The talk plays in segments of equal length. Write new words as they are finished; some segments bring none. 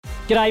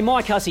G'day,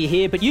 Mike Hussey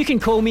here, but you can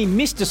call me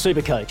Mr.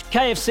 Supercoach.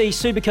 KFC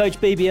Supercoach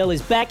BBL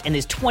is back and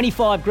there's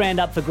 25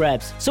 grand up for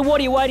grabs. So what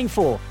are you waiting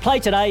for?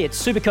 Play today at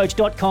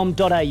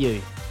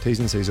supercoach.com.au. T's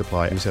and C's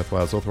apply. New South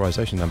Wales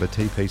authorisation number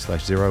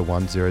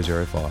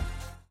TP/01005.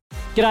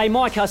 G'day,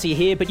 Mike Hussey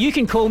here, but you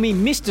can call me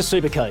Mr.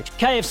 Supercoach.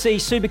 KFC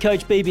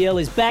Supercoach BBL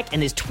is back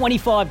and there's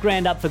 25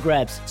 grand up for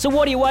grabs. So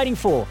what are you waiting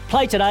for?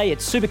 Play today at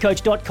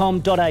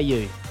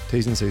supercoach.com.au.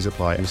 T's and C's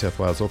apply. New South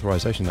Wales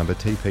authorisation number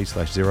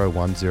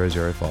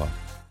TP/01005.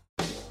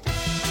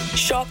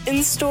 Shop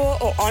in-store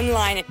or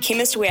online at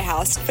Chemist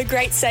Warehouse for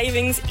great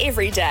savings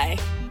every day.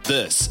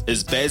 This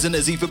is Baz and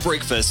Izzy for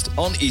breakfast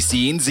on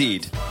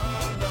SENZ.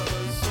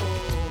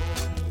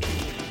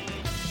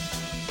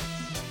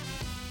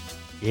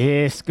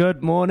 Yes,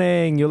 good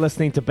morning. You're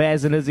listening to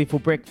Baz and Izzy for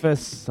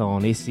breakfast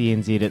on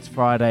SENZ. It's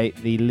Friday,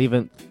 the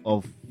 11th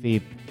of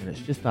Feb, and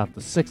it's just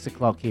after 6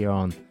 o'clock here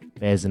on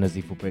Baz and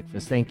Izzy for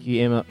breakfast. Thank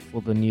you, Emma,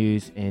 for the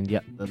news and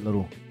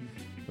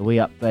the wee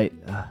update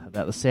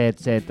about the sad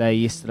day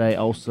yesterday.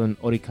 Olsen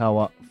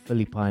Orikawa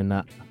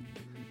Filipaina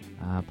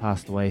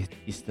passed away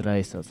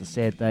yesterday, so it's a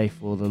sad day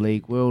for the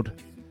league world.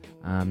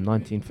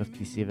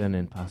 1957,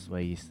 and passed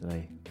away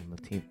yesterday on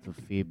the 10th of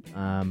Feb.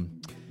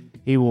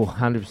 He will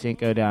 100%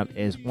 go down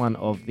as one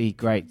of the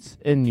greats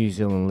in New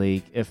Zealand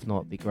League, if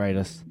not the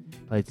greatest.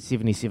 Played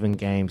 77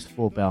 games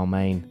for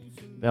Balmain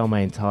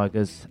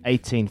Tigers,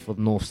 18 for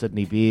the North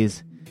Sydney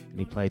Bears, and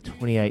he played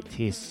 28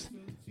 tests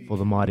for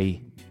the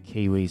mighty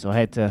Kiwis. I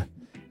had to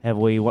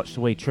watch the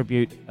wee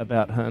tribute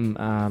about him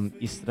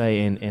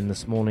yesterday and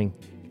this morning,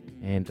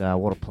 and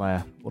what a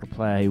player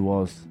he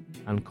was.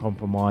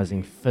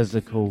 Uncompromising,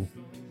 physical,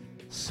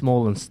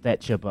 small in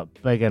stature but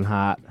big in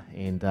heart,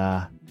 and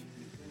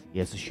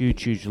it's a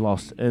huge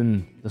loss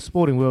in the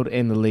sporting world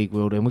and the league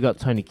world. And we got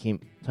Tony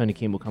Kemp. Tony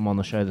Kemp will come on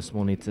the show this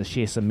morning to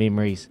share some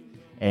memories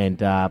and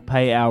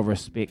pay our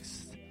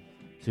respects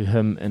to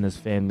him and his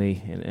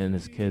family and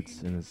his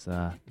kids and his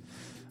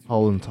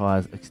whole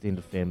entire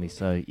extended family.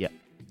 So,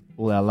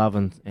 all our love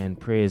and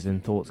prayers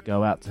and thoughts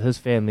go out to his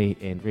family,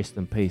 and rest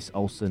in peace,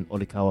 Olsen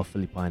Orikawa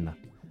Filipaina.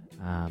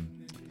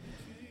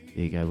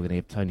 There you go, we're going to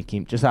have Tony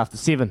Kemp just after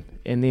 7.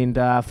 And then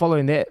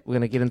following that, we're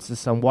going to get into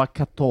some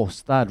Waikato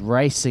Stud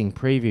Racing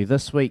preview.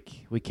 This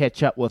week, we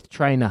catch up with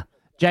trainer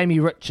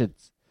Jamie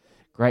Richards.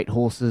 Great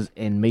horses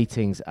and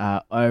meetings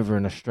are over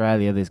in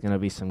Australia. There's going to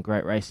be some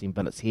great racing,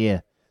 but it's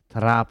here, Te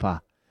Rapa.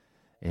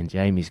 And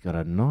Jamie's got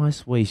a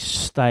nice wee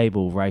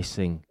stable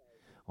racing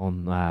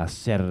on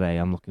Saturday.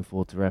 I'm looking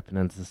forward to wrapping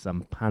into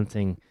some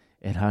punting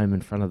at home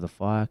in front of the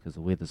fire because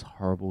the weather's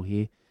horrible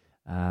here.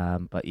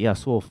 But I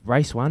saw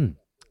race 1.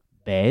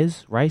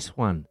 Race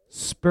 1.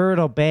 Spirit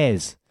of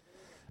Baz.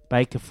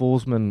 Baker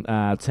Forsman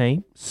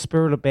team.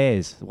 Spirit of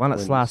Baz. Won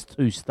its last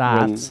 2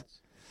 starts.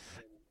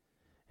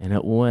 And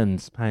it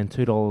wins, paying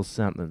 $2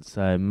 something.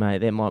 So, mate,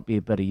 that might be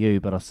a bit of you.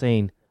 But I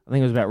think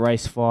it was about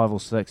race 5 or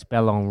 6,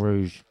 Ballon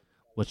Rouge,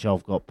 which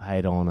I've got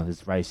paid on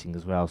as racing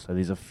as well. So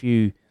there's a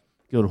few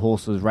good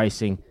horses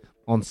racing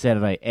on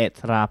Saturday at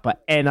Te Rapa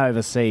and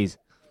overseas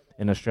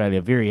in Australia.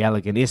 Very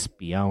Elegant,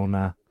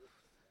 Espiona.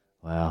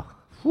 Wow.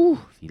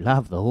 If you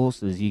love the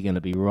horses, you're going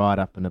to be right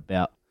up and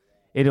about.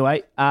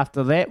 Anyway,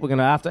 after that,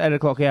 after 8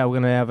 o'clock hour, we're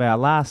going to have our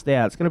last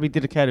hour. It's going to be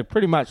dedicated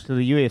pretty much to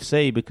the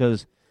UFC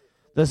because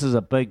this is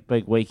a big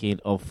weekend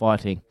of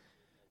fighting.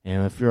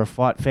 And if you're a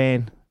fight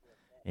fan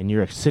and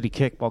you're a City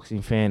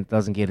Kickboxing fan, it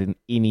doesn't get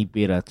any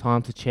better.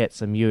 Time to chat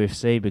some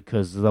UFC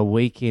because the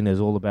weekend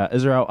is all about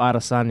Israel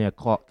Adesanya,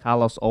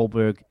 Carlos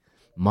Ulberg,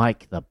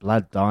 Mike the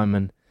Blood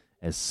Diamond,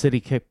 as City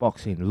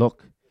Kickboxing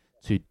look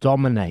to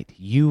dominate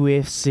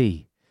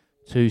UFC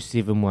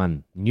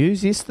 271.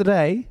 News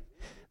yesterday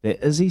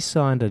that Izzy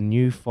signed a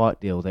new fight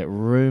deal that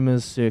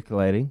rumours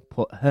circulating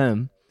put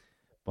him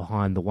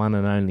behind the one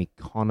and only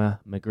Conor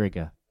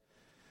McGregor.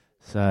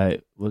 So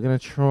we're going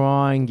to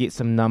try and get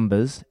some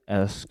numbers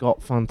out of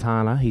Scott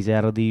Fontana. He's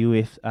out of the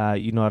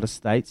United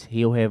States.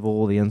 He'll have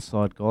all the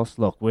inside goss.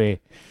 Look, I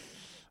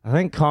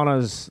think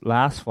Conor's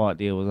last fight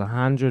deal was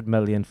 $100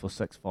 million for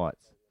 6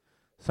 fights.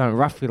 Something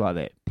roughly like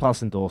that,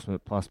 plus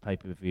endorsement, plus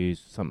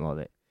pay-per-views, something like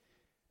that.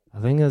 I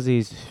think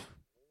Izzy's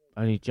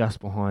only just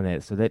behind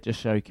that. So that just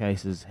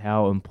showcases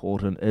how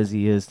important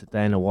Izzy is to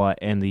Dana White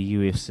and the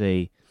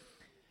UFC.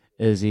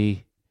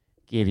 Izzy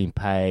getting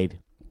paid.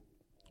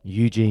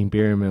 Eugene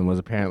Berryman was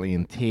apparently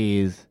in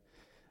tears.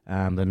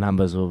 The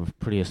numbers were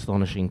pretty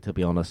astonishing, to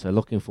be honest. So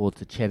looking forward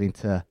to chatting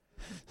to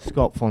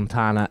Scott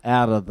Fontana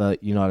out of the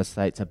United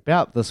States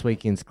about this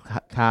weekend's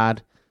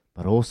card,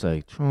 but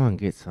also try and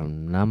get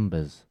some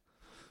numbers.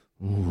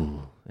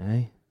 Ooh,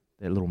 eh?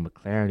 That little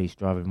McLaren he's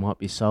driving might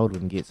be sold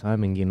when he gets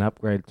home and get an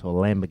upgrade to a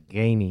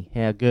Lamborghini.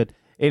 How good.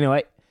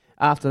 Anyway,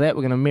 after that,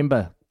 we're going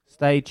to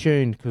stay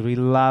tuned because we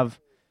love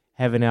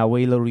having our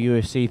wee little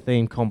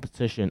UFC-themed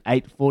competition.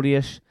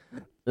 8:40ish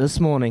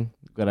this morning,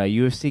 we've got our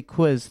UFC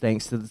quiz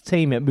thanks to the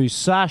team at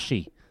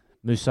Musashi.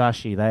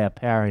 Musashi, they are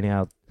powering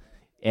our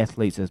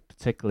athletes, as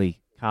particularly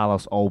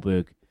Carlos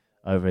Ulberg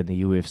over in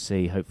the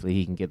UFC. Hopefully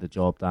he can get the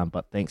job done.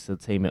 But thanks to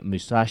the team at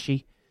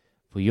Musashi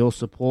for your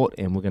support,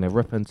 and we're going to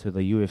rip into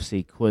the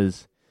UFC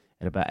quiz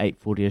at about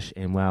 8:40ish,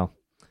 and well,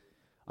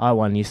 I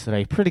won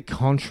yesterday pretty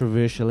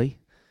controversially,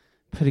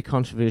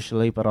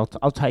 but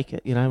I'll take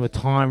it. My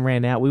time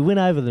ran out. We went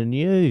over the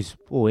news.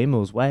 Poor Emma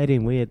was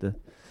waiting. We had to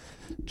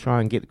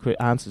try and get the quick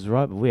answers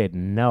right, but we had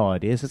no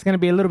idea. So it's going to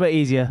be a little bit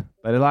easier.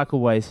 But like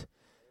always,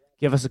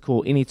 give us a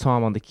call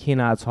anytime on the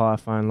Kennards Hire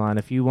phone line.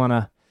 If you want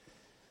to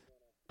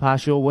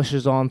pass your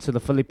wishes on to the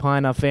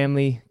Filipina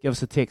family, give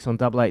us a text on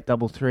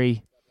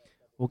 8833,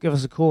 or give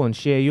us a call and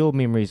share your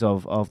memories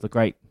of the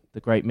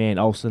great man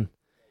Olsen,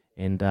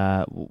 and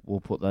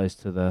we'll put those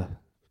to the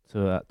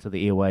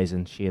airways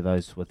and share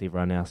those with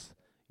everyone else.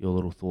 Your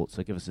little thoughts.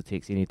 So give us a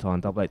text anytime,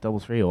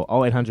 8833 or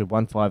 0800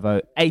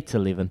 150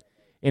 811.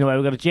 Anyway,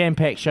 we've got a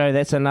jam-packed show.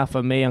 That's enough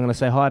for me. I'm going to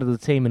say hi to the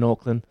team in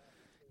Auckland.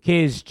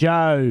 Kez,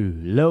 Joe,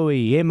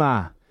 Louis,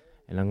 Emma.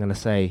 And I'm going to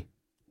say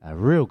a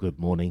real good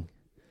morning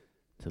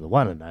to the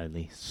one and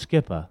only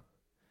skipper,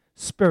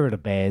 Spirit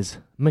of Baz,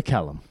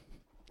 McCallum.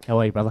 How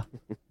are you, brother?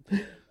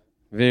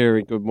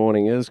 Very good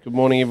morning, Iz. Good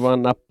morning,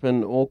 everyone up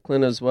in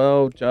Auckland as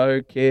well.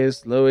 Joe,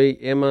 Kez,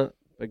 Louis, Emma.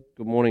 Big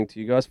good morning to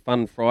you guys.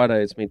 Fun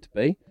Friday it's meant to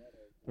be.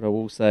 But I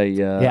will say,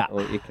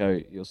 I'll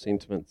echo your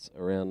sentiments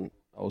around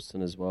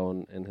Olsen as well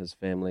and his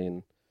family,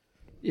 and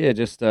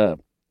just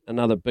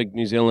another big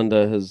New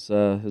Zealander has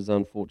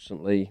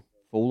unfortunately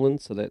fallen,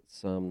 so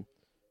that's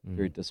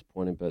very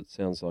disappointing. But it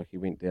sounds like he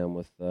went down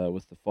with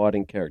the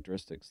fighting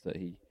characteristics that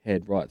he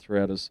had right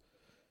throughout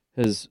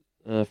his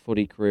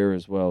footy career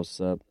as well.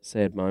 So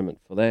sad moment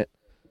for that,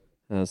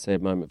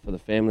 sad moment for the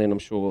family, and I'm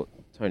sure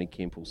Tony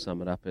Kemp will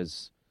sum it up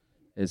as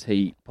best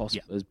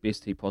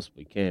he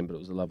possibly can. But it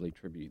was a lovely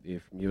tribute there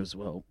from you as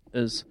well.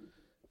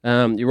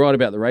 You're right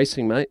about the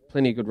racing, mate.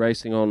 Plenty of good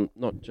racing on,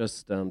 not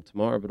just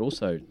tomorrow, but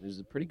also there's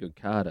a pretty good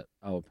card at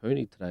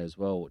Awapuni today as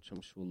well, which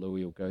I'm sure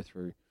Louis will go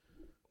through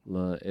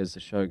as the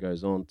show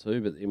goes on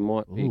too. But there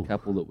might be a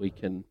couple that we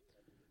can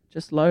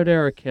just load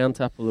our account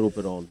up a little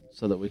bit on,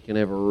 so that we can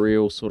have a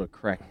real sort of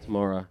crack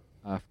tomorrow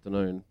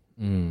afternoon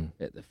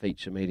at the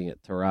feature meeting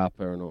at Te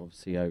Rapa, and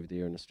obviously over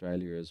there in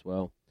Australia as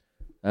well.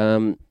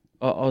 I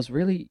was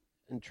really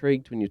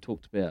intrigued when you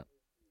talked about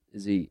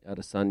Izzy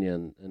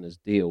Adesanya and his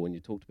deal, when you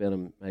talked about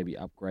him maybe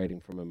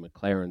upgrading from a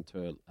McLaren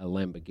to a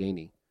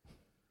Lamborghini.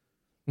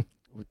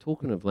 We're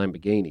talking of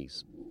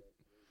Lamborghinis.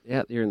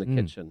 Out there in the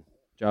kitchen,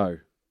 Joe,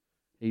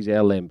 he's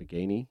our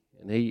Lamborghini,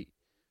 and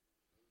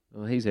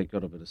he's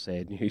got a bit of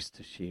sad news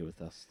to share with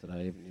us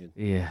today, haven't you?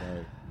 Yeah.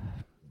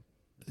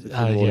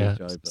 Joe,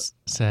 but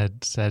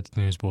Sad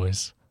news,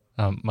 boys.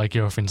 My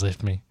girlfriend's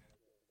left me.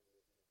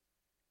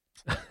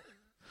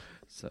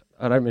 So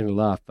I don't mean to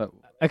laugh, but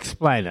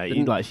explain it.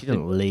 She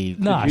didn't leave.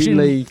 No, she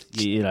leave.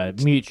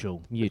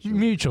 Mutual.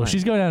 Mutual.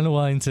 She's going down to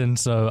Wellington,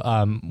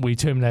 so we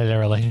terminated our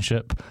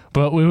relationship.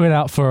 But we went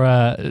out for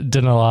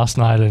dinner last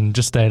night and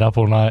just stayed up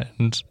all night.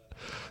 And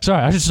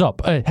sorry, I should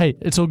stop. Hey,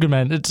 it's all good,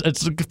 man.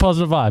 It's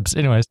positive vibes.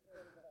 Anyways,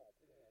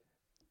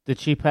 did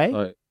she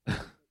pay?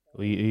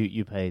 Or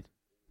you paid?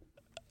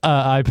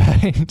 I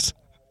paid.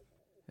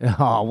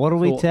 Oh, what do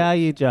we tell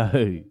you,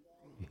 Joe?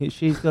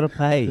 She's got to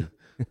pay.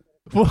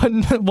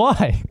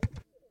 Why?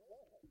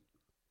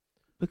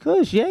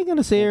 Because you ain't going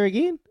to see her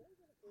again.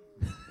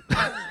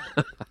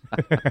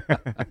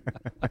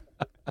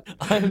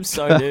 I'm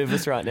so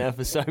nervous right now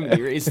for so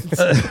many reasons.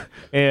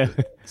 Yeah,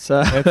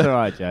 so that's all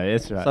right, Joe.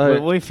 That's all right.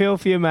 So, we feel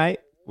for you, mate.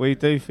 We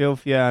do feel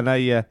for you. I know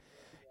you're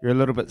a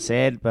little bit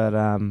sad, but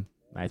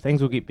mate,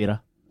 things will get better.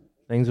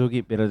 Things will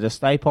get better. Just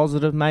stay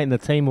positive, mate, and the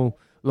team will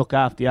look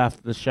after you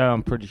after the show.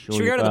 I'm pretty sure.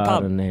 Should we go to the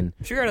pub?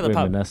 Should we go to the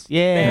pub?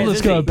 Yeah,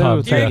 let's go to the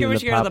pub. Do you reckon we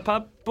should go to the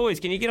pub?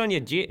 Boys, can you get on your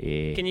jet?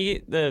 Yeah. Can you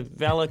get the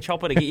Valor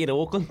chopper to get you to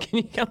Auckland? Can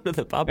you come to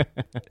the pub?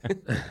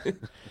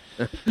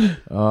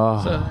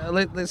 So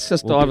let's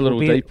just dive a little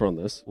deeper on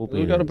this.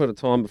 We've got a bit of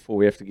time before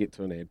we have to get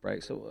to an ad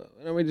break, so why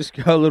don't we just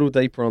go a little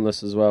deeper on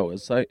this as well?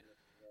 So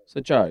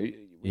Joe,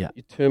 you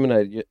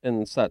terminated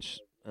in such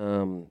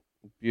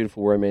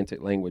beautiful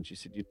romantic language. You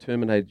said you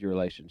terminated your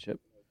relationship.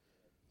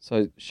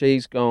 So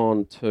she's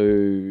gone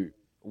to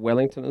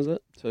Wellington, is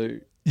it?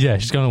 Yeah,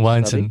 she's gone to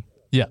Wellington. Study?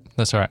 Yeah,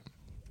 that's right.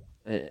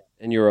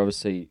 And you're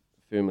obviously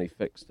firmly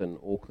fixed in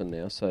Auckland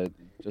now, so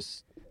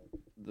just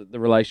the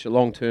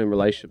long-term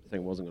relationship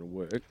thing wasn't going to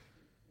work.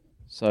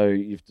 So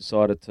you've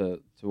decided to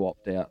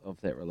opt out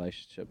of that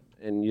relationship,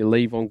 and you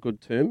leave on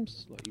good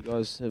terms. Like you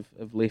guys have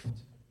left.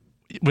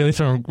 We left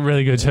on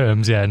really good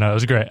terms. Yeah, no, it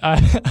was great.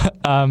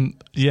 I'm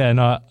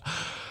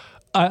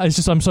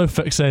so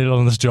fixated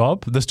on this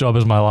job. This job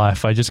is my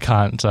life. I just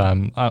can't.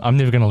 I'm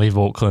never going to leave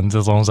Auckland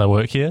as long as I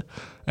work here,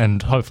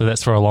 and hopefully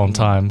that's for a long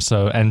time.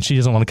 So, and she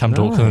doesn't want to come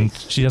to Auckland.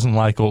 She doesn't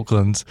like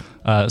Auckland,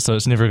 so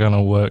it's never going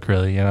to work,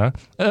 really.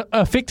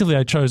 Effectively,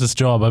 I chose this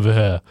job over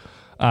her,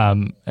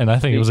 and I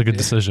think it was a good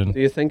decision. Do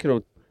you think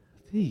it'll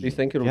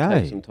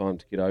take some time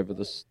to get over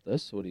this,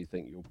 or do you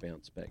think you'll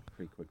bounce back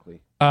pretty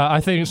quickly? I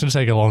think it's going to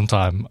take a long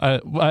time.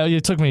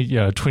 It took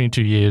me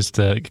 22 years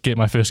to get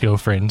my first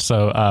girlfriend,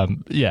 so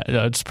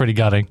it's pretty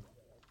gutting.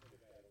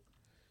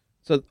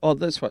 So,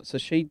 that's right. So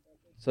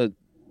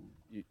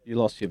you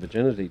lost your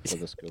virginity to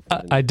this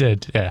girlfriend. I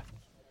did, yeah.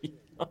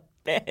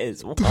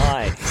 Baz,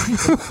 why?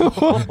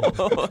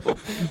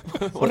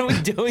 What are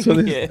we doing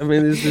here? I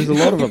mean, there's a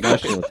lot of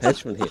emotional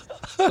attachment here.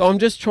 So I'm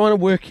just trying to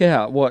work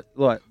out what,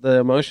 like, the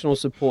emotional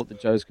support that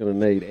Joe's going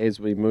to need as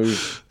we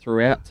move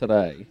throughout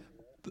today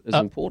is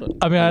important.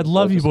 I mean, I'd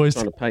love you boys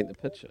trying to paint the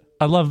picture.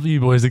 I'd love you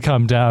boys to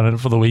come down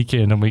for the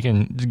weekend and we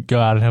can go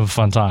out and have a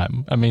fun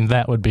time. I mean,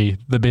 that would be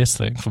the best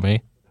thing for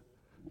me.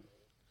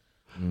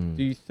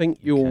 Do you think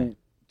you'll?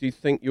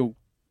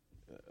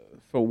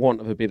 For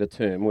want of a better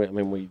term, we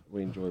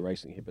enjoy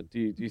racing here, but do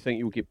you think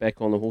you'll get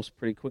back on the horse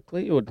pretty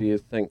quickly, or do you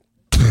think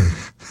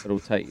it'll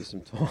take you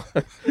some time?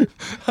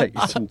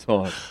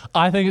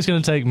 I think it's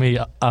going to take me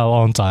a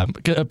long time,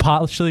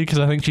 partially because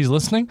I think she's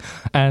listening,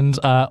 and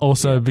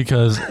also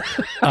because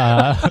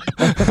I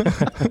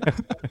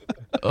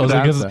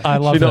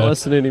love She's not her.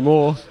 listening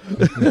anymore.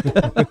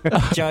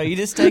 Joe, you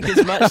just take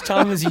as much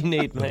time as you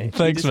need, mate.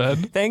 Thanks, man.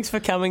 Thanks for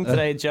coming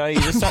today, Joe.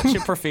 You're just such a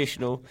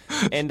professional.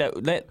 And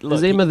look,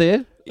 Is Emma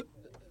there?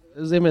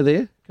 Is Emma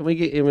there? Can we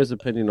get Emma's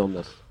opinion on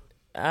this?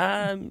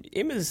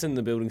 Emma's in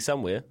the building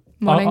somewhere.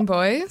 Morning,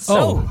 boys.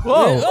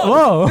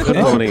 Whoa. Good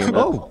morning,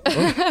 Emma.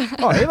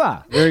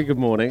 Emma. Very good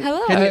morning.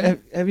 Hello.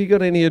 Have you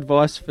got any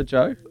advice for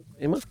Joe,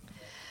 Emma?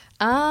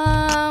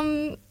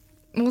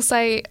 We'll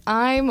say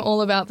I'm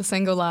all about the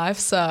single life,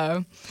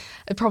 so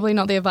it's probably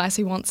not the advice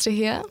he wants to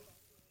hear.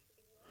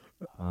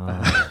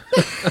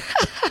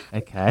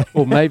 Okay.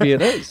 Or maybe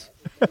it is.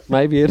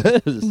 Maybe it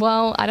is.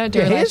 Well, I don't do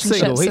Yeah, he's relationships,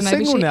 single. so He's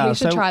maybe single now, he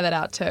should so- try that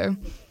out too.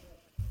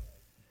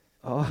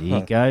 Oh, There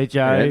you go,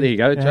 Joe. yeah, there you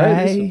go, Joe.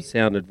 There's Hey. some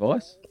sound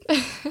advice.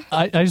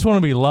 I just want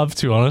to be loved,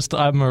 to be honest.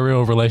 I'm a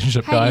real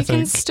relationship Hey, guy, I you can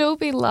think. still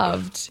be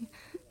loved.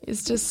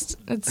 It's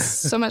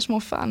so much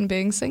more fun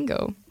being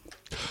single.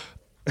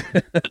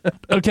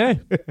 Okay.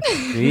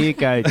 There you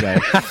go, Joe.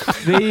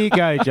 There you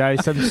go, Joe.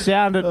 Some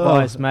sound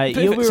advice, mate.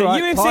 You'll be So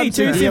right. UFC Time's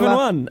a healer.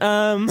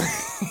 271.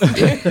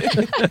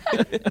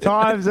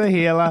 Time's a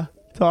healer.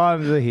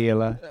 Time's a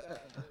healer.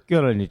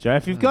 Good on you, Joe.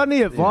 If you've got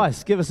any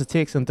advice, give us a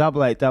text on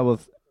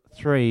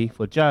 8833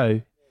 for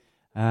Joe.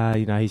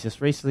 He's just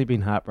recently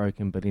been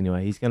heartbroken, but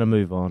anyway, he's going to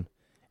move on.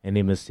 And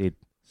Emma said,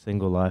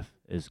 single life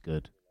is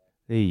good.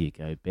 There you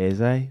go, Bez,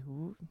 eh?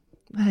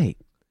 Mate,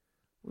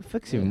 we're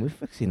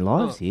fixing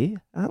lives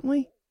here, aren't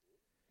we?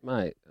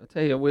 Mate, I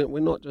tell you, we're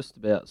not just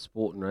about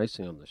sport and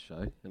racing on this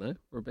show, you know.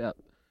 We're about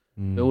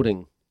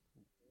building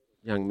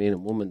young men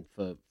and women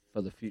for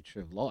the future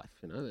of life,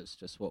 you know. That's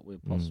just what we're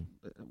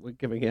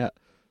giving out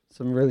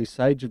some really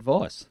sage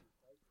advice.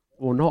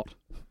 Or not,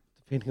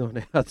 depending on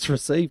how it's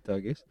received, I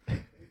guess.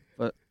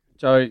 But,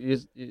 Joe,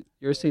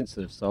 you're a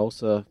sensitive soul,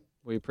 so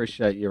we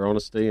appreciate your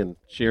honesty and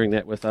sharing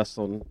that with us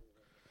on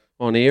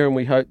air, and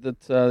we hope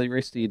that the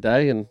rest of your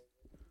day and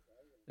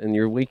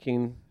your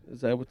weekend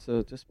is able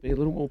to just be a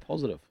little more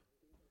positive.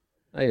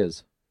 Hey,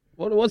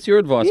 what's your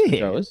advice for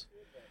Joe? Is?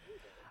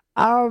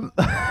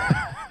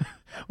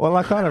 Well,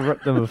 I kind of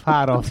ripped him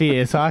hard off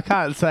here, so I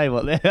can't say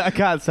what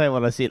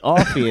I said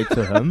off here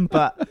to him.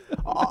 But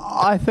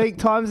I think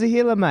time's a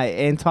healer,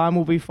 mate, and time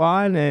will be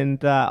fine.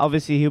 And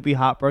obviously, he'll be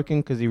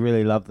heartbroken because he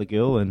really loved the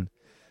girl, and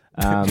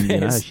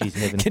she's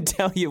having. I can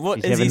tell you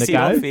what she's is he having to see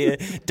go. off here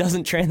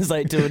doesn't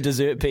translate to a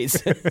dessert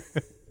pizza.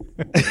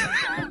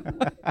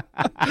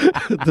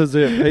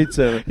 Dessert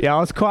pizza. Yeah, I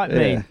was quite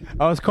mean.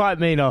 I was quite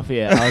mean off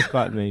here. I was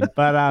quite mean.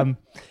 But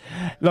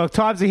look,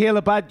 time's a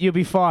healer, bud. You'll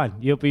be fine.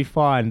 You'll be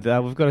fine.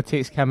 We've got a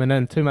text coming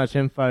in. Too much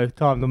info.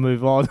 Time to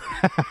move on.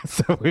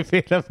 So we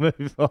better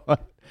move on.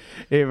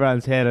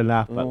 Everyone's had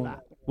enough.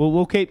 But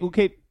we'll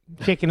keep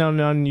checking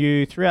on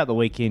you throughout the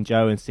weekend,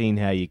 Joe, and seeing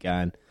how you're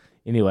going.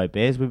 Anyway,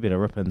 Bears, we better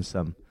rip in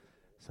some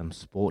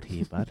sport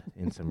here, bud,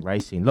 and some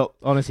racing. Look,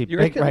 honestly, You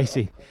big reckon?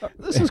 racing.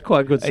 This is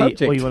quite a good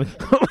subject. You want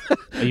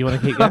to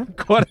keep going? I'm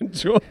quite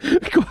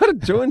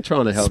enjoying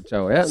trying to help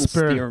Joe out and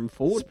steer him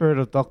forward. Spirit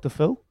of Dr.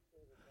 Phil.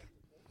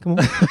 Come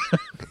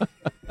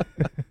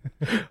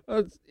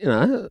on.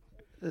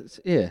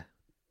 Yeah.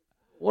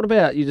 What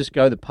about you just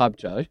go to the pub,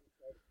 Joe?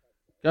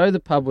 Go to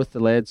the pub with the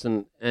lads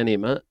and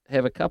Emma,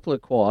 have a couple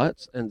of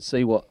quiets and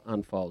see what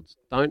unfolds.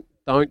 Don't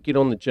get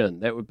on the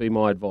gin. That would be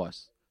my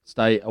advice.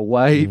 Stay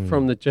away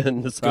from the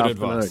gin this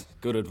afternoon.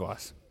 Good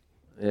advice.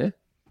 Yeah?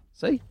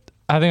 See?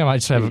 I think I might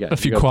just There have you go. a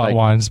few You gotta quiet take-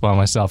 wines by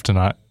myself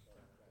tonight.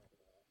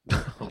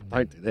 Oh,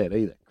 don't do that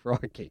either.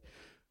 Crikey.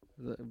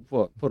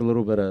 What? Put a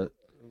little bit of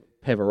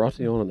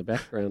Pavarotti on in the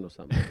background or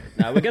something.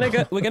 No, we're gonna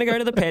go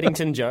to the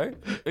Paddington, Joe.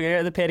 We're gonna go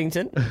to the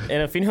Paddington,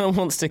 and if anyone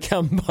wants to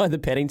come by the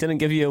Paddington and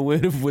give you a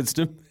word of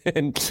wisdom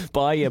and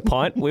buy you a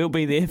pint, we'll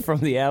be there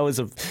from the hours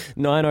of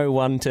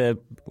 9:01 to,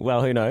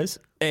 well, who knows,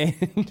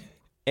 and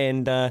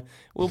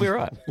we'll be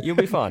right. You'll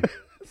be fine.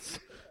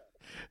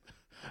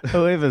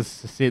 Whoever's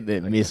sent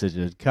that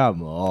message,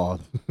 come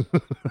on.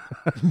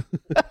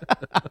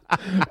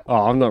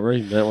 Oh, I'm not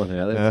reading that one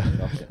out.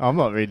 I'm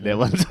not reading that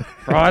one.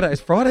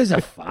 Fridays are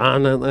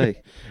fun, aren't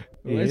they?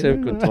 We always have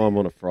a good time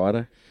on a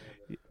Friday.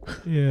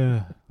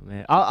 Yeah.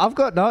 Man, I've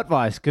got no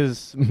advice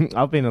because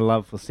I've been in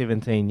love for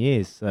 17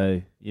 years.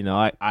 So,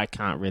 I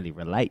can't really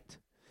relate.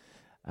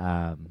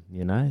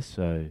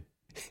 So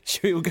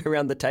Should we all go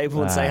around the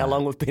table and say how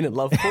long we've been in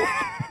love for?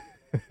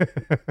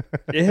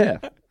 Yeah,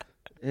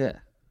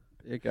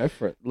 go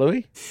for it,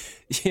 Louis.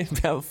 Yeah,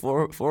 about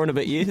four and a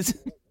bit years.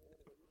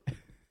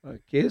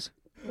 Kez?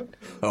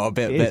 Oh,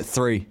 about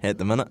 3 at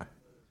the minute.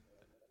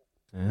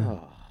 Yeah.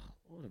 Oh,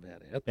 what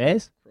about out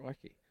Baz?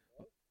 Crikey.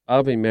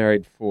 I've been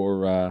married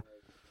for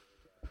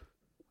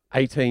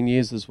 18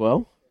 years as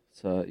well.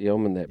 So, yeah,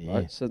 I'm in that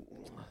boat. So,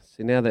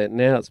 see, now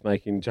it's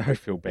making Joe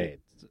feel bad.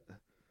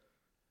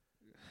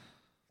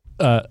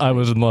 I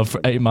was in love for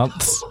 8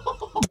 months.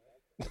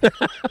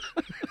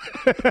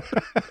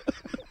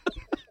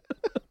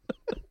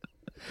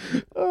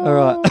 All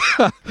right.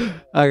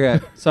 Okay.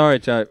 Sorry,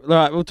 Joe. All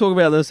right, we'll talk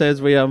about this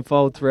as we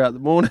unfold throughout the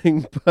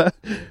morning. But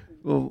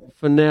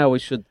for now, we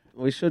should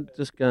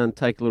just go and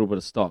take a little bit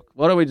of stock.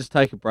 Why don't we just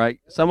take a break?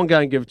 Someone go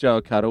and give Joe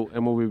a cuddle,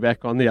 and we'll be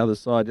back on the other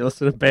side. You're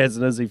listening to Baz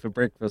and Izzy for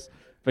breakfast.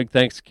 Big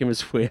thanks to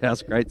Chemist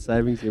Warehouse. Great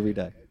savings every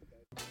day.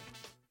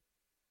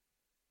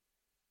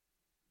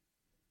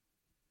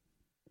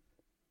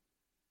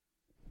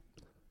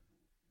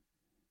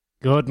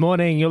 Good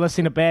morning. You're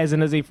listening to Baz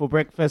and Izzy for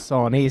breakfast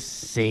on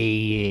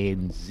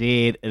SCNZ.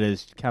 It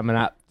is coming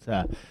up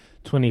to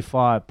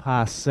 25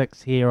 past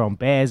 6 here on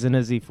Baz and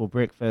Izzy for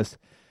breakfast.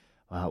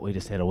 Well, we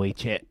just had a wee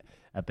chat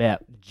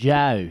about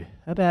Joe.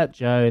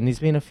 And there's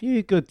been a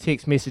few good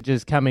text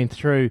messages coming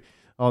through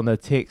on the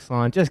text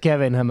line, just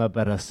giving him a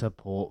bit of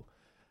support.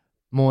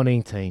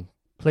 Morning team,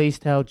 please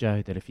tell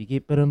Joe that if you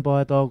get bitten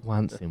by a dog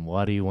once, then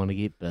why do you want to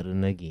get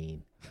bitten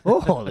again?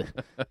 I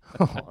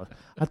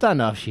don't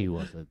know if she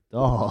was a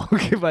dog,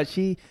 but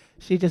she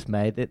just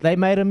made it. They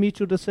made a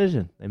mutual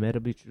decision. And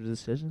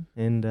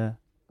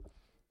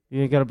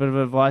you got a bit of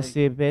advice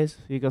there, Baz?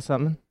 You got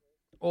something?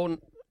 Well,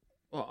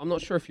 I'm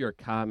not sure if you're a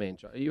car man,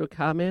 Joe. Are you a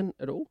car man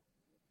at all?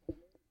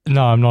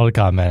 No, I'm not a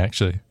car man,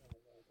 actually.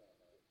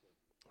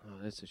 Oh,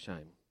 that's a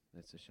shame.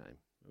 It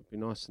would be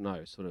nice to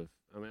know, sort of.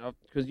 I mean,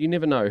 because you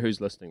never know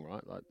who's listening,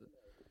 right? Like,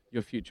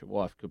 your future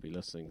wife could be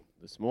listening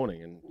this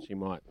morning, and she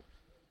might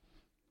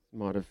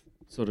have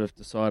sort of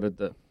decided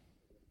that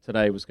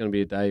today was going to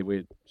be a day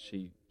where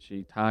she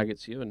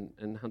targets you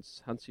and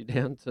hunts you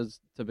down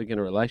to begin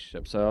a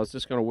relationship. So I was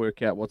just going to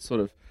work out what sort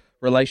of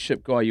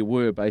relationship guy you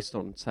were based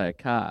on, say, a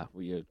car.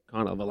 Were you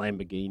kind of a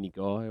Lamborghini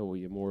guy, or were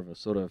you more of a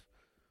sort of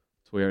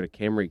Toyota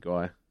Camry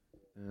guy?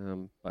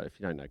 But if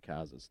you don't know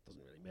cars, it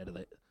doesn't really matter,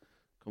 that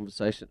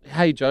conversation.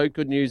 Hey, Joe,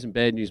 good news and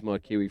bad news, my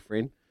Kiwi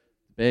friend.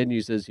 The bad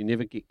news is you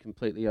never get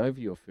completely over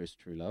your first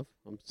true love.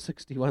 I'm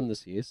 61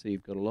 this year, so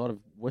you've got a lot of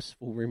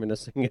wistful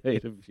reminiscing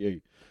ahead of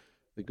you.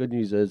 The good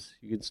news is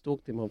you can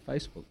stalk them on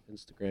Facebook,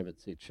 Instagram,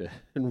 etc.,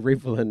 and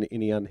revel in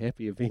any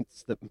unhappy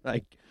events that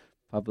make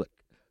public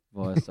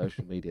via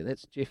social media.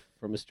 That's Jeff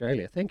from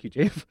Australia. Thank you,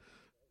 Jeff.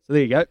 So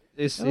there you go.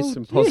 There's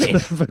some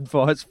positive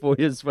advice for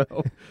you as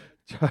well.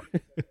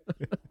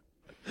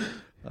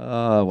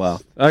 Oh,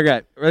 well.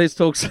 Okay, let's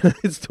talk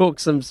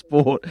some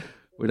sport.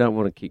 We don't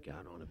want to keep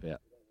going on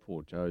about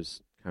poor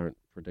Joe's current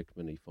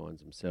predicament he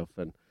finds himself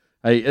in.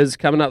 Hey, is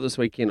coming up this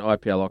weekend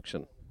IPL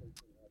auction.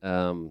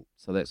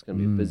 So that's going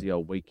to be a busy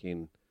old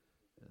weekend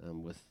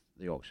with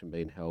the auction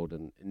being held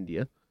in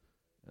India.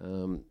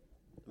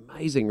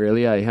 Amazing,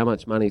 really, how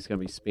much money is going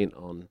to be spent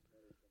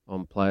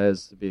on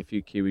players. There'll be a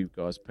few Kiwi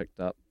guys picked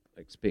up.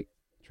 Expect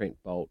Trent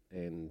Bolt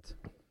and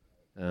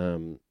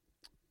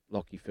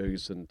Lockie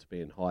Ferguson to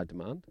be in high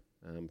demand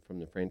from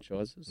the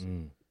franchises.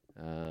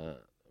 I'm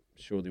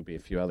sure there'll be a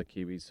few other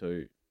Kiwis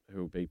who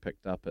will be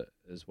picked up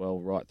as well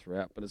right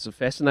throughout. But it's a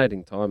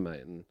fascinating time,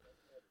 mate, and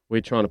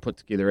we're trying to put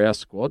together our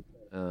squad.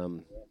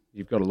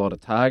 You've got a lot of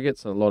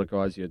targets and a lot of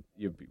guys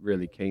you're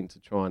really keen to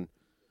try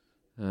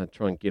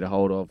and get a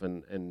hold of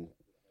and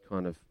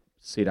kind of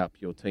set up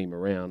your team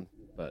around.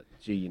 But,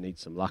 gee, you need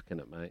some luck in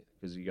it, mate,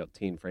 because you've got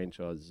 10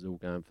 franchises all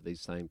going for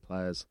these same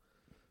players.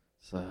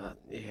 So,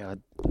 yeah,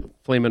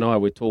 Flem and I,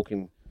 we're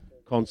talking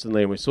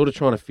constantly, and we're sort of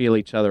trying to feel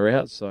each other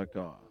out. So,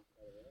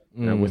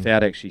 you know,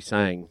 without actually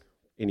saying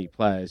any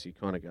players, you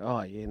kind of go,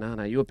 oh, yeah,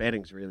 no, your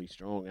batting's really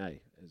strong, eh?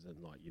 As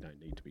in, like, you don't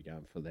need to be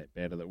going for that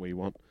batter that we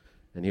want.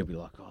 And he'll be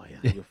like, oh,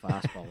 yeah, your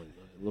fast bowling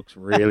looks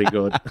really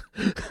good.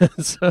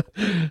 so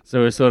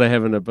we're sort of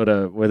having a bit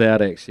of,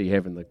 without actually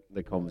having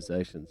the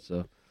conversation.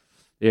 So,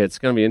 yeah, it's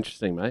going to be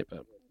interesting, mate.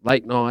 But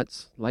late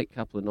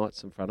couple of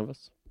nights in front of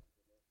us.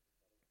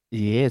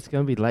 Yeah, it's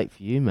going to be late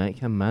for you, mate.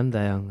 Come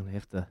Monday, I'm going to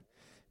have to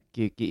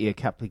get you a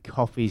couple of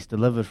coffees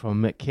delivered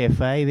from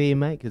McCafe there,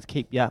 mate, because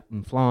keep you up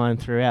and flying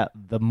throughout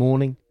the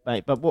morning,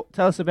 mate. But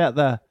tell us about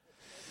the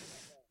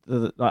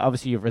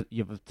obviously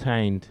you've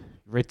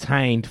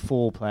retained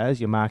 4 players,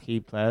 your marquee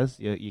players,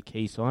 your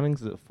key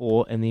signings at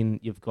 4, and then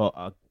you've got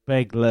a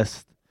big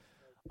list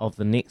of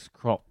the next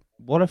crop.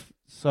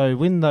 So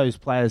when those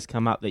players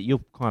come up that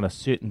you're kind of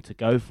certain to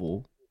go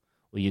for,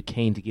 or you're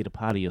keen to get a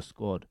part of your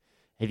squad,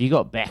 have you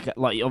got backup?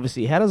 Like,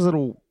 obviously, how does it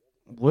all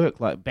work?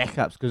 Like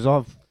backups? Because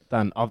I've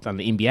done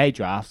the NBA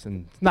drafts,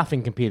 and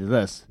nothing compared to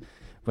this.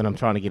 When I'm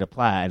trying to get a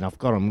player and I've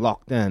got him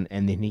locked in,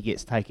 and then he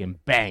gets taken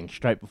bang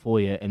straight before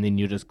you, and then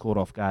you're just caught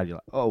off guard. You're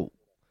like, oh,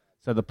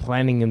 so the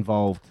planning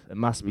involved, it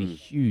must be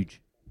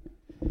huge.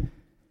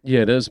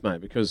 Yeah, it is,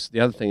 mate, because the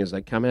other thing is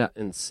they come out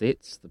in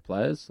sets, the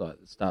players. Like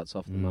it starts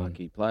off the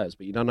marquee players,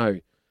 but you don't know.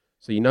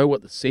 So you know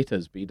what the set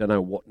is, but you don't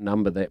know what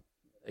number that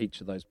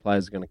each of those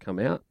players are going to come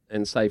out.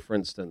 And say, for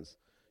instance,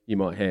 you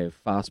might have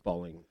fast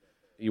bowling.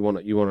 You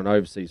want an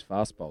overseas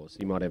fast bowler, so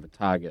you might have a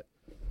target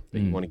that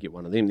you want to get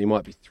one of them. There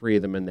might be 3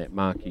 of them in that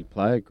marquee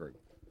player group.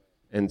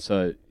 And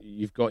so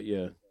you've got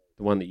the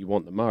one that you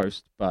want the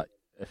most, but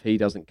if he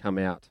doesn't come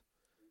out,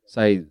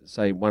 say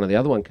one of the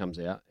other one comes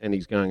out and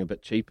he's going a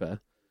bit cheaper,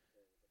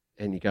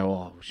 and you go,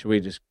 oh, should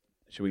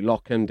we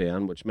lock him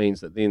down, which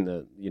means that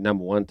then your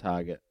number one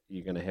target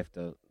you're going to have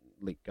to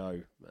let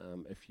go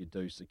if you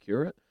do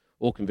secure it.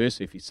 Or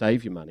conversely, if you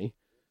save your money,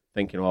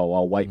 thinking, oh,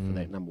 I'll wait for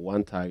that number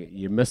one target,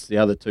 you miss the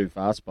other 2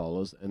 fast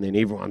bowlers, and then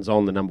everyone's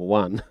on the number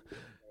one,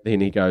 then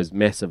he goes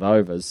massive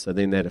overs, so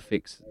then that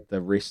affects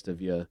the rest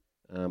of your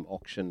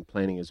auction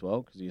planning as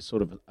well, because you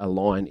sort of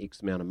align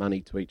X amount of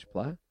money to each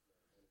player,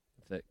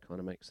 if that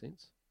kind of makes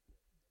sense.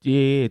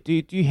 Yeah,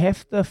 do you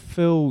have to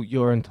fill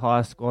your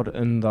entire squad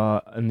in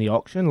the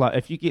auction? Like,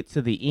 if you get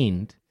to the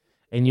end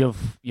and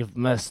you've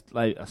missed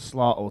like a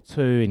slot or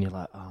 2, and you're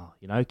like, oh,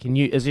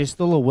 is there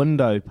still a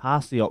window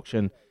past the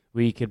auction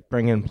where you could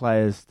bring in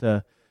players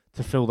to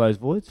fill those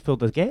voids, fill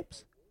the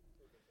gaps?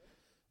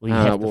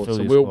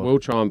 We'll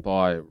try and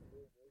buy.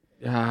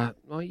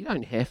 Well, you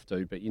don't have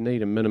to, but you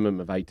need a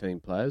minimum of 18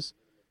 players.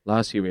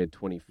 Last year we had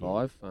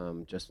 25,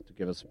 just to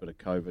give us a bit of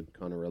COVID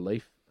kind of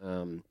relief.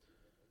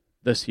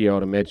 This year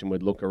I'd imagine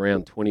we'd look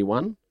around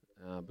 21,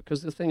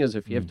 because the thing is,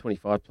 if you have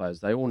 25 players,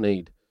 they all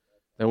need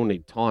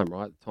time,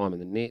 right? Time in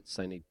the nets.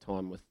 They need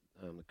time with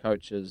the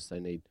coaches. They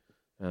need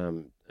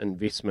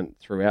investment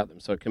throughout them.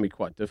 So it can be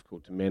quite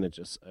difficult to manage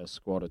a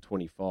squad of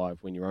 25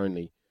 when you're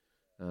only,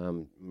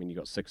 you've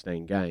got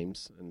 16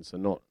 games, and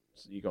so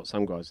you got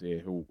some guys there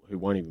who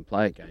won't even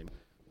play a game,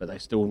 but they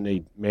still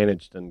need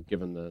managed and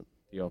given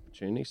the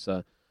opportunity.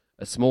 So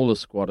a smaller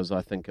squad is,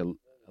 I think, a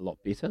lot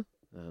better.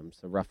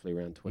 So roughly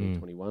around 20,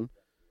 21.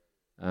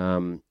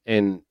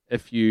 And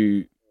if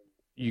you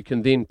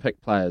can then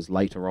pick players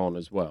later on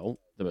as well,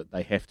 but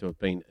they have to have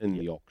been in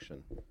the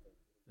auction,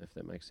 if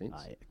that makes sense.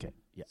 Okay.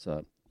 Yeah.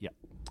 So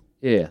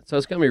yeah. So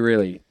it's going to be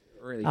really,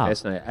 really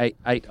fascinating.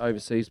 Eight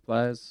overseas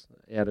players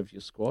out of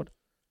your squad,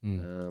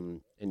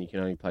 and you can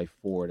only play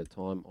 4 at a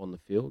time on the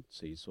field,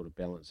 so you're sort of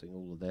balancing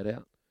all of that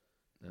out.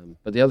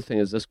 But the other thing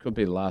is, this could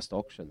be the last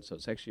auction, so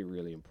it's actually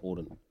really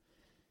important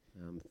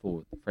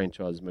for the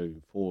franchise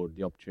moving forward,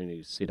 the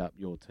opportunity to set up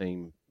your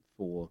team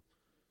for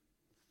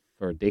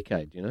a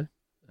decade,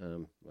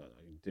 Well, I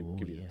didn't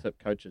give you the tip,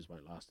 coaches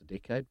won't last a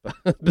decade, but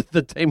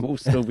the team will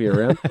still be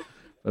around.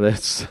 But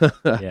that's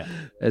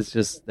that's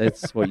the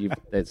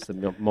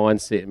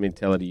mindset and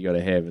mentality you got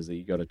to have, is that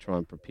you got to try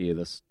and prepare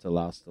this to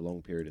last a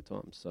long period of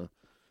time. So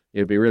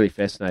it'll be really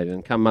fascinating.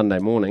 And come Monday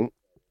morning,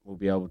 we'll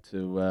be able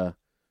to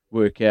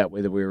work out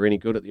whether we were any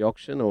good at the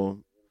auction or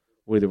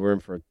whether we're in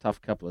for a tough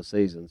couple of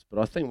seasons. But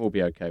I think we'll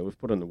be okay. We've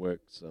put in the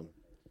work, so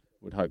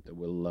we'd hope that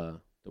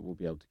we'll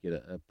be able to get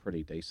a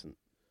pretty decent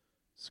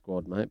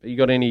squad, mate. But you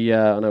got any?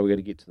 I know we've got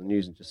to get to the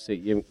news and just see.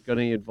 You got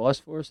any advice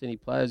for us? Any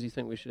players you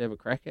think we should have a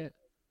crack at?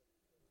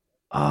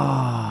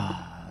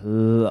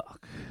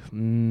 Look,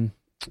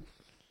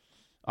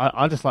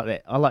 I just like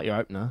that. I like your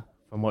opener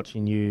from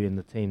watching you in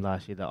the team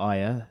last year. The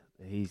Aya,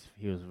 he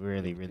was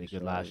really, really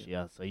good last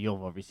year. So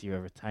you've obviously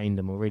retained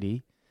him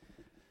already.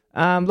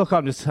 Look,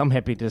 I'm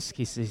happy to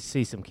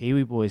see some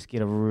Kiwi boys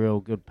get a real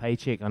good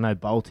paycheck. I know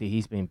Bolty,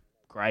 he's been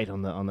great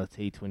on the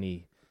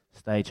T20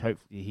 stage.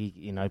 Hopefully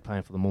he,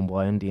 playing for the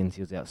Mumbai Indians,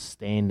 he was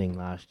outstanding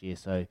last year,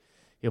 so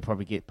he'll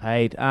probably get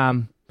paid.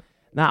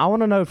 Now I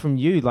want to know from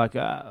you, like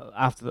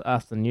after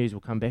the news, we'll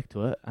come back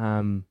to it.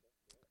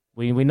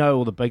 We know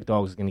all the big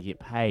dogs are going to get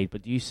paid,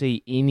 but do you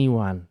see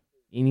anyone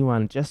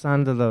just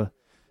under the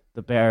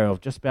barrier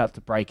of just about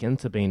to break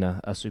into being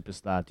a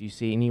superstar? Do you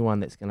see anyone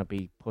that's going to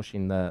be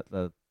pushing the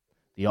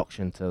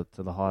auction to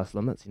the highest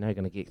limits? Going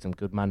to get some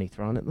good money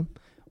thrown at them?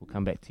 We'll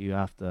come back to you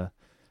after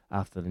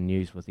the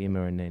news with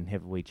Emma, and then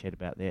have a wee chat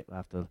about that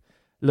after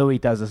Louis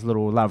does this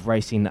little Love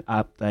Racing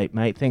update,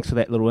 mate. Thanks for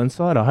that little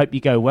insight. I hope you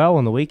go well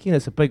on the weekend.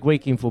 It's a big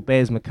weekend for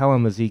Baz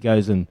McCullum as he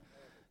goes and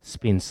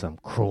spends some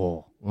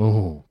craw.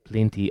 Oh,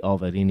 plenty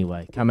of it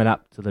anyway. Coming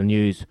up to the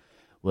news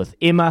with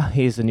Emma.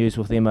 Here's the news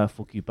with Emma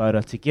for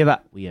Kubota. Together,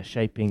 we are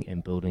shaping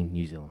and building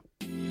New Zealand.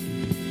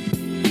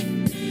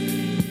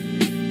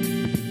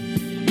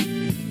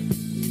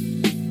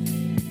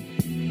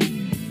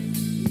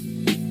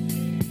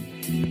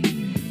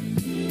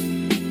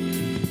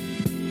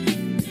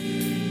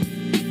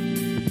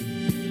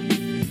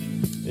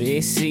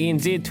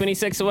 SCNZ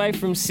 26 away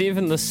from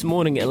 7 this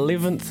morning,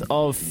 11th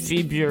of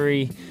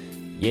February.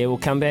 Yeah, we'll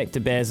come back to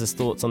Baz's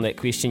thoughts on that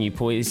question you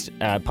posed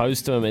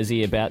to him, is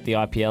he about the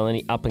IPL,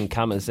 any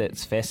up-and-comers?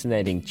 That's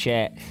fascinating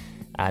chat.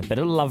 A bit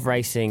of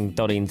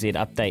loveracing.nz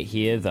update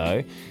here,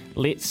 though.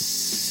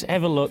 Let's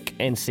have a look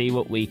and see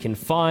what we can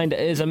find. It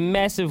is a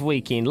massive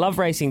weekend.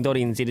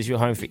 Loveracing.nz is your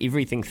home for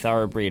everything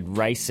thoroughbred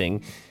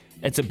racing.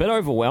 It's a bit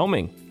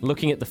overwhelming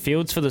looking at the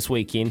fields for this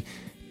weekend.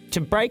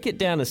 To break it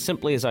down as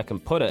simply as I can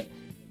put it,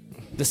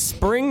 The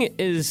spring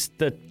is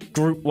the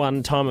Group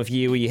 1 time of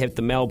year where you have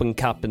the Melbourne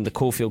Cup and the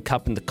Caulfield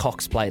Cup and the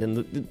Cox Plate,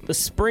 and the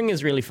spring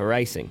is really for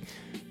racing.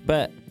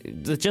 But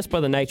just by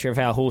the nature of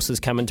how horses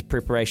come into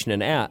preparation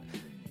and out,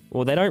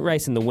 well, they don't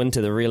race in the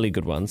winter, the really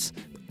good ones.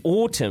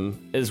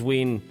 Autumn is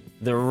when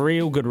the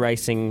real good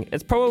racing,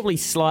 it's probably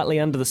slightly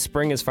under the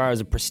spring as far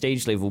as a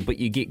prestige level, but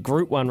you get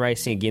Group 1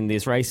 racing again.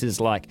 There's races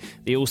like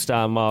the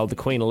All-Star Mile, the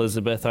Queen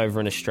Elizabeth over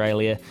in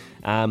Australia.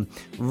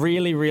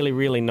 Really, really,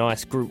 really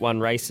nice Group 1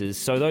 races.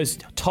 So those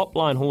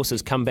top-line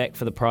horses come back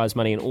for the prize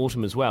money in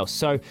autumn as well.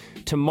 So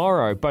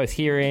tomorrow, both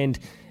here and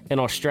in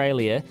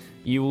Australia,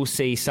 you will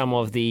see some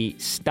of the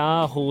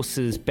star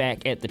horses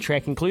back at the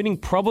track, including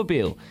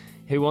Probabeel,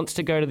 who wants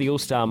to go to the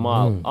All-Star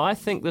Mile. I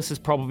think this is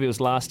Probabeel's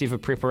last ever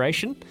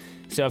preparation.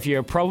 So if you're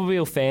a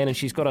Probabeel fan, and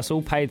she's got us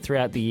all paid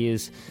throughout the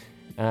years,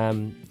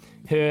 me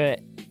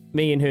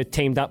and her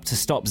teamed up to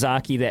stop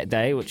Zaki that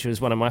day, which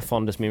was one of my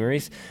fondest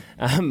memories.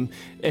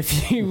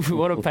 If you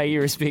want to pay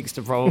your respects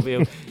to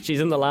Probabeel, she's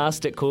in the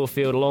last at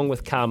Caulfield, along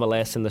with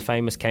Carmelas and the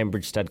famous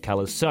Cambridge stud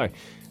colours. So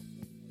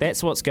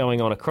that's what's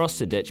going on across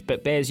the ditch.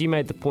 But Baz, you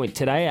made the point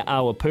today at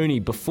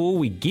Awapuni, before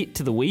we get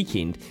to the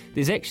weekend,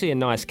 there's actually a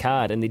nice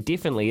card, and there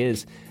definitely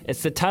is.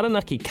 It's the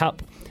Taranaki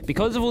Cup.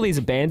 Because of all these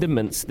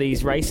abandonments,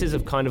 these races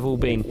have kind of all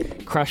been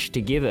crushed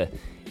together.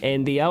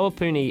 And the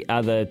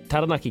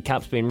Taranaki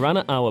Cup's been run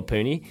at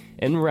Awapuni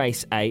in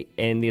race 8,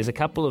 and there's a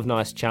couple of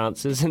nice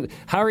chances. And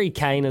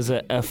Hurricane is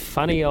a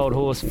funny old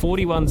horse,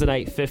 41's an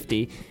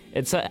 850.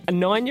 It's a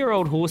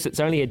 9-year-old horse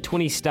that's only had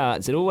 20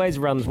 starts. It always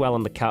runs well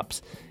in the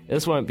Cups.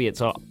 This won't be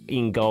its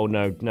end goal,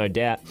 no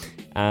doubt.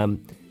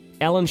 Alan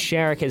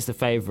Sharrock is the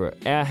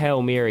favourite. Our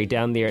Hail Mary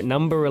down there at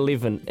number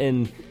 11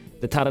 in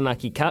the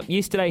Taranaki Cup.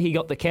 Yesterday he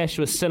got the cash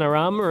with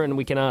Cinerama, and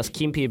we can ask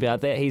Kempe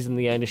about that. He's in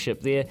the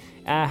ownership there.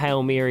 Our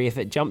Hail Mary, if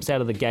it jumps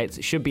out of the gates,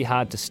 it should be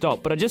hard to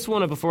stop. But I just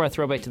want to, before I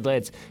throw back to the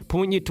lads,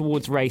 point you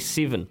towards race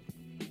 7.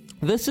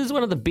 This is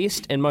one of the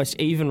best and most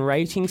even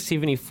rating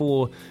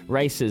 74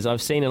 races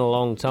I've seen in a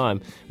long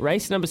time.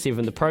 Race number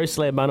 7, the Pro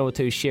Slab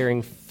Manawatu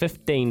sharing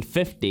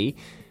 15.50.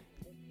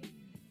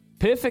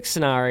 Perfect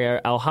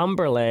scenario,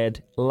 Alhambra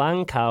Lad,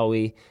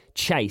 Langkawi,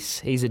 Chase.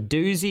 He's a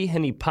doozy.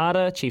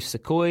 Hinipata, Chief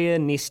Sequoia,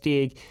 Nest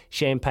Egg,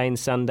 Champagne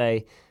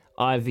Sunday,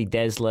 Ivy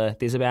Dazzler.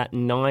 There's about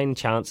 9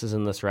 chances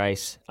in this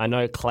race. I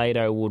know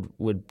Clado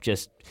would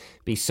just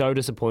be so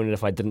disappointed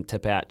if I didn't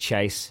tip out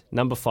Chase.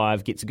 Number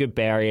 5 gets a good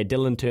barrier.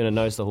 Dylan Turner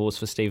knows the horse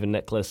for Stephen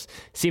Nicholas.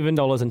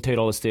 $7 and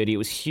 $2.30. It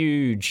was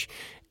huge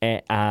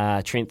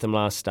at Trentham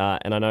last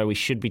start, and I know we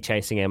should be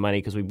chasing our money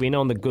because we went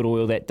on the good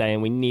oil that day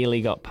and we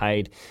nearly got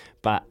paid.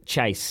 But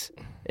Chase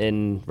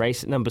in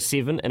race number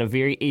 7 in a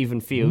very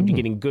even field. You're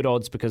getting good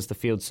odds because the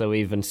field's so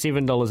even.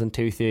 $7 and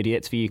 $2.30.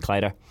 It's for you,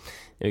 Clado.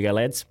 There we go,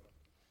 lads.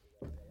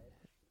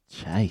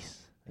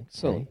 Chase.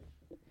 Excellent.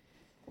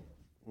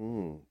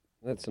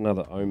 That's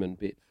another Omen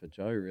bet for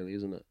Joe, really,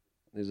 isn't it?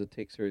 There's a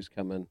texter who's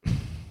come in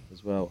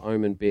as well.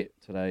 Omen bet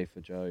today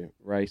for Joe.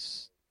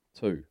 Race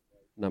 2,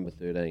 number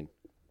 13.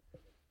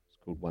 It's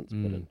called Once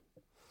Bidden.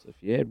 So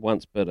if you add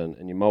Once Bidden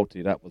and you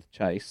multi it up with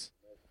Chase,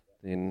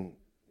 then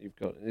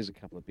there's a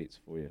couple of bets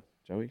for you,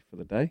 Joey, for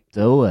the day.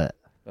 Do it.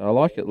 I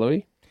like it,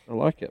 Louis. I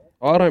like it.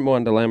 I don't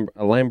mind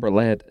Alhambra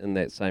Lad in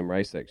that same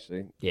race,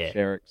 actually. Yeah.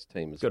 Sharrock's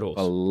team is good horse.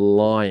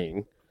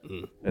 Lying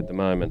at the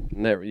moment.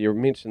 And that, you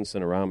mentioned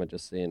Cinerama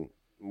just then.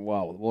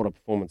 Wow, what a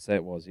performance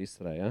that was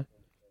yesterday, huh?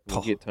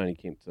 We'll get Tony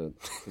Kemp to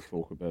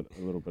talk a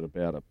little bit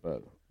about it.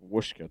 But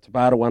Wooshka,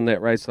 Tabata won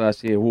that race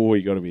last year. Oh,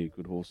 you got to be a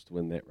good horse to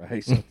win that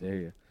race, I tell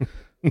you.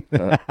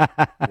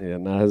 Yeah,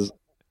 no,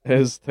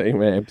 his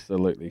team are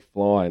absolutely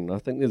flying. I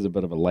think there's a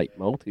bit of a late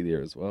multi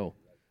there as well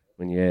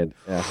when you add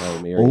our Hail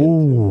Mary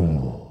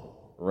into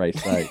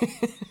race 8.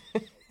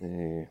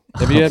 Yeah.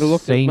 Have you had a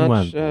look at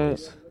much? Here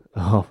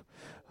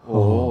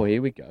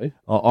we go.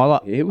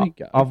 Here we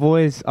go. I've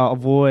always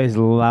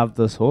loved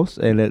this horse,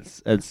 and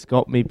it's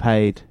got me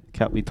paid a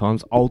couple of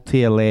times.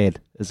 Altair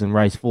Lad is in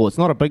race 4. It's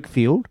not a big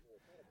field,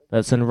 but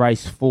it's in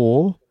race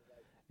 4,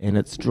 and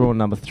it's drawn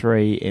number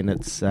 3, and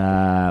it's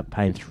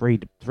paying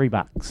 $3.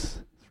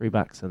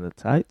 $3 in the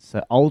Tate.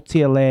 So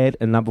Altair Lad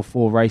in number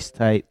 4 race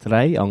Tate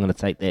today. I'm going to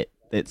take that.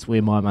 That's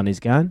where my money's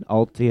going.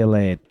 Altair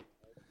Lad.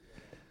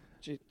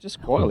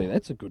 Just quietly,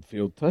 that's a good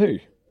field too.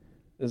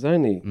 There's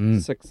only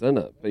 6 in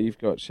it, but you've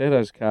got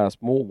Shadows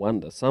Cast, More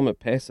Wonder,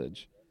 Summit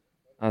Passage,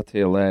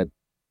 Altair Lad,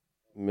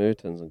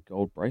 Mertens, and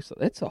Gold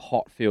Bracelet. That's a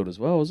hot field as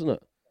well, isn't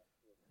it?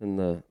 In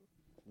the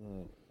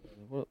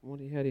how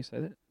do you say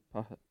that?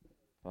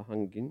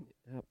 Pahangini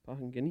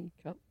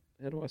Cup.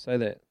 How do I say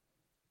that?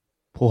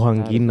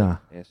 Pohangina.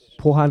 Yes.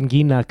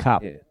 Pohangina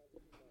Cup. Yeah.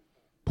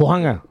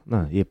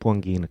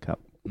 Pohangina Cup.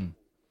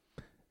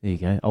 There you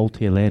go.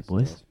 Altair Lad,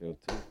 boys. Nice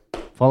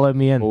Follow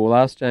me in. Well, we'll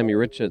ask Jamie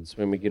Richards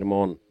when we get him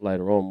on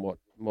later on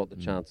what the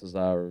chances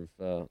are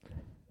of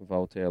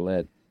Altair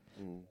Lad.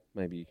 And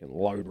maybe you can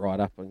load right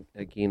up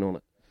again on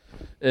it.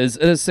 It is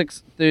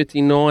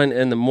 6:39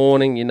 in the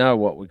morning. You know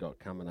what we got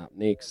coming up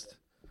next.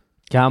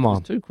 Come on.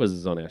 There's 2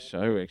 quizzes on our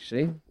show,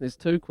 actually. There's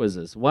 2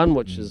 quizzes. One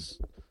which is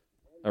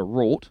a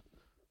rort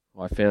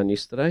I found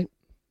yesterday.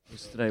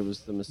 Yesterday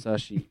was the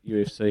Musashi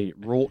UFC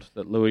Rort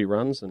that Louis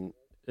runs and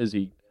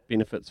Izzy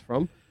benefits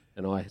from,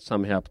 and I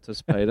somehow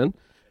participate in.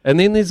 And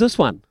then there's this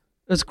one.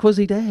 It's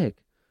Quizzy Dag.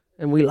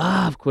 And we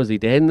love Quizzy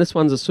Dag. And this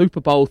one's a Super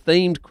Bowl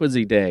themed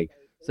Quizzy Dag.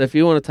 So if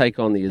you want to take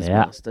on the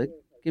Ismaster,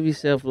 give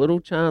yourself a little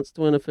chance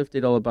to win a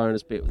 $50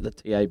 bonus bet with the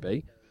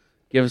TAB.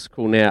 Give us a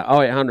call now,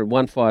 0800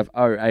 150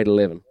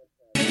 811.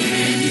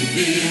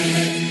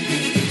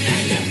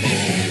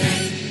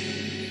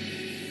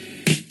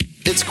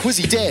 It's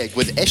Quizzy Dag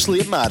with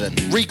Ashley and Martin.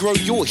 Regrow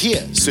your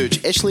hair.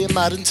 Search Ashley and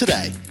Martin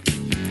today.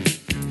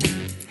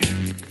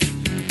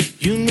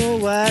 You know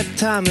what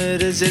time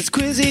it is, it's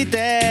Quizzy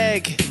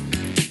Dag.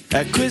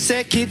 A quiz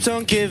that keeps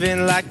on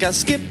giving like a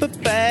Skipper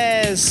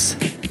Bass.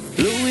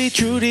 Louis,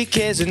 Trudy,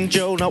 Kez and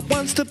Joe not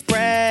wants to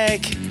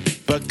brag.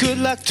 But good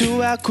luck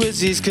to our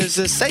quizzies cause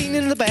this ain't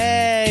in the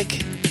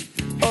bag.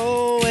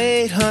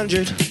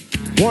 0800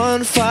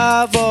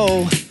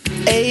 150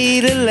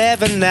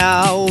 811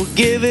 now.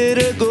 Give it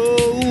a go.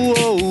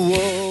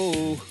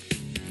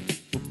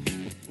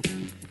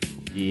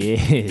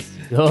 Yes,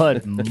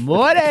 good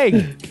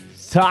morning.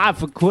 Time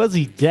for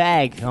Quizzy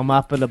Dag. I'm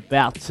up and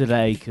about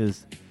today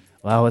because,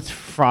 well, it's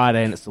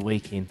Friday and it's the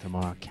weekend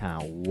tomorrow.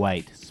 Can't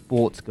wait.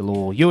 Sports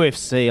galore.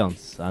 UFC on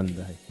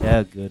Sunday.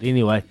 How good.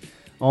 Anyway,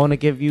 I want to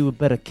give you a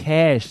bit of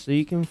cash so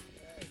you can,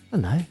 I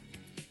don't know,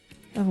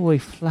 have a wee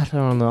flutter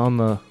on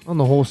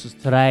the horses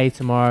today,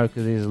 tomorrow,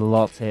 because there's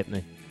lots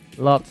happening.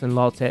 Lots and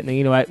lots happening.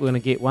 Anyway, we're going to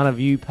get one of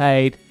you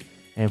paid.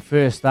 And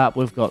first up,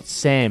 we've got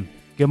Sam.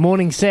 Good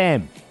morning,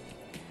 Sam.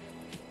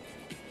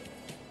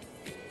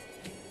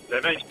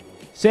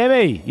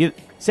 Sammy, you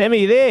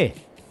there?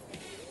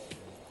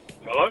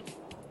 Hello?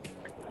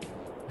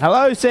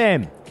 Hello,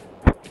 Sam.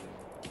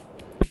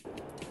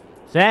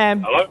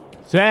 Sam. Hello?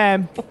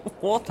 Sam.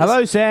 What Hello,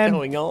 is Sam.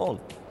 going on?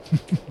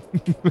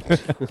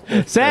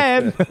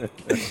 Sam.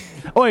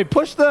 Oi,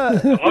 push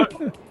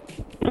the...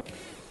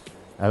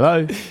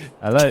 Hello?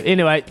 Hello?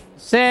 Anyway,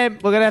 Sam,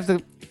 we're going to have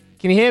to...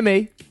 Can you hear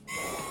me?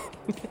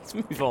 Let's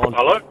move on.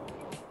 Hello?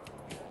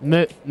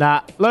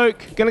 Nah,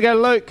 Luke. Gonna go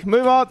to Luke.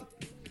 Move on.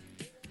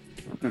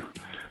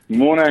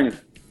 Morning.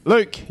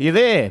 Luke, you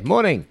there?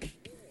 Morning.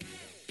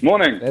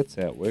 Morning. That's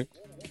how it works.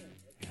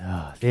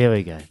 Oh, there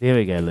we go,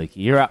 Lukey.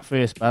 You're up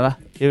first, brother.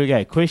 Here we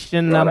go.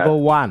 Question number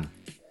 1.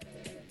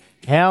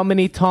 How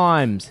many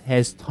times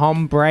has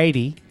Tom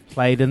Brady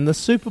played in the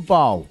Super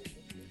Bowl?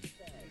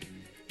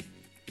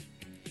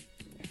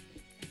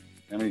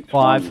 How many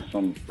 5, times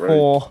Tom Brady?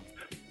 4.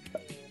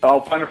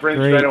 I'll phone a friend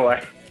 3. straight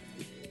away.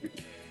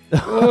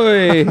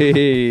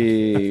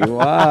 Oi!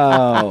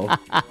 Wow.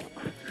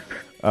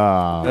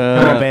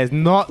 Come on, Baz.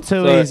 Not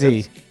too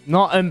easy.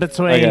 Not in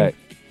between.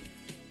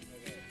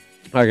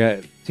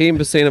 Okay.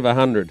 10% of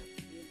 100.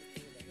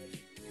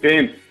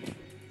 10.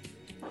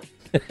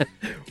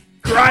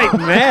 Great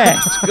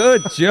match.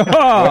 Good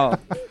job.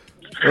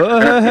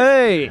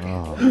 Hey.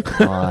 Oh,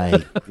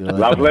 my God.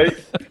 Lovely.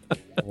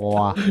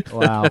 Wow.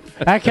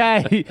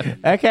 Okay,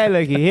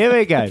 Lukey, here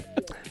we go.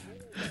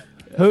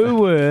 Who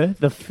was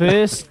the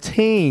first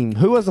team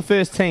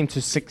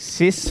to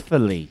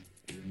successfully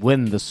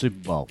win the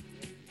Super Bowl?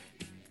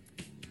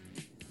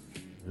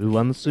 Who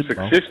won the Super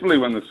Bowl? Successfully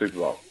won the Super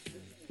Bowl.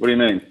 What do you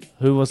mean?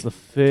 Who was the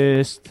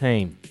first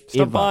team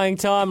Stop ever buying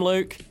time,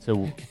 Luke.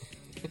 to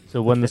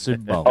win the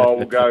Super Bowl? Oh,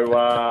 we'll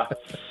go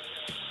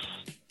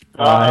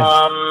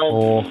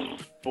 5,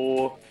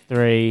 4,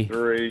 3, 2.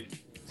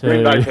 2.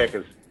 Green Bay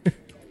Packers.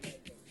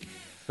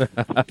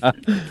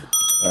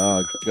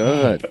 Oh,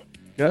 good.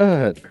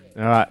 Good.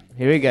 All right,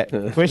 here we go.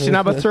 Question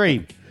number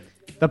 3.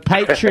 The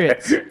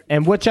Patriots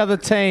and which other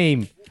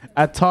team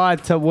are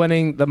tied to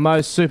winning the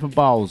most Super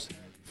Bowls?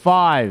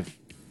 5,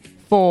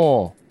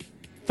 4,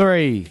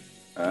 3,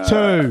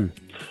 2,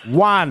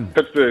 1.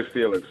 Pittsburgh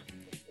Steelers.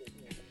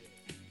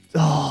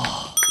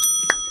 Oh,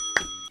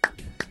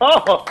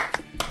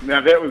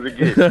 Now that was a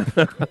guess.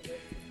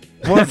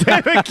 was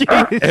that a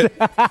guess?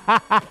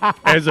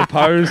 As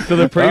opposed to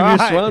the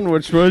previous one,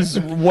 which was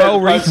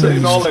well As opposed to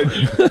researched.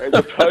 knowledge. As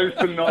opposed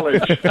to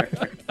knowledge.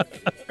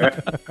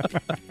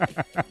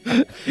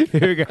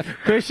 Here we go.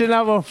 Question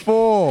number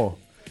 4.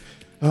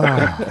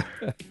 Oh.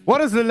 What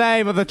is the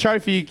name of the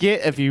trophy you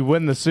get if you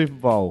win the Super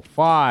Bowl?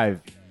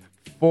 5,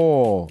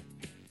 4,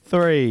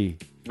 3,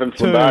 Vince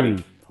 2,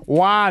 Lombardi.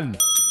 1.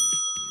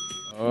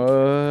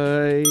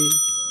 Oi.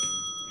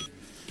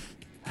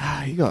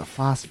 You got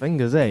fast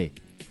fingers, eh?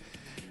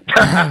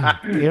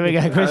 Here we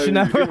go. Question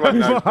number Everyone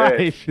knows 5.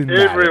 that.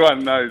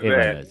 Everyone knows Everyone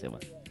that. knows that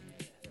one.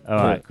 All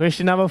right.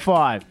 Question number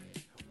 5.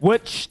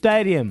 Which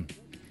stadium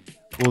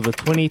will the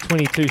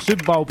 2022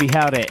 Super Bowl be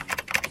held at?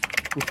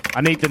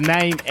 I need the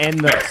name and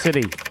the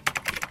city.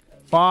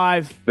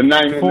 5, The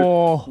name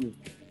 4.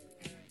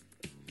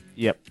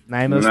 Yep.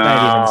 Name of the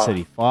stadium and the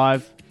city.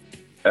 5,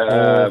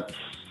 4,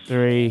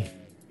 3,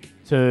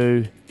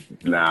 2,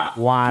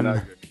 1.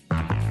 No.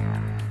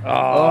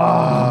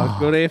 Oh,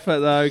 good effort,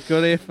 though.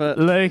 Good effort.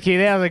 Lukey,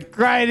 that was a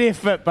great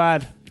effort,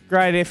 bud.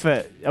 Great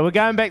effort. Are we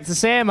going back to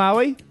Sam, are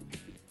we?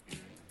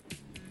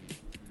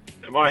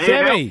 Am I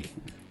here Sammy.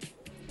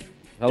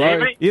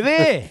 Hello? You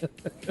there?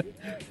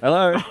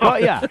 Hello?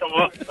 Got ya?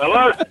 Hello?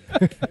 Hello?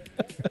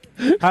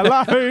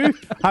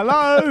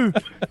 Hello?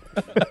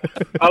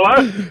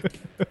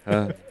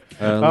 Hello?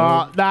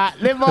 Oh, nah,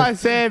 never mind,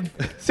 Sam.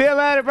 See you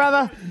later,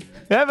 brother.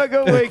 Have a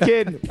good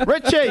weekend.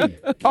 Richie.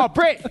 Oh,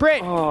 Brett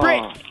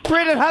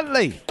and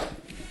Huntley.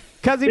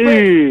 Cuzzy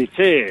Brett.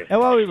 Cheers.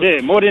 How are we? Yeah,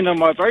 morena,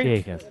 my bro.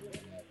 Yeah, cuz.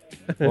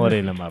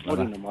 Morena, my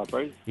brother. Morena, my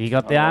bro. You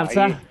got the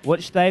answer? Yeah.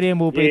 Which stadium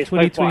will be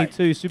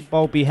 2022 Super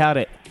Bowl be held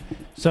at?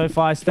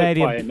 SoFi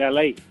Stadium. SoFi in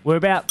LA.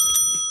 Whereabouts?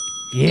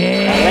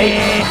 Yeah.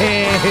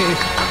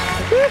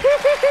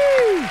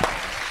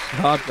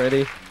 Hard,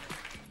 Brady.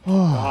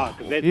 Oh,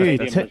 'cause that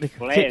stadium was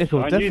flash. Technical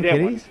I knew that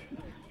difficulties.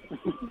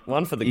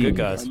 One for the good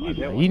guys.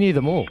 You knew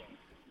them all.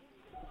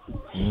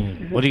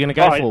 What are you going to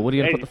go for? What are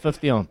you going to put the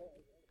 50 on?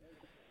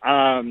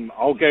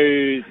 I'll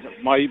go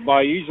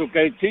my usual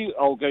go-to.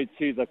 I'll go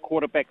to the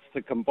quarterbacks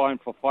to combine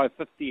for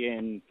 550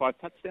 and 5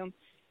 touchdowns.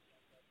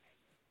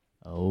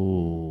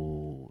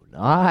 Oh,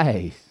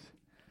 nice.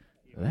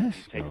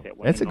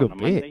 That's a good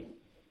bet.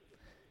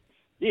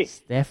 Yeah.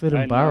 Stafford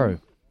and Burrow.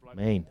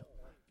 Man.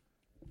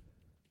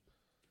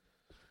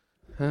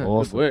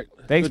 Awesome. Good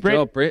work. Thanks, good Brett.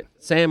 job, Brett.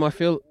 Sam, I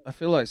feel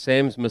like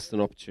Sam's missed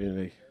an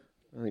opportunity.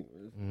 I think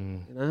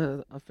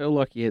I feel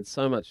like he had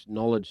so much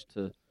knowledge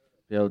to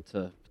be able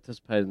to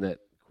participate in that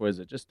quiz.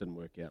 It just didn't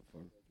work out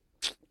for him.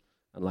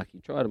 Unlucky.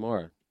 Try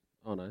tomorrow.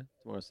 Oh no,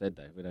 tomorrow's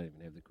Saturday. We don't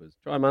even have the quiz.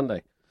 Try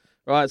Monday.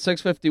 Right,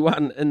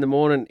 6:51 in the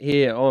morning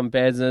here on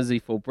Bads and Izzy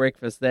for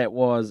breakfast. That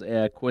was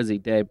our Quizzy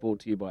Dad, brought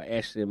to you by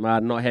Ashley and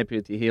Martin. Not happy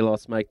with your hair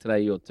loss, make today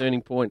your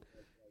turning point,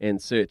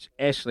 and search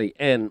Ashley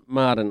and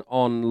Martin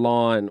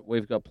online.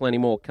 We've got plenty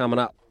more coming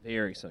up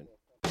very soon.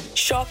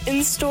 Shop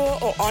in store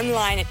or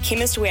online at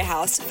Chemist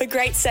Warehouse for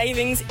great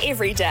savings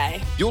every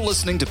day. You're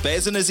listening to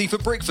Baz and Izzy for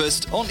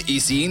breakfast on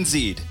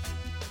SENZ.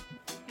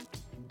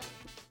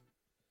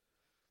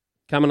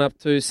 Coming up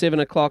to 7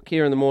 o'clock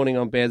here in the morning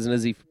on Baz and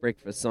Izzy for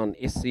breakfast on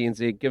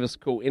SCNZ. Give us a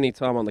call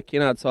anytime on the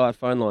Kennard Tire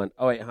phone line,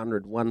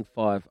 0800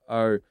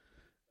 150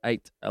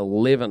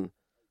 811.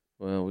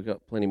 Well, we've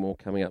got plenty more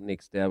coming up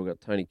next hour. We've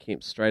got Tony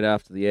Kemp straight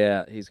after the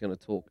hour. He's going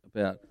to talk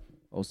about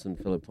Olsen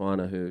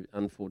Filipina, who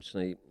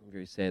unfortunately,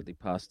 very sadly,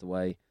 passed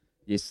away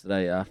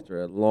yesterday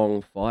after a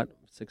long fight,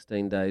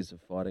 16 days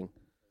of fighting,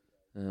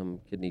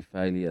 kidney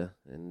failure,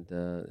 and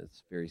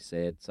it's very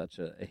sad. Such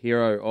a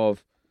hero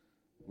of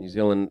New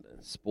Zealand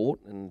sport,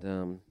 and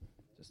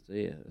just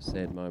a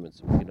sad moment.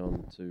 So we'll get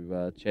on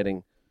to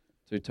chatting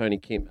to Tony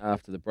Kemp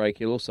after the break.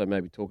 He'll also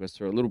maybe talk us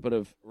through a little bit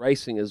of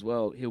racing as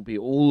well. He'll be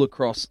all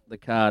across the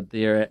card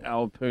there at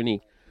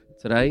Awapuni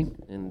today,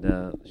 and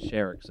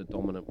Sharrocks are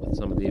dominant with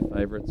some of their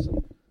favourites,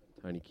 and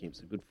Tony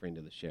Kemp's a good friend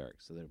of the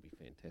Sharrocks, so that'll be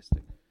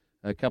fantastic.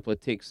 A couple of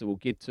texts that we'll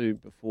get to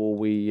before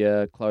we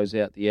close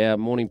out the hour.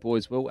 Morning,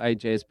 boys. Will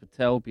Ajaz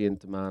Patel be in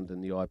demand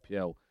in the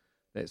IPL?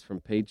 That's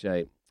from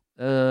PJ.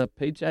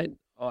 PJ,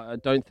 I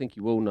don't think he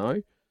will,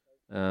 no.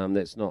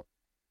 That's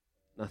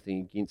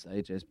nothing against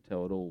Ajaz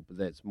Patel at all, but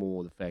that's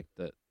more the fact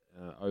that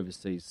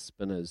overseas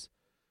spinners,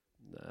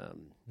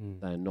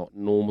 they're not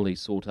normally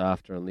sought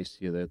after unless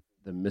you're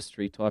the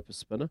mystery type of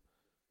spinner,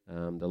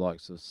 the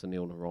likes of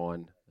Sunil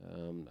Narayan.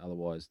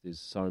 Otherwise, there's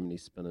so many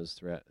spinners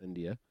throughout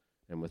India,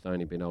 and with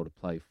only being able to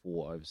play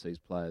 4 overseas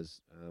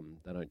players,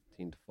 they don't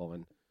tend to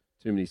find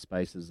too many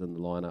spaces in the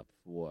lineup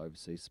for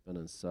overseas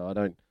spinners. So I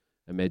don't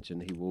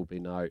imagine he will be,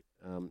 no.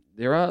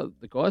 There are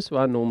the guys who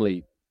are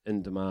normally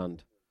in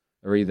demand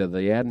are either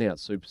the out-and-out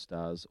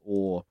superstars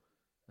or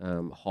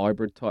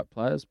hybrid type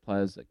players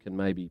that can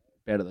maybe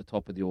bat at the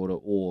top of the order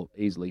or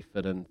easily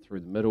fit in through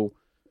the middle,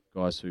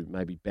 guys who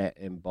maybe bat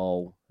and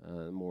bowl,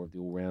 more of the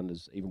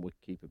all-rounders, even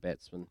wicket-keeper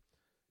batsmen.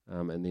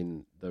 And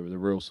then the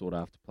real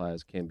sought-after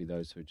players can be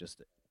those who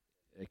just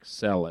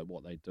excel at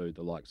what they do,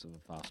 the likes of a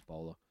fast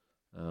bowler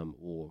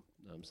or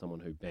someone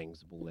who bangs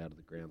the ball out of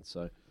the ground.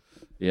 So,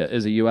 yeah,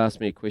 Izzy, you asked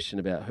me a question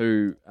about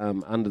who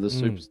under the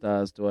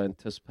superstars do I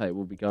anticipate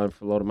will be going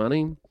for a lot of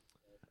money.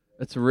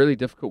 It's a really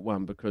difficult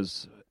one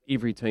because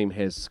every team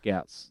has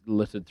scouts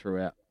littered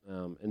throughout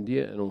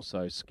India and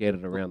also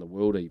scattered around the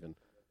world even,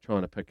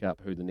 trying to pick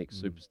up who the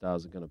next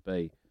superstars are going to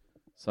be.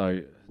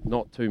 So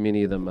not too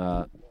many of them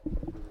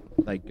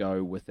they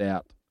go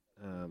without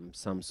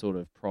some sort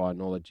of prior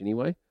knowledge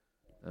anyway.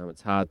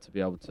 It's hard to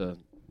be able to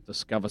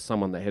discover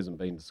someone that hasn't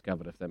been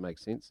discovered, if that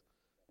makes sense.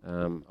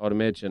 I'd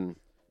imagine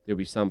there'll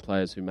be some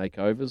players who make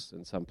overs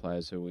and some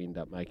players who will end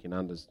up making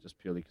unders just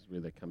purely because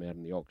where they come out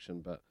in the auction.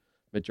 But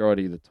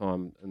majority of the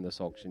time in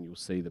this auction, you'll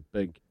see the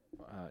big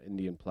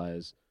Indian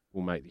players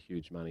will make the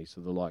huge money.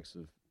 So the likes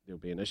of, there'll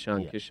be an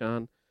Ishan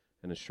Kishan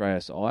and a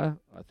Shreyas Iyer.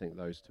 I think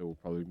those two will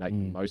probably make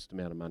the most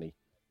amount of money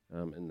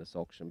in this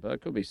auction. But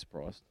it could be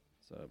surprised.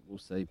 So we'll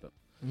see. But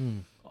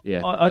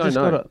yeah, I just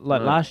got it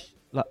like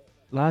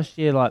last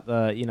year, like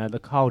the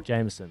Kyle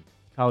Jameson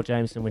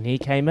when he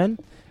came in,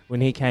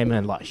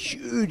 like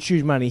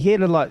huge money. He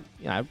had a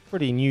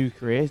pretty new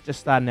career, just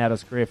starting out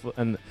his career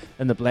in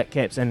the Black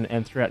Caps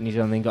and throughout New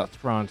Zealand, then got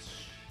thrown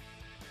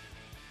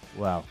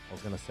well, I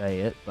was going to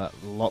say it, but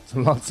lots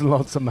and lots and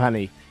lots of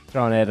money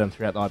thrown at him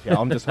throughout the IPL.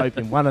 I'm just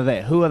hoping one of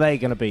that. Who are they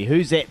going to be?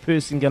 Who's that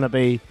person going to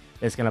be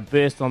that's going to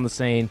burst on the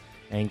scene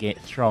and get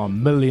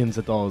thrown millions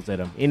of dollars at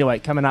him? Anyway,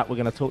 coming up, we're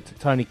going to talk to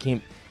Tony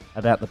Kemp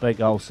about the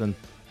big Olsen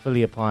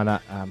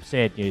Filipaina.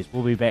 Sad news.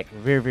 We'll be back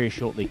very, very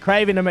shortly.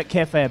 Craving a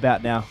McCafe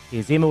about now.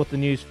 Here's Emma with the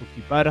news for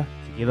Kubota.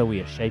 Together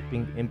we are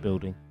shaping and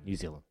building New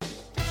Zealand.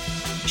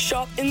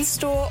 Shop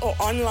in-store or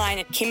online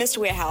at Chemist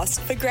Warehouse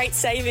for great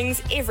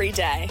savings every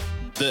day.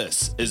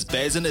 This is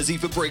Baz and Izzy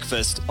for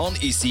breakfast on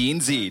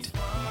SENZ.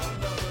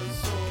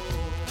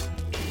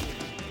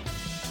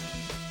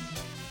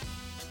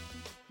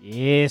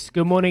 Yes,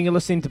 good morning. You're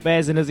listening to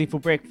Baz and Izzy for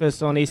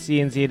breakfast on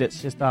SENZ.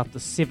 It's just after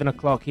 7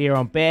 o'clock here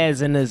on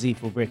Baz and Izzy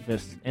for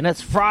breakfast. And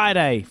it's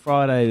Friday the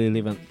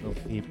 11th of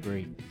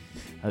February.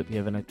 Hope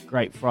you're having a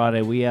great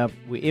Friday. We are,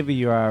 wherever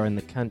you are in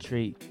the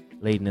country,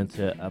 leading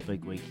into a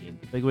big weekend.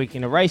 Big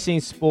weekend of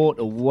racing, sport,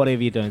 or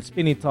whatever you're doing.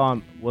 Spending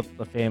time with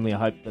the family. I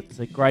hope it's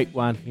a great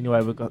one.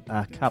 Anyway, we've got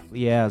a couple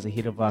of hours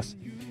ahead of us,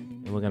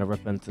 and we're going to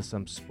rip into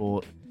some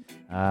sport.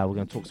 We're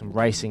going to talk some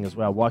racing as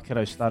well.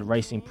 Waikato Stud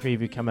Racing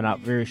preview coming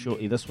up very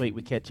shortly. This week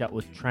we catch up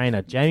with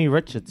trainer Jamie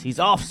Richards. He's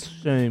off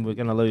soon. We're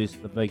going to lose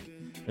the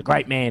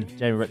great man,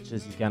 Jamie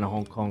Richards. He's going to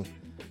Hong Kong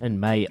in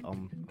May,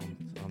 I'm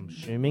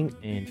assuming.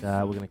 And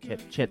we're going to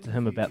chat to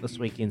him about this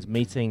weekend's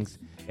meetings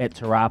at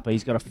Te Rapa.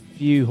 He's got a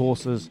few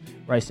horses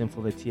racing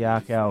for the Te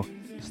Akau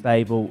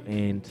stable.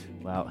 And,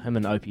 well, him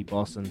and Opie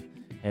Bosson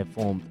have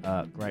formed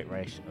a great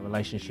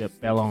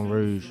relationship. Ballon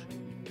Rouge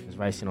is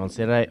racing on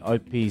Saturday.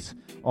 Opie's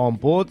on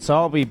board, so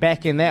I'll be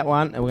back in that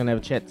one, and we're going to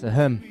have a chat to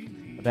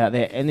him about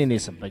that. And then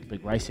there's some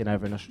big racing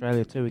over in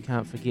Australia too, we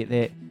can't forget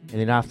that. And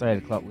then after 8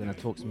 o'clock, we're going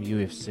to talk some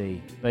UFC.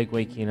 Big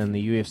weekend in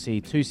the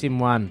UFC.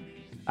 271,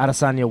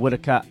 Adesanya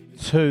Whittaker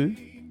 2,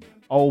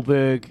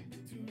 Olberg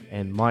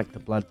and Mike the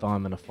Blood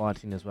Diamond are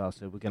fighting as well.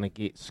 So we're going to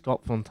get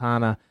Scott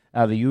Fontana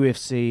out of the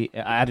UFC,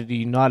 out of the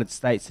United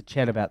States, to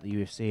chat about the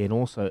UFC, and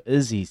also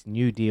Izzy's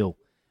new deal.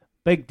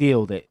 Big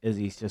deal that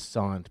Izzy's just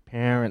signed.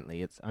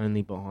 Apparently, it's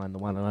only behind the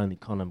one and only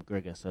Conor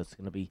McGregor, so it's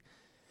going to be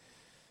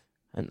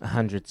in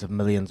hundreds of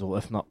millions, or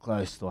if not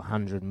close to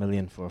 100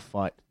 million for a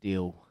fight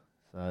deal.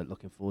 So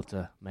looking forward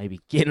to maybe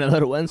getting a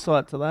little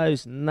insight to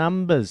those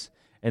numbers.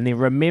 And then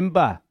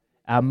remember,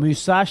 our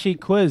Musashi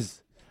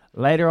quiz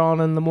later on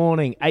in the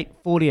morning,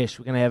 8:40ish.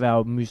 We're going to have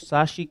our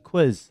Musashi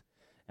quiz,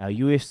 our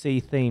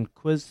UFC-themed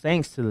quiz,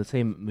 thanks to the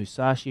team at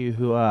Musashi,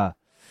 who are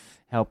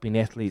helping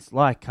athletes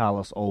like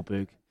Carlos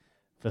Olberg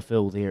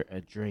fulfill their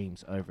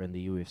dreams over in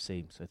the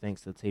UFC. So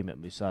thanks to the team at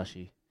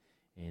Musashi,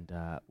 and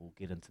we'll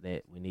get into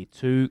that. We need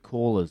 2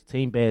 callers,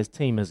 Team Baz,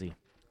 Team Izzy,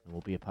 and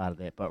we'll be a part of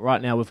that. But right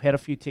now, we've had a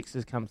few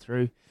texts come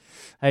through.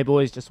 Hey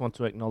boys, just want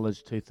to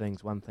acknowledge 2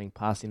 things. One thing,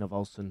 passing of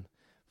Olsen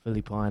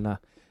Filipaina,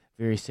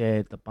 very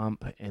sad, the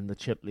bump and the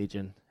chip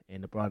legend,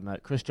 and the bride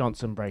note, Chris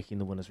Johnson breaking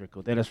the winner's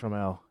record. That is from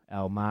our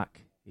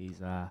Mark. He's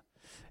an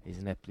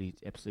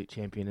absolute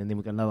champion. And then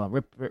we've got another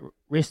one.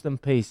 Rest in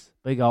peace,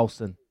 Big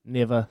Olsen,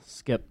 never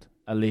skipped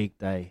a leg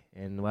day.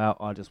 And well,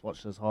 I just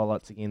watched his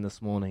highlights again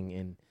this morning,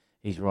 and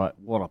he's right.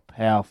 What a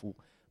powerful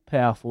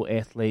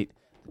athlete.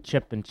 The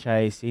chip and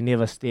chase. He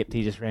never stepped.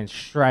 He just ran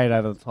straight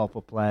over the top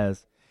of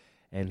players,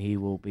 and he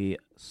will be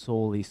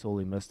sorely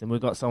missed. And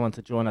we've got someone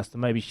to join us to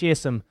maybe share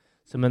some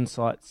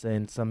insights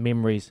and some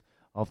memories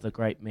of the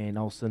great man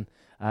Olsen.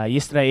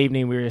 Yesterday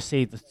evening, we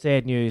received the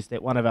sad news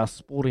that one of our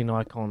sporting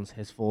icons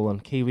has fallen.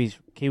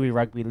 Kiwi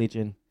rugby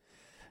legend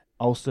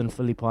Olsen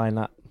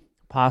Filipaina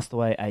passed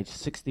away aged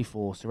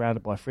 64,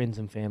 surrounded by friends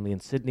and family in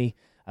Sydney.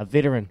 A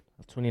veteran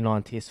of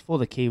 29 tests for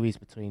the Kiwis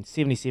between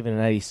 77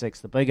 and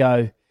 86. The Big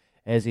O,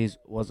 as he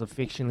was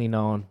affectionately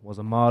known, was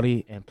a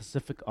Māori and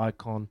Pacific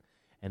icon,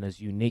 and his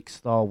unique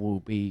style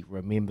will be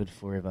remembered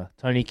forever.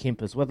 Tony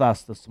Kemp is with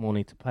us this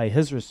morning to pay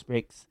his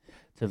respects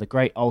to the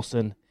great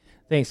Olsen.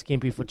 Thanks,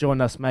 Kempy, for joining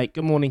us, mate.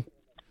 Good morning.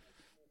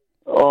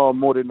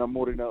 Morena.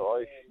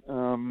 Ko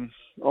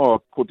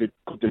te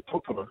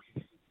tokara.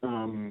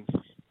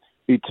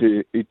 I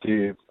te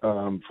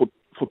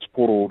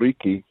whutiporo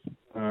riki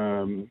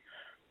o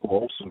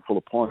Olsen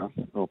Filipaina,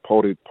 o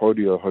Pauri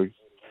hau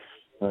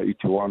I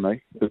te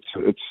wānei.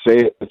 It's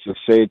sad. It's a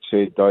sad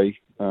day.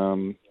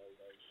 Having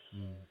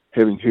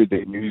heard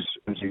that news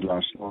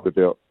last night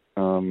about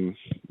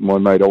my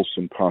mate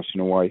Olsen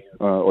passing away,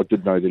 I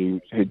did know that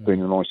he had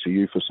been in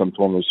ICU for some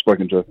time. I've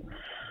spoken to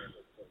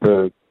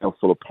Al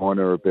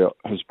Filipaina about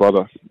his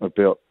brother,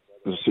 about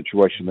the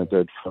situation that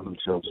they'd found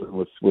themselves in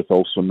with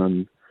Olsen,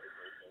 and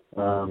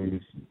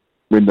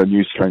when the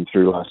news came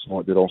through last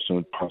night that Olsen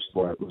had passed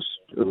away, it was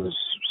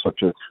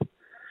such a,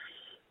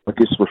 I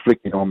guess,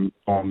 reflecting on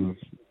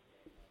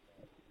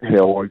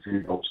how I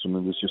viewed Olsen.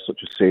 It was just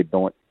such a sad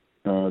night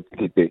to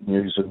get that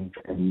news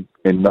and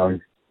know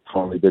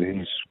finally that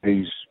he's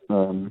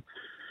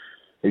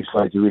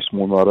laid to rest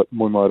moi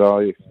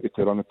marae e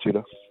te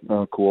rangatira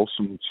ko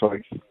Olsen. So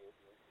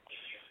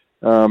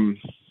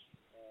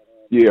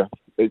he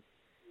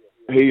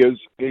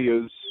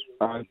is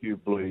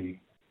arguably,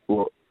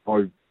 well,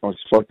 I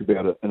spoke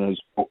about it in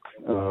his book,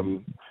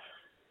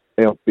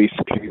 our best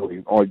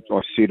Kiwi. I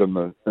said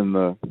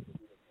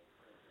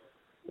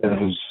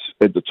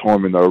at the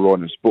time when they were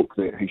writing his book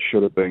that he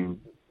should have been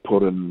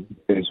put in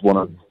as one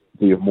of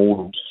the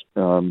Immortals.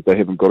 They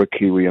haven't got a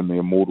Kiwi in the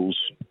Immortals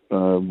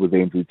with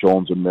Andrew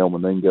Johns and Mal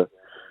Meninga.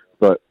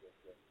 But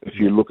if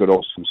you look at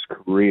Olsen's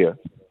career,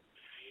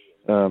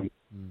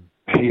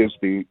 he is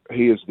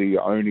the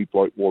only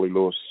bloke Wally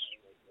Lewis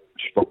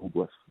struggled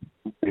with.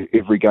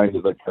 Every game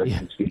that they played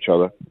against each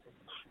other,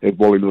 if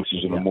Wally Lewis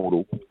is an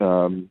Immortal,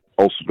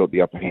 Olsen got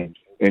the upper hand,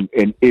 and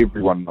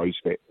everyone knows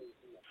that.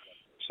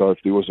 So if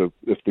there was a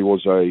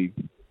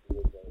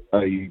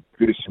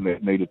person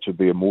that needed to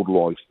be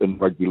immortalised in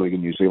rugby league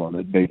in New Zealand,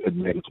 it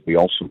needed to be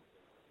Olsen,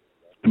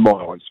 in my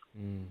eyes.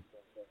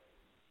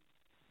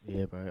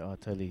 Yeah, bro, I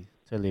totally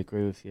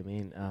agree with you,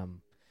 man.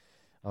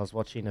 I was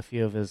watching a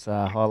few of his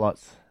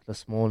highlights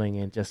this morning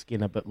and just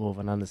getting a bit more of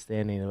an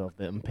understanding of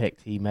the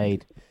impact he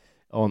made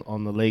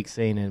on the league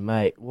scene. And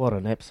mate, what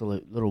an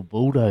absolute little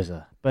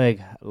bulldozer!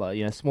 Big,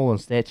 like, small in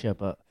stature,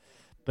 but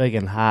big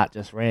in heart.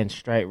 Just ran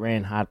straight,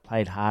 ran hard,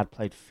 played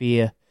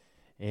fair.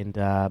 And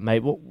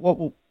mate,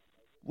 what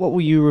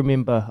will you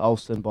remember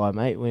Olsen by,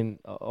 mate? When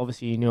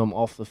obviously you knew him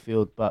off the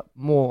field, but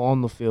more on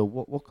the field.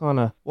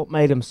 What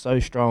made him so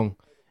strong,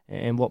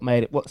 and what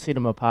set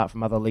him apart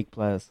from other league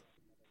players?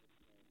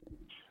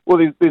 Well,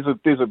 there's a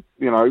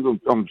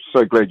I'm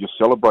so glad you're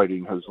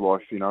celebrating his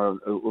life.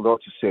 Although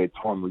it's a sad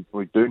time,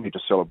 we do need to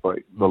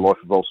celebrate the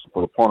life of Olsen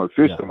Polopino.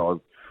 First thing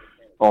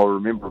I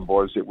remember him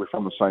by is that we're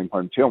from the same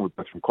hometown. We're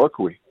both from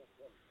Kaikoui,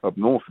 up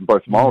north, and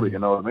both Māori. You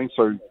know what I mean?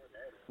 So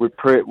we're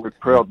proud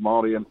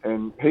Māori,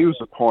 and he was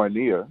a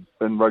pioneer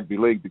in rugby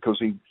league because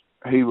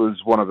he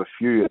was one of the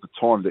few at the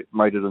time that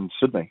made it in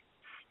Sydney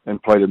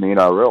and played in the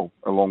NRL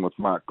along with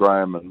Mark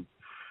Graham and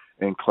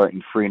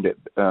Clayton Friend at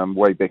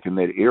way back in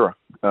that era.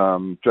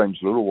 James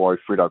Littlewhite,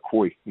 Fred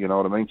Akoi, you know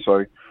what I mean?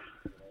 So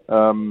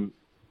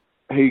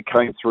he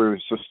came through a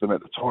system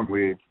at the time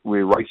where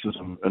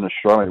racism in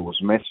Australia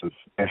was massive,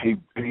 and he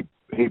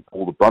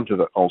bore the brunt of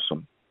it,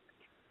 Olsen.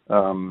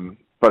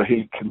 But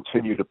he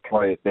continued to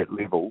play at that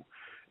level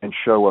and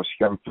show us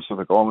young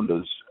Pacific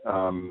Islanders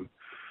and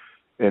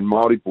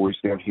Māori boys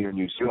down here in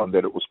New Zealand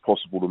that it was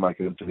possible to make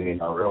it into the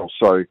NRL.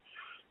 So,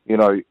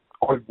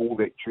 I wore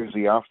that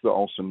jersey after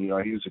Olsen. He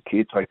was a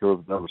caretaker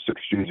of the number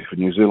 6 jersey for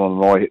New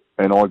Zealand,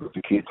 and I got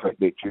to caretake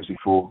that jersey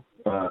for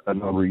a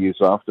number of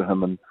years after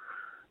him. And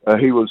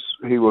he was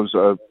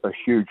a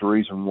huge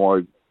reason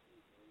why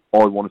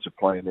I wanted to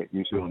play in that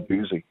New Zealand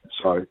jersey.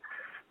 So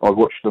I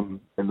watched him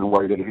in the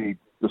way that he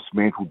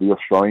dismantled the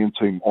Australian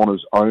team on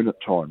his own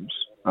at times,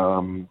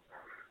 and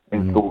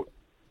thought,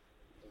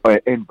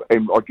 and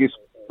I guess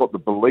got the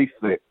belief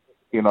that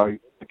the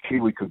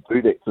Kiwi could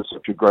do that to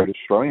such a great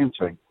Australian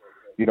team.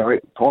 At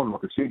the time,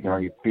 like I said, you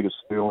had Peter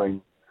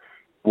Sterling,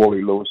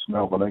 Wally Lewis,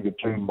 Mal Meninga,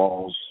 Gene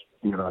Miles,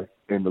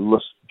 and the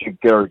list,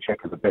 Gary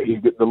Jack at the back. You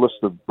get the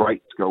list of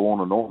greats go on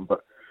and on,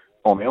 but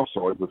on our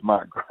side with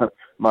Mark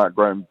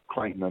Graham,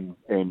 Clayton,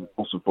 and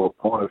Olsen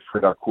Polopino,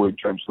 Fred Akoi,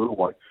 James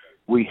Littlewhite,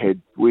 we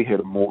had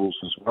immortals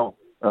as well,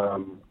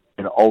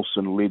 and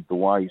Olsen led the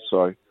way.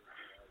 So,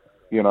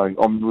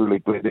 I'm really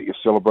glad that you're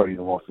celebrating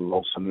the life of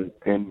Olsen.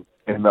 And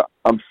the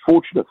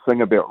unfortunate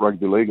thing about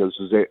rugby league is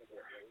that,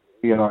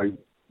 he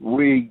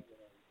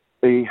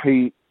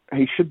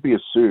should be a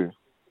Sir.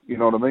 You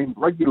know what I mean?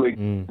 Rugby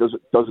league does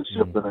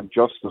accept an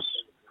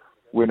injustice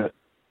when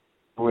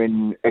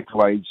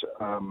accolades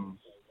are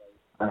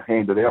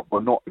handed out by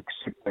not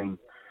accepting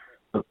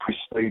the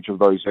prestige of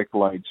those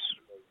accolades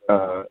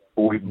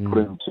or even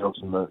putting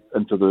themselves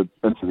into the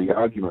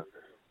argument.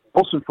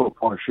 Olsen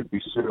Polopino should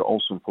be Sir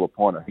Olsen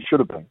Polopino. He should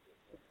have been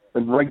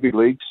in rugby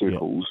league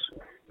circles,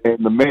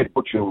 and the Mad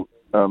Butcher,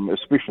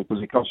 especially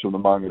because he comes from the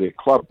Māngere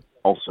club,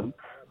 Olsen,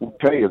 will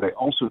tell you that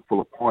Olsen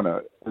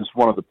Polopino is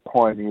one of the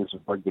pioneers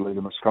of rugby league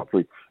in this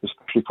country,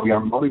 especially for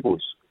young Māori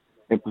boys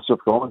and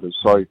Pacific Islanders.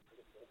 So,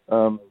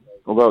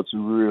 although it's a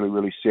really,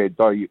 really sad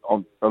day,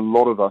 a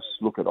lot of us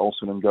look at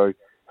Olsen and go,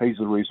 he's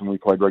the reason we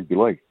played rugby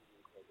league.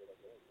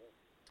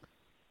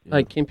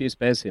 Hey, Kempius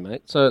Baz here,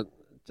 mate. So,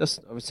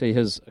 just obviously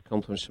his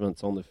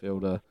accomplishments on the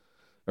field are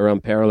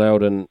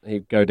unparalleled, and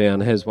he'd go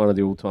down as one of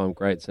the all-time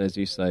greats, and as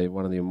you say,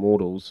 one of the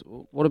immortals.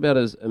 What about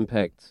his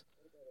impact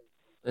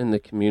in the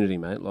community,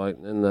 mate? Like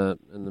in the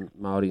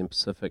Māori and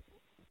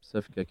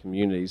Pacifica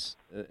communities,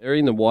 or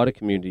in the wider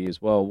community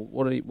as well.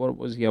 What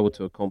was he able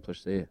to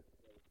accomplish there?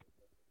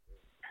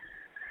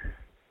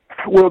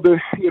 Well, the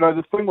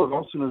thing with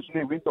Olsen is he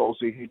went to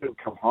Aussie. He didn't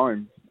come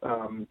home.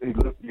 He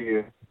lived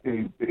there.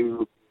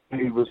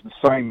 He was the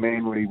same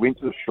man when he went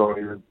to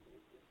Australia.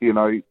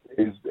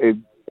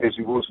 As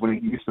he was when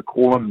he used to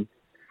call into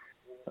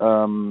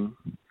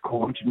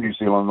New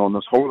Zealand on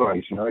his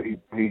holidays. He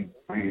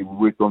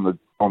worked on the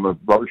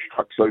rubbish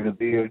trucks over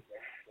there.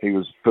 He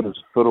was fit as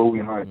a fiddle.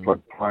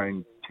 Like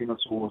playing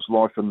tennis all his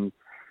life, and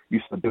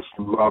used to just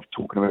love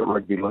talking about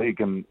rugby league.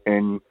 And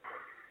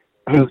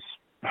his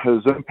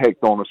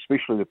impact on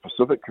especially the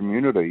Pacific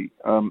community,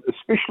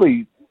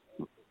 especially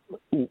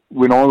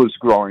when I was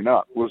growing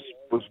up, was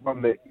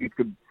one that you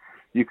could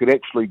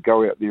actually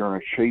go out there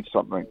and achieve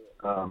something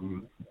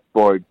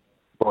by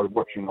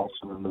watching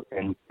Olsen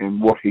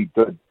and what he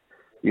did.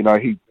 You know,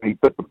 he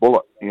bit the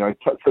bullet. You know,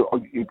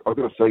 I've got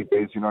to say,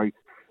 Bez, you know,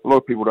 a lot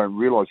of people don't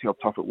realise how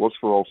tough it was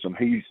for Olsen.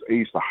 He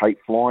used to hate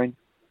flying.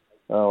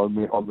 I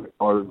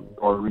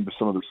remember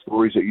some of the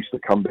stories that used to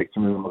come back to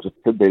me when I was a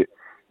kid. That,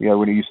 you know,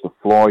 when he used to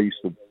fly, he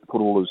used to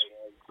put all his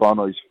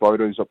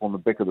photos up on the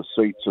back of the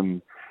seats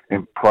and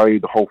pray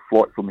the whole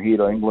flight from here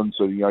to England.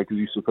 So, you know, because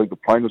he used to think the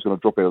plane was going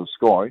to drop out of the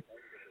sky.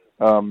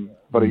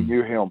 But he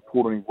knew how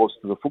important he was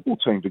to the football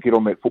team to get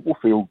on that football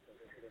field,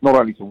 not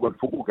only to win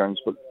football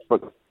games, but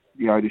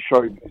you know, to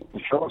show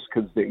us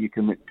kids that you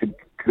could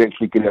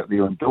actually get out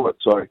there and do it.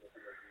 So,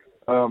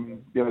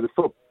 you know,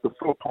 the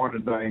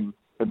Filipino name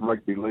in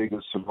rugby league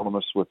is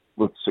synonymous with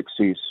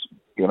success.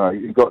 You know,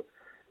 you've got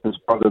his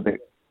brother that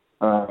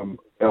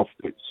Alf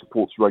that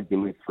supports rugby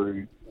league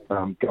through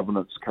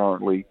governance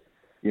currently.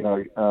 You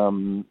know,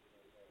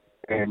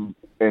 and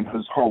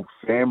his whole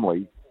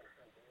family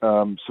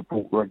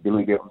support rugby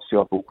league out in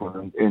South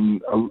Auckland,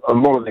 and a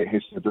lot of that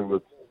has to do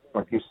with,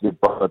 I guess, their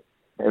brother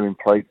having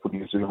played for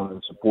New Zealand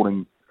and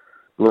supporting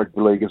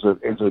rugby league as a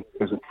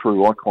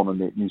true icon in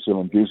that New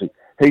Zealand jersey.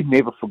 He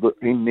never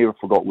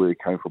forgot where he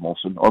came from,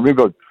 Olsen. I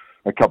remember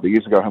a couple of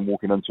years ago him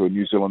walking into a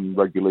New Zealand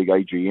Rugby League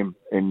AGM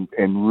and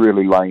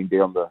really laying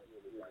down the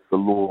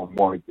law on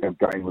why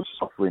our game was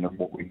suffering and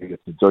what we needed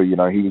to do. You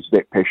know, he was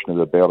that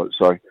passionate about it.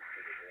 So,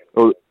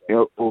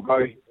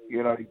 although,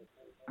 you know,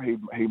 he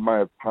may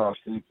have passed,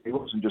 he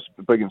wasn't just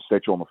big in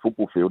stature on the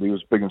football field, he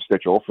was big in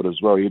stature off it as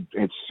well. He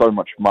had so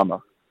much mana.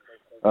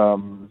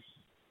 And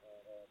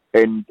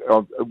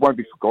it won't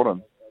be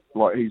forgotten.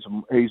 Like, he's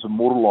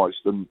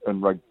immortalised in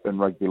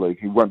rugby league.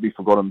 He won't be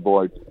forgotten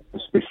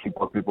especially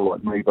by people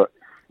like me, but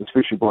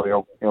especially by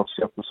our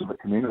South Pacific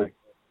community.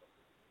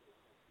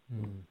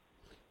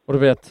 What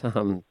about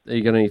have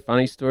you got any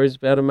funny stories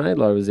about him, mate?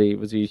 Like, was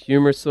he a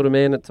humorous sort of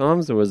man at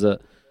times, or was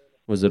it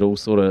all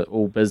sort of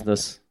all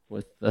business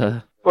with?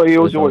 Well, he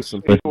was always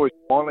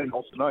smiling,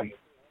 Olsen, eh?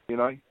 You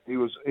know, he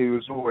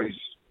was always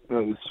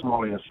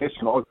smiling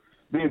assassin.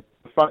 The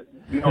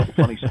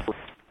funny story.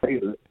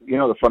 You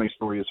know, the funny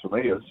story is for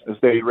me is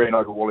that he ran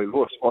over Wally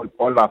Lewis.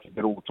 I laugh at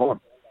that all the time.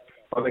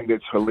 I think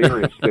that's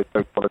hilarious that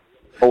they've got a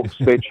whole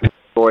statue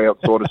guy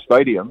outside a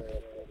stadium,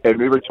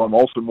 and every time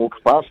Olsen walks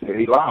past there,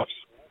 he laughs.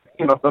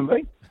 You know what I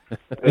mean?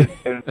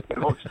 and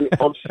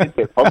I've said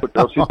that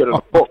publicly. I've said that in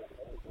a book.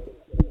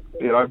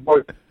 You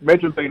know,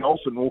 imagine being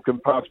Olsen walking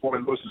past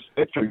Wally Lewis's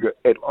statue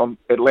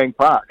at Lang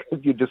Park.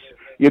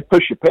 You'd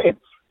push your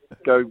pants.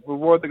 Go, well,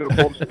 why are they going to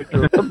bomb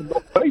statue of him,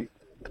 not me?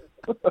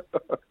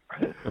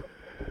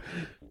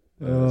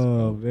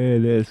 Oh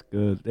man, that's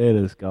good. That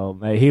is gold,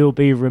 mate. He'll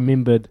be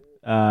remembered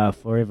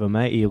forever,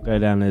 mate. He'll go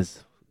down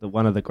as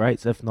one of the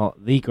greats, if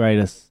not the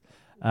greatest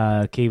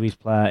Kiwis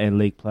player and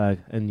league player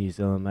in New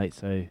Zealand, mate.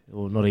 So,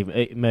 or not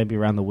even, maybe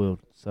around the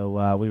world.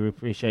 So we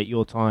appreciate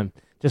your time.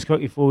 Just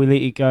quickly before we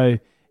let you go,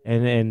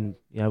 and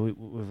you know,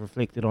 we've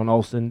reflected on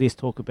Olsen. Let's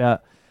talk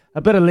about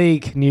a bit of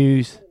league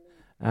news.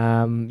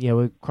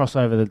 We'll cross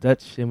over the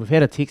ditch, and we've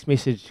had a text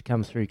message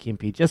come through,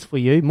 Kempy, just for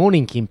you.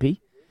 Morning, Kempy.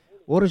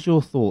 What is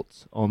your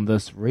thoughts on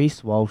this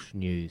Reece Walsh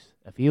news?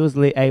 If he was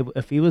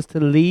to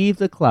leave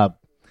the club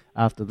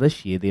after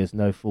this year, there's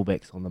no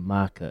fullbacks on the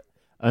market.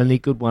 Only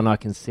good one I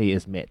can see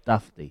is Matt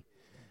Duffy.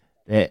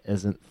 That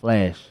isn't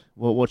flash.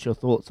 What's your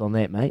thoughts on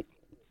that, mate?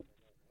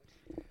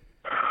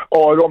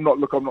 Oh, I'm not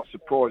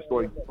surprised.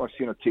 I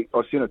sent a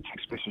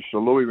text message to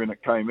Louis when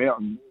it came out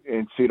and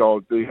said,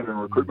 they're having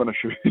recruitment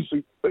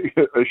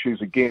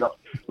issues again.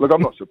 Look,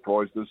 I'm not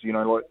surprised. As you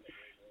know, like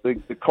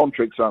the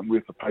contracts aren't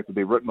worth the paper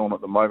they're written on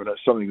at the moment.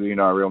 It's something the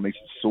NRL needs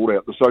to sort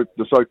out.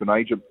 This open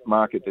agent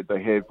market that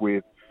they have,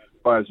 where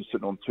players are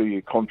sitting on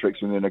 2-year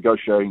contracts and they're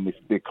negotiating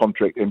their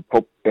contract and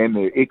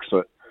their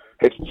exit,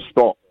 has to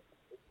stop.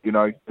 You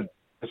know,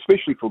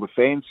 especially for the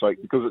fans'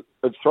 sake, because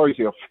it throws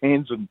our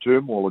fans in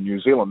turmoil in New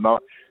Zealand. No,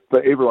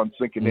 but everyone's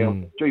thinking now,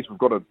 geez, we've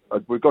got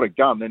a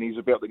gun, and he's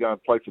about to go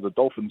and play for the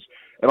Dolphins.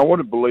 And I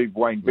wouldn't believe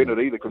Wayne Bennett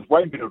either, because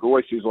Wayne Bennett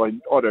always says, I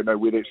don't know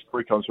where that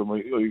story comes from.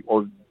 I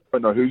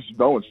don't know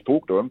no one's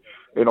talked to him,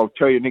 and I'll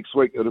tell you next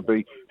week it'll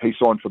be he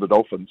signed for the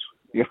Dolphins.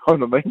 You know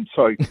what I mean?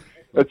 So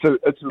it's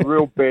a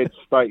real bad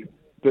state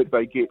that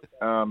they get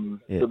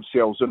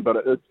themselves in, but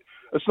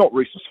it's not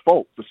Reece's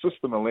fault. The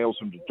system allows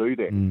them to do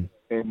that,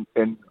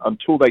 and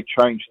until they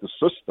change the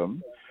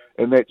system,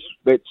 and that's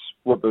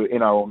what the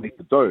NRL need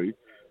to do,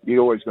 you're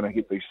always going to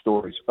get these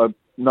stories.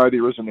 No,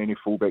 there isn't any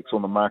fullbacks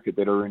on the market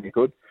that are any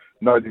good.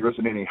 No, there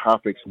isn't any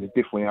halfbacks, and there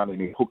definitely aren't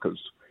any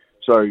hookers.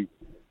 So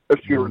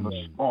if you're in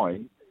the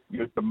spine,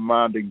 you're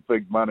demanding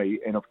big money,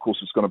 and of course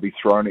it's going to be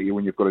thrown at you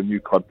when you've got a new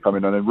club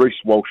coming in. And Reece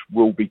Walsh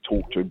will be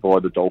talked to by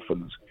the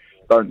Dolphins.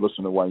 Don't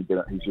listen to Wayne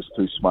Bennett. He's just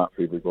too smart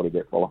for everybody,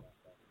 that fella.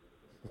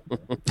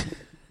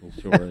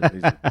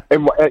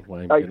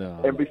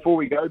 And before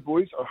we go,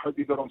 boys, I hope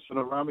you got on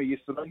Cinerama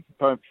yesterday,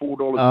 paying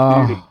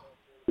 $4.30.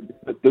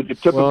 Did you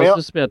tip them out? I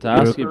was just about to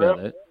ask you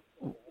about that.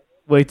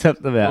 We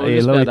tipped them out. I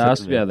was just about to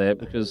ask you about that,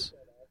 because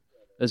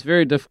it's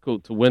very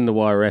difficult to win the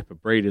Wairarapa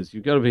Breeders.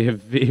 You've got to be a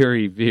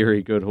very,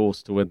 very good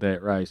horse to win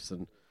that race.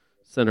 And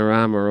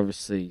Cinerama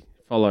obviously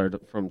followed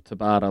from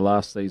Tabata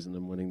last season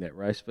in winning that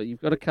race. But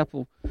you've got a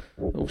couple.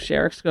 Well,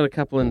 Sharrock's got a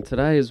couple in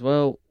today as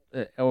well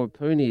at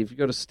Awapuni. Have you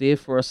got a steer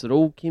for us at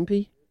all,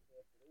 Kempy?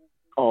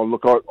 Oh,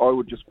 look, I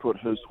would just put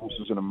his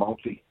horses in a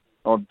multi.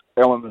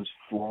 Alan is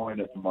flying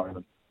at the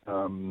moment.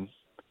 All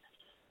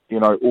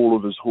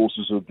of his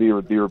horses are there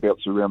or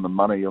thereabouts around the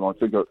money, and I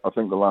think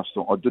the last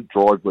time I did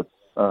drive with,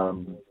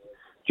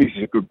 he's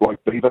a good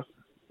bloke, Beaver.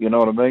 You know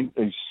what I mean?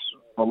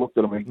 I looked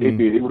at him,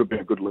 he would have been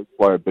a good league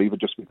player, Beaver,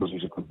 just because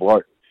he's a good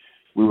bloke.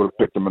 We would have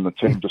picked him in the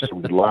team just so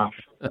we'd laugh.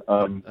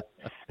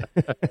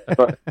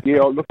 But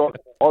yeah, look,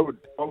 I would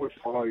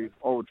follow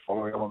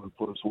Alan and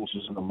put his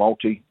horses in a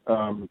multi.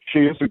 She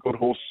is a good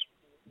horse,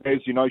 as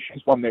you know.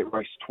 She's won that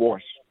race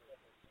twice,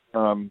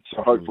 so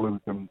hopefully we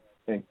can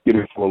get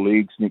her full of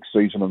legs next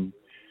season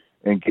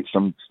and get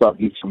some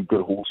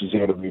good horses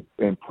out of her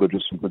and put her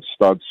to some good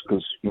studs,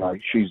 because I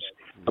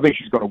think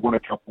she's going to win a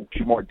couple.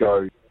 She might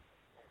go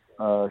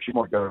to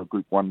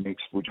Group 1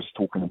 next. We're just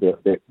talking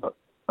about that, but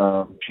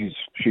she's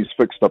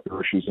fixed up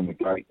her issues in the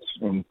gates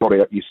and got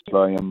out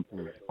yesterday. And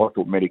I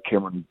thought Maddie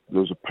Cameron,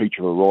 there was a peach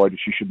of a ride.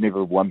 She should never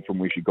have won from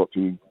where she got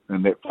to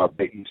in that far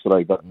back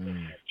yesterday, but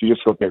she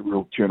just got that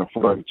real turn of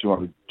foot over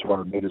 200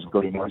 metres and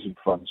got her nose in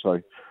front. So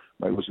it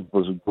was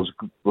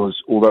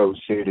although it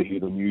was sad to hear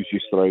the news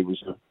yesterday, it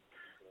was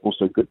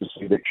also good to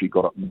see that she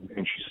got up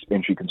and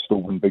she can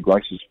still win big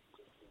races.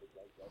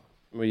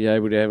 Were you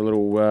able to have a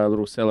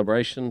little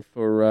celebration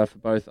for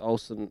both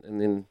Olsen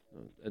and then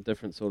a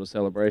different sort of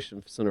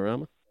celebration for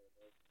Cinerama?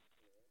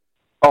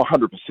 Oh,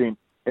 100%.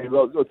 And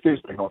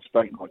Thursday night's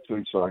date night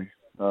too, so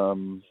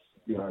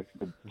you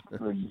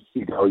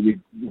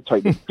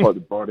take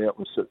the bride out,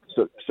 we're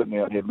sitting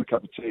out having a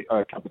cup of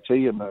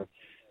tea and a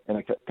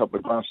couple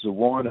of glasses of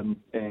wine, and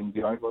on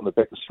the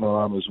back of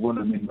Cinerama's win,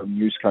 and then the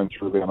news came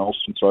through about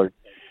Olsen, so it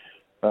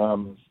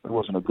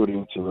wasn't a good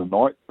end to the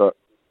night, but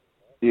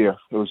yeah,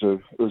 it was a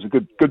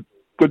good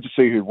to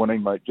see her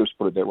winning, mate. Just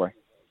put it that way.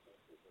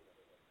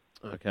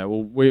 Okay,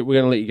 well, we're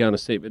going to let you go in a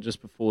sec, but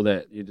just before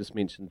that, you just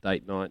mentioned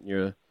date night, and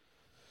you're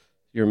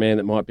a man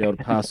that might be able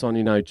to pass on.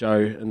 Joe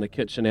in the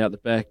kitchen out the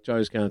back.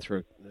 Joe's going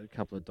through a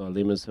couple of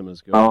dilemmas. Him and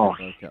his girlfriend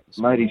broke up this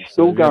morning. Mate, he's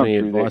still going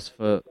through advice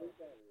that.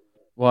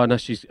 Well, no,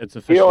 it's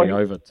officially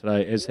over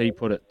today. As he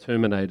put it,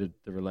 terminated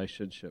the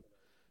relationship.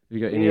 Have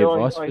you got any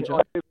advice for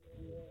Joe?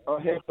 I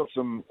have got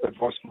some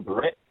advice for the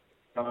Rat.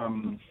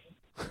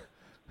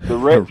 The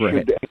Rat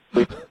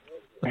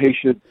he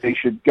should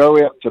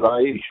go out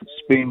today. He should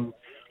spend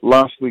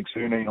last week's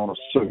earning on a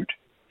suit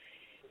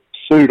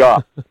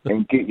up,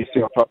 and get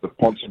yourself up to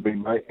Ponsonby,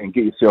 mate, and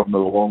get yourself into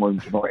the long room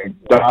tonight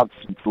and dance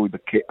until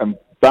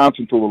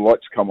the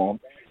lights come on.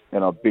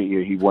 And I bet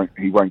you he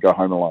won't go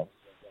home alone.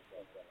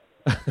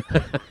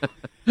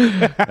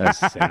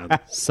 That's sound.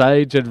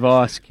 Sage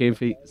advice,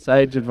 Kempy.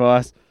 Sage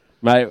advice,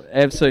 mate.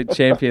 Absolute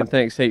champion.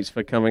 Thanks heaps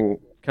for coming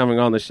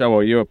on the show.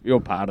 Well,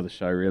 you're part of the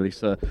show, really.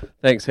 So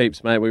thanks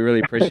heaps, mate. We really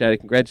appreciate it.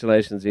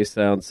 Congratulations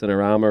yesterday on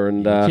Cinerama,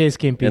 and cheers,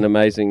 Kempy. An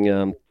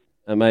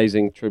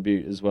amazing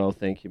tribute as well.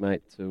 Thank you,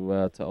 mate,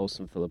 to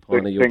Olsen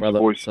Filipaina, your brother.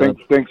 Boys. So,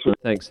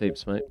 thanks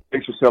heaps, mate.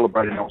 Thanks for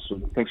celebrating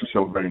Olsen.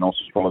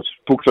 Fellas.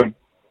 Talk soon.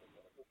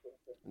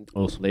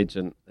 Olsen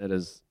legend. That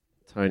is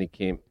Tony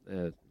Kemp.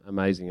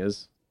 Amazing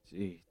is.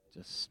 Gee,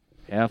 just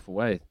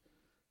powerful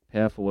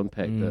powerful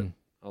impact that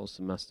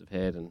Olsen must have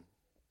had, and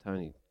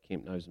Tony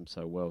Kemp knows him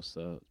so well,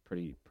 so it's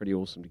pretty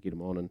awesome to get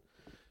him on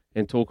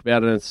and talk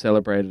about it and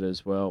celebrate it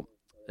as well.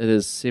 It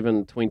is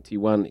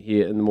 7:21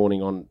 here in the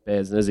morning on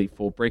Baz and Izzy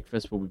for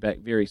breakfast. We'll be back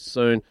very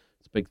soon.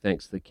 It's a big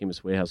thanks to the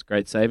Chemist Warehouse.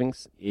 Great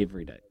savings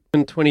every day.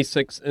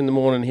 7:26 in the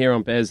morning here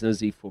on Baz and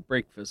Izzy for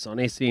breakfast on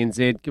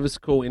SENZ. Give us a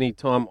call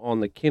anytime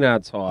on the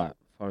Kennards Hire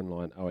phone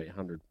line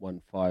 0800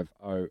 150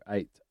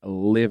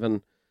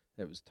 811.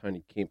 That was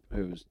Tony Kemp,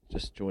 who has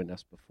just joined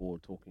us before,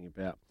 talking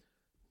about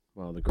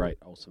the great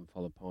Olsen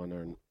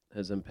Filipaina and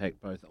his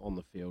impact both on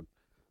the field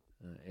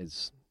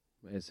as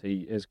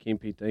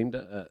Kempy deemed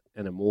it,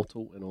 an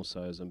immortal, and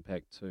also his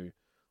impact to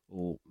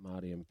all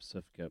Māori and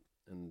Pacifica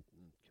and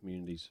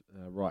communities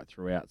right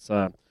throughout.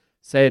 So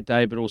sad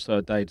day, but also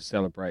a day to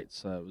celebrate.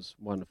 So it was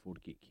wonderful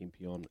to get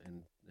Kempy on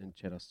and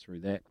chat us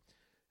through that.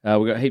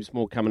 We've got heaps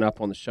more coming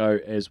up on the show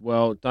as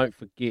well. Don't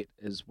forget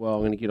as well,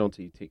 I'm going to get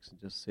onto your text in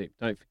just a sec.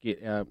 Don't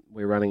forget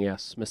we're running our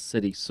Smith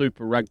City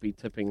Super Rugby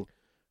tipping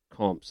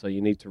comp. So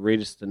you need to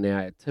register now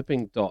at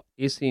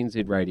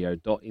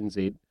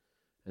tipping.snzradio.nz,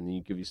 and then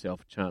you give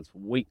yourself a chance for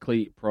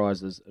weekly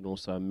prizes and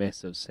also a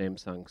massive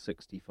Samsung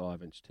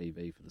 65-inch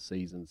TV for the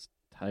season's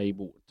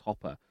table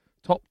topper.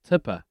 Top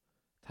tipper.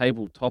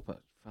 Table topper.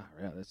 Far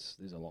out, there's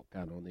a lot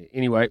going on there.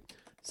 Anyway,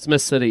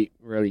 Smith City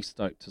really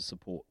stoked to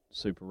support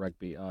Super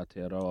Rugby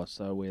Aotearoa.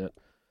 So we're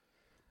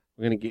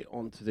going to get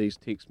onto these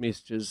text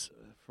messages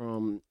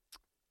from...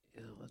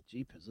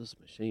 jeepers, this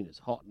machine is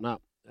hotting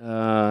up.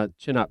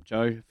 Chin up,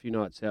 Joe. A few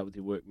nights out with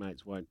your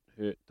workmates won't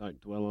hurt. Don't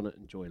dwell on it.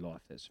 Enjoy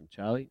life. That's from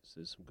Charlie. So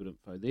there's some good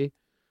info there.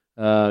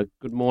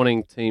 Good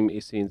morning, Team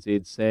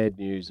SNZ. Sad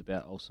news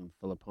about Olsen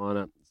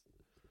Filipina.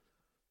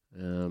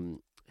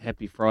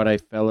 Happy Friday,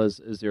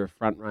 fellas. Is there a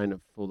front runner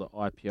for the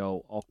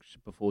IPL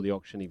auction before the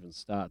auction even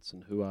starts?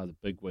 And who are the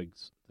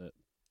bigwigs that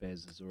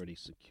Baz has already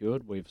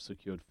secured? We've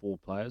secured 4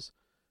 players.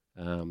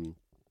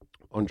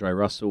 Andre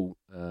Russell,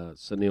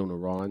 Sunil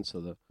Narayan,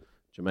 so the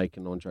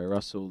Jamaican Andre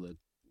Russell, the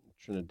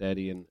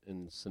Trinidadian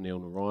and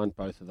Sunil Narayan.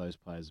 Both of those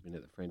players have been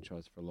at the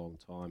franchise for a long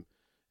time.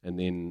 And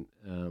then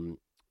the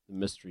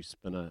mystery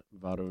spinner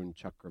Varun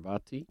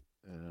Chakravarti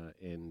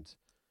and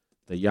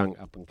the young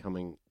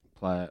up-and-coming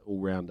player,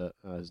 all-rounder,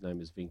 his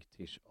name is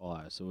Venkatesh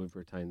Iyer. So we've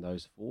retained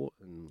those 4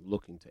 and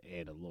looking to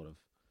add a lot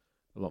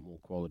more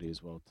quality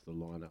as well to the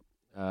lineup.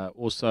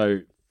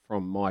 Also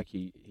from Mike,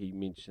 he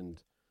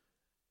mentioned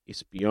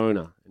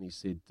Espiona, and he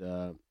said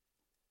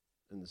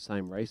in the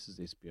same race as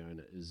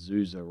Espiona is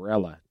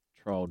Zuzarella,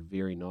 trialled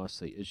very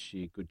nicely. Is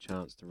she a good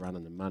chance to run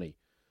in the money?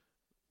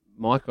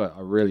 Mike,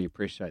 I really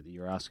appreciate that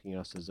you're asking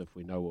us as if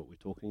we know what we're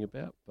talking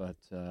about, but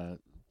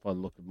if I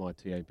look at my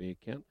TAB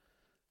account,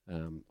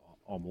 I'm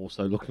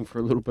also looking for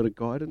a little bit of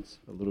guidance,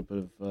 a little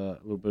bit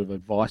of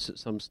advice at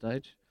some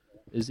stage.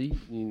 Izzy,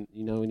 you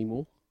know any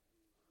more?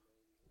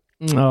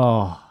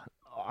 Oh,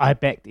 I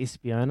backed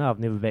Espiona. I've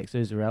never backed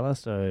Zuzarella,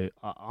 so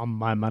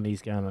my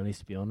money's going on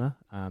Espiona.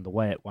 The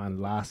way it won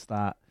last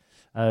start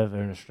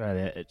over in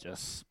Australia, it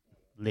just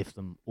left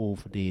them all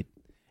for dead.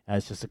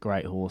 It's just a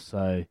great horse.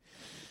 So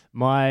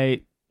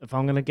if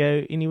I'm going to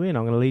go anywhere and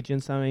I'm going to lead you in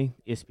something,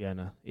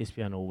 Espiona.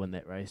 Espiona will win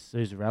that race.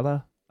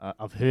 Zuzarella,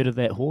 I've heard of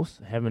that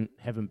horse, haven't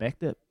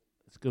backed it.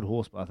 It's a good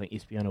horse, but I think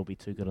Espiona will be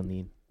too good on the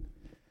end.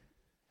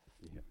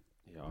 Yeah,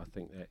 I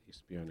think that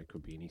Espiona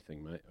could be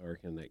anything, mate. I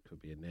reckon that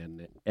could be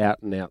an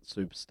out-and-out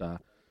superstar.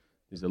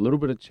 There's a little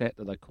bit of chat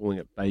that they're calling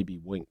it Baby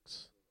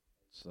Winks.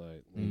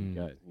 So there you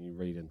go. You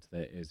read into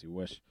that as you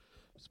wish.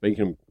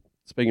 Speaking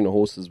of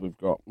horses, we've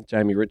got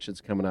Jamie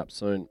Richards coming up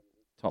soon,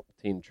 top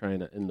 10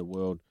 trainer in the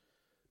world,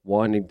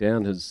 winding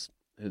down his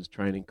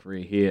training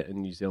career here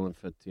in New Zealand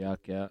for Te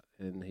Akau,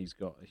 and he's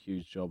got a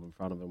huge job in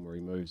front of him where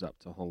he moves up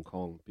to Hong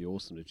Kong. It'd be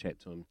awesome to chat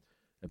to him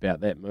about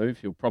that move.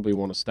 He'll probably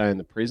want to stay in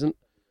the present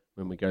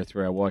when we go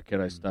through our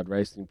Waikato Stud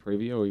Racing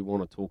preview, or we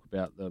want to talk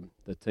about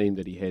the team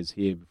that he has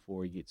here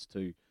before he gets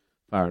too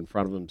far in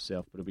front of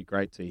himself. But it'll be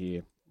great to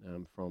hear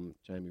from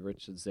Jamie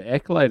Richards. The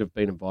accolade of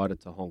being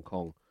invited to Hong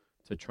Kong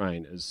to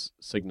train is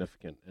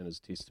significant and is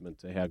testament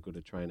to how good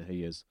a trainer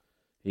he is.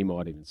 He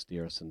might even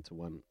steer us into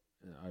one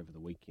over the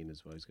weekend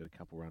as well. He's got a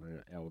couple running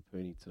at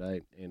Awapuni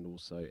today and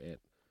also at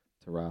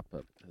Te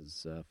Rapa.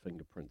 His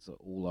fingerprints are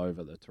all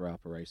over the Te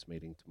Rapa race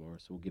meeting tomorrow.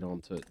 So we'll get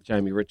on to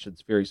Jamie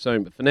Richards very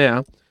soon. But for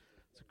now,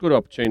 it's a good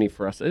opportunity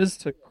for us is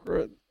to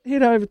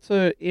head over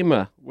to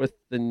Emma with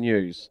the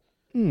news.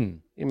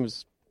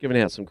 Emma's given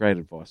out some great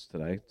advice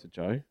today to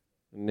Joe,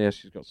 and now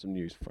she's got some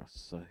news for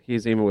us. So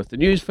here's Emma with the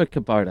news for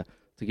Kubota.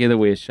 Together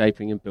we're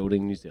shaping and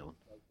building New Zealand.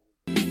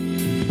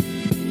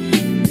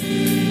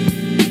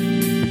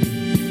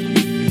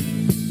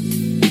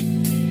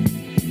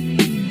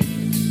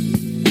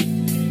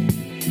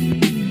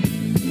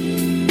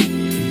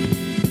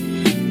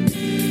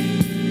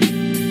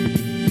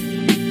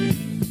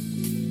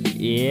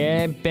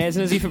 Yeah, Baz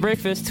and Izzy for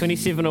breakfast,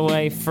 27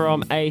 away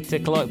from 8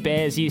 o'clock.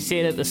 Baz, you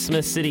said at the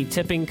Smith City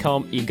tipping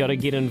comp, you've got to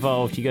get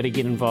involved. You've got to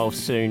get involved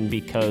soon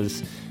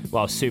because,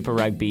 well, Super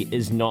Rugby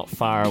is not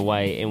far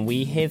away. And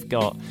we have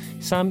got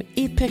some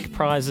epic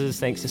prizes,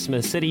 thanks to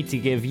Smith City, to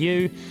give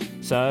you.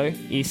 So,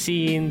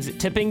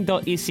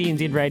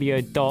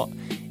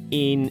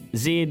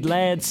 tipping.scnzradio.nz,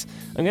 lads.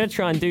 I'm going to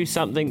try and do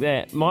something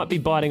that might be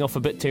biting off a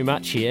bit too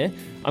much here.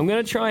 I'm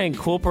going to try and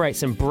incorporate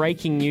some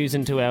breaking news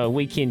into our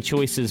weekend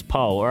choices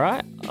poll, all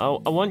right?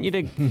 I want you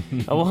to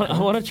I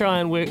want to try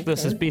and work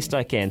this as best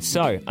I can.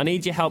 So, I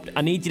need your help.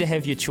 I need you to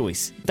have your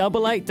choice.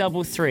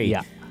 8833.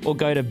 Yeah. Or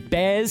go to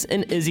Baz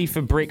and Izzy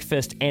for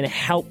breakfast and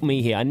help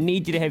me here. I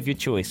need you to have your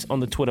choice on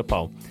the Twitter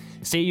poll.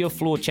 See your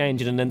floor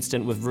change in an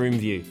instant with Room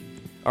View.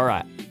 All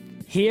right.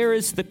 Here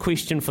is the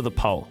question for the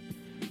poll.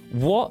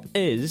 What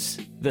is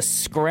the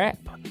scrap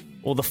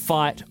or the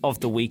fight of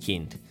the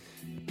weekend?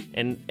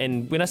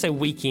 And when I say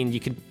weekend, you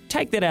could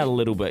take that out a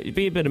little bit.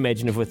 Be a bit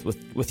imaginative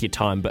with your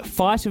time. But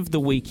fight of the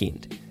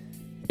weekend.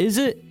 Is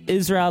it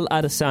Israel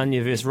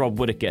Adesanya versus Rob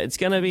Whittaker? It's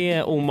going to be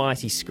an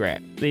almighty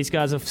scrap. These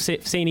guys have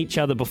seen each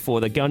other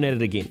before. They're going at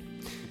it again.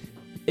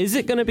 Is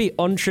it going to be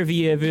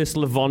Entrevier versus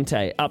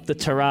Levante up the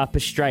Te Rapa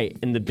Straight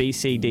in the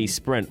BCD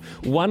sprint?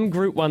 One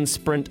Group 1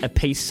 sprint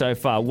apiece so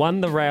far.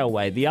 One the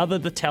Railway, the other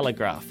the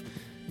Telegraph.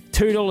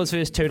 $2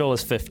 versus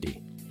 $2.50.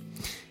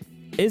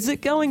 Is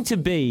it going to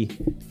be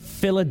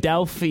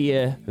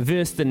Philadelphia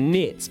versus the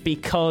Nets?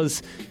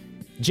 Because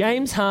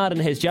James Harden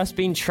has just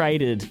been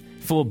traded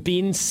for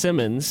Ben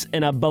Simmons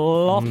in a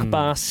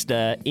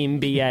blockbuster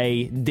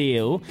NBA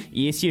deal.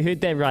 Yes, you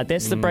heard that right.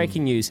 That's the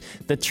breaking news.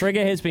 The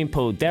trigger has been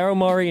pulled. Daryl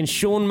Morey and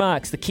Sean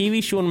Marks, the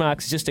Kiwi Sean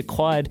Marks, just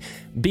acquired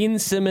Ben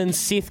Simmons,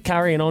 Seth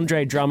Curry and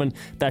Andre Drummond.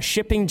 They're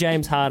shipping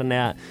James Harden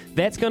out.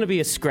 That's going to be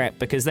a scrap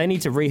because they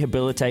need to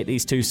rehabilitate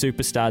these two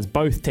superstars,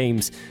 both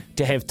teams,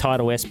 to have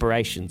title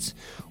aspirations.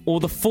 Or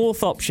the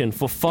fourth option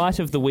for fight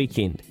of the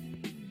weekend,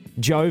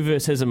 Joe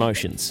versus his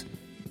emotions.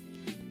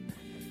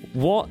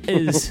 What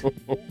is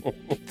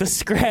the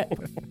scrap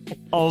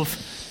of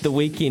the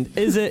weekend?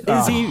 Is he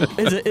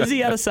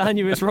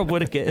Adesanya versus Rob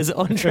Whittaker? Is it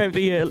Andre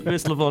Villa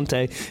versus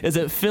Levante? Is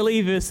it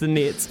Philly versus the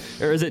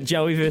Nets? Or is it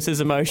Joey versus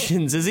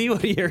emotions? Is he?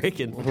 What do you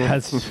reckon?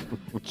 That's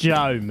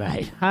Joe,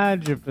 mate.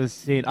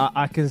 100%.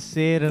 I can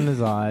see it in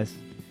his eyes.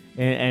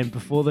 And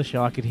before the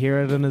show, I could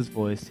hear it in his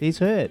voice. He's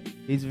hurt.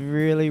 He's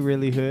really,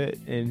 really hurt.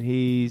 And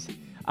he's,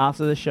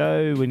 after the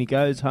show, when he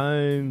goes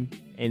home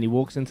and he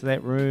walks into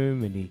that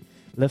room and he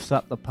lifts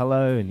up the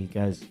pillow and he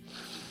goes,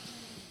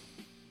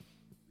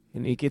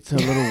 and he gets a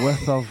little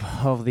whiff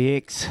of the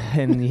ex,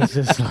 and he's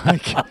just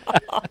like,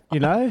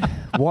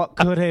 what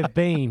could have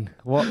been?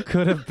 What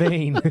could have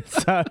been?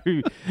 So,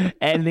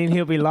 and then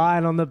he'll be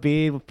lying on the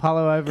bed with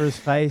pillow over his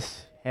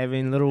face,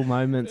 having little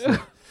moments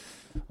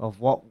of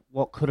what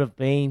could have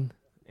been.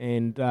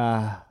 And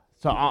that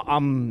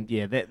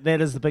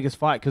is the biggest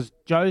fight, because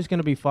Joe's going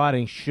to be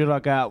fighting, should I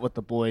go out with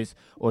the boys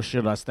or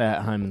should I stay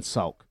at home and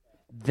sulk?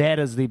 That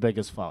is the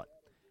biggest fight.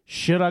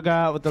 Should I go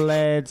out with the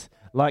lads?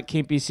 Like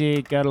Kempy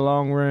said, go to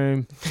long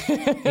room,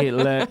 get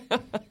lit,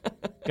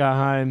 go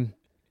home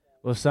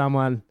with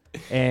someone,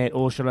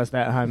 or should I stay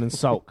at home and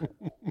sulk?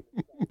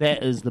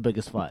 That is the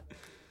biggest fight.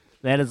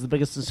 That is the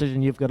biggest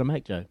decision you've got to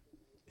make, Joe.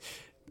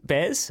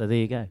 Baz? So there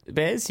you go.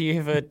 Baz, you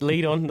have a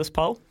lead on this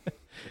poll?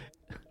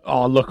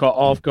 Oh, look,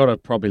 I've got to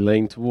probably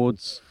lean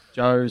towards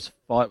Joe's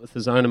fight with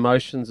his own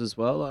emotions as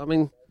well. I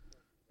mean,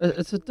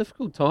 it's a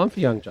difficult time for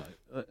young Joe.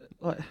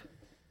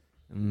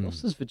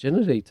 Lost his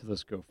virginity to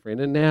this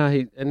girlfriend, and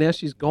now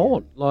she's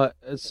gone. Like,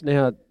 it's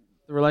now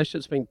the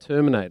relationship's been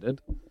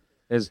terminated,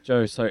 as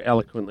Joe so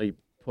eloquently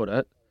put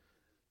it,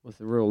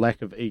 with a real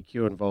lack of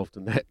EQ involved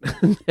in that,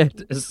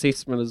 that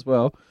assessment as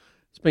well.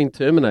 It's been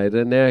terminated,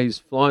 and now he's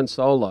flying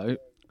solo.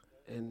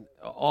 And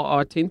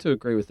I tend to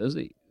agree with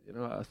Izzy.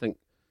 I think,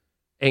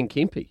 and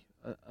Kempy.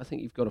 I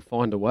think you've got to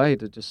find a way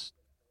to just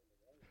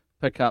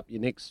pick up your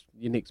next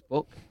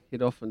book,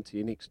 head off into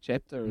your next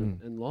chapter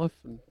in life,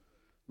 and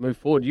move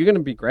forward. You're going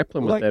to be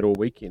grappling with that all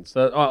weekend.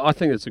 So I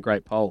think it's a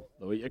great poll,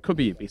 Louis. It could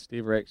be your best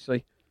ever,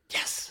 actually.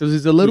 Yes. Because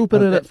there's a little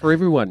bit of it for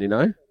everyone,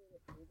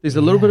 There's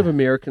a little bit of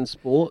American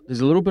sport.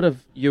 There's a little bit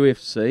of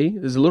UFC.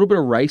 There's a little bit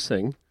of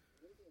racing.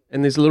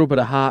 And there's a little bit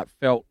of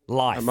heartfelt,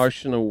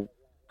 emotional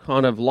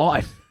kind of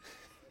life.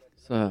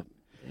 So,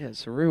 yeah,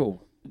 it's a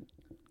real...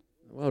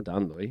 Well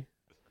done, Louis.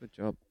 Good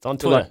job. It's on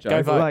Twitter.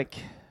 Go vote.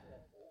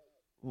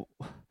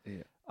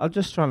 I'm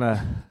just trying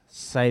to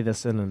say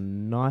this in a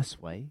nice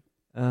way.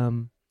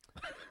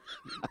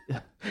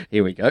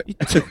 Here we go.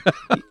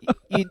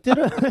 You did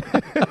it.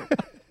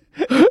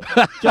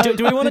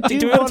 Do we want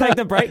to take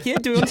the break here?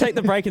 Do we want to take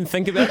the break and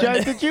think about Joe,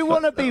 it? did you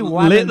want to be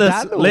one let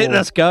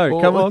this go.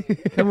 Come on.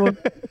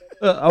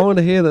 I want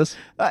to hear this.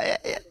 No,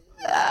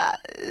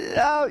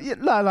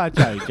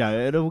 Joe.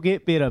 It'll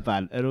get better,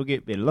 bud. It'll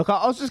get better. Look,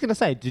 I was just going to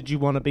say, did you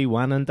want to be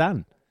one and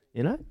done?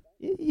 You've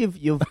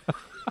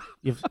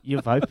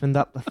opened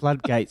up the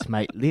floodgates,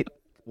 mate. Let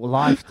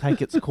life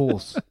take its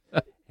course,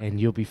 and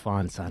you'll be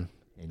fine, son.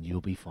 And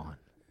you'll be fine.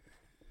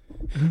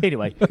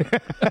 Anyway,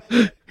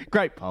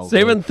 great poll.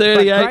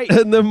 7:38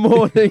 in the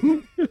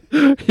morning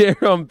here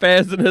on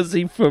Baz and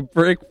Izzy for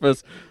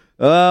breakfast.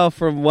 Oh,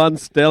 from one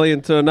stallion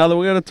to another.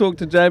 We're going to talk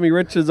to Jamie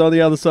Richards on the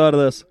other side of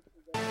this.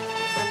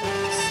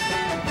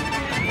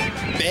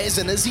 Baz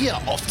and Izzy are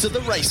off to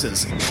the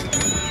races.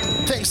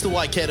 Thanks to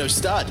Waikato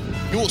Stud,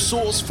 your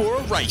source for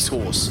a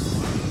racehorse.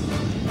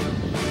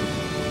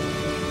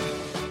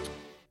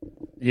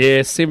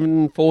 Yeah,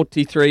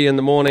 7:43 in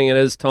the morning. It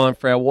is time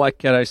for our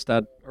Waikato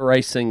Stud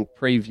racing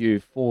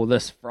preview for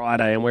this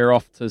Friday, and we're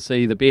off to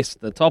see the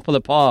best, the top of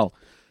the pile,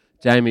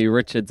 Jamie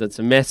Richards. It's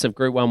a massive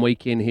Group 1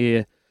 weekend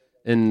here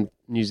in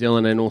New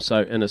Zealand and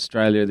also in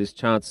Australia. There's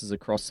chances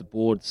across the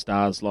board.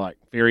 Stars like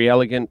Very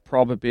Elegant,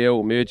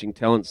 Probabile, emerging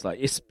talents like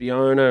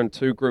Espiona, and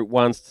 2 Group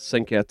 1s to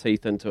sink our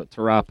teeth into it.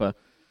 Te Rapa.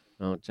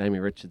 Oh, Jamie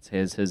Richards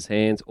has his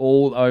hands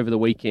all over the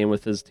weekend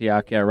with his Te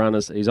Akau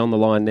runners. He's on the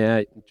line now.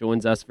 He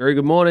joins us. Very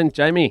good morning,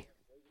 Jamie.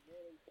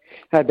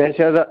 Hey, Baz,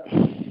 how's it?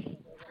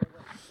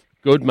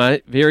 Good,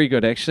 mate. Very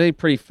good, actually.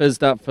 Pretty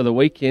fizzed up for the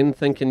weekend,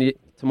 thinking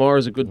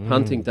tomorrow's a good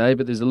punting day,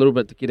 but there's a little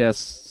bit to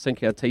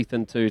sink our teeth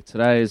into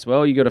today as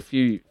well. You got a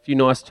few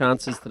nice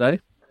chances today?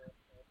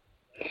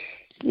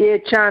 Yeah,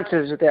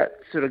 chances without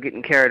sort of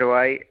getting carried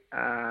away.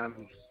 A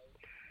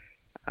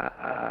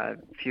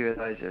few of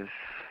those have,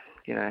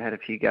 had a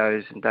few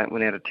goes and don't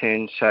win out of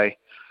turn. So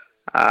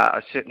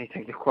I certainly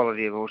think the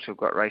quality of horse we've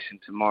got racing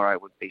tomorrow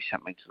would be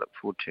something to look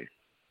forward to.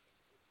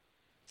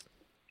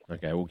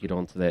 Okay, we'll get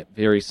on to that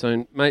very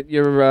soon. Mate,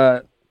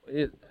 you're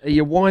Are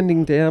you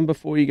winding down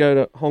before you go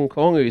to Hong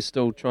Kong, or are you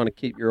still trying to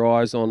keep your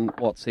eyes on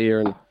what's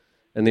here and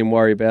then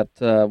worry about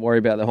the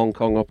Hong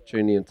Kong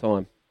opportunity in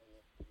time?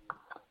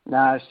 No,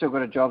 I've still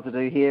got a job to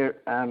do here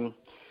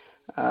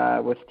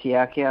with Te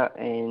Akea,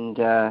 and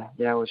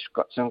we've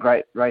got some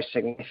great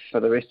racing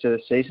for the rest of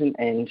the season,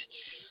 and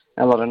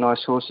a lot of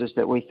nice horses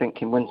that we think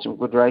can win some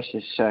good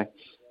races. So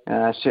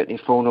certainly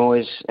full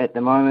noise at the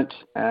moment,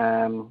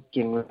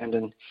 getting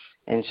around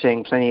and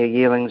seeing plenty of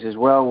yearlings as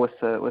well with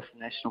the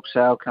national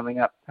sale coming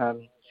up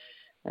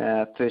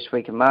first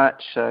week of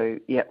March. So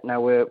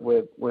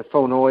we're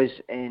full noise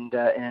and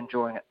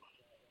enjoying it.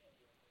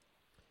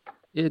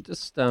 Yeah,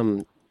 just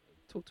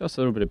talk to us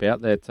a little bit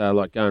about that,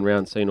 like going around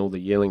and seeing all the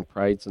yearling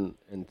parades and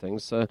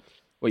things. So,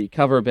 you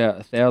cover about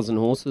 1,000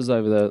 horses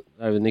over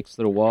the next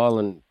little while,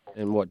 and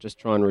just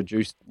try and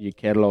reduce your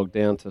catalogue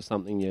down to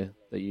something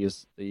that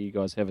you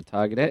guys have a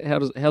target at.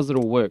 How's it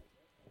all work?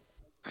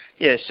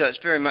 Yeah, so it's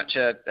very much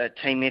a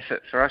team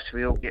effort for us.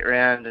 We all get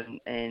around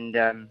and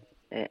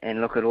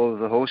look at all of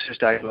the horses.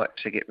 Dave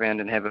likes to get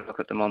round and have a look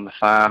at them on the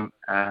farm,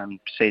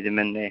 see them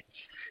in their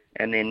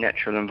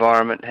natural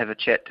environment, have a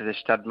chat to the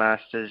stud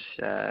masters,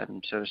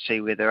 sort of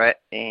see where they're at,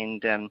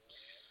 and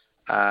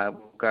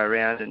we'll go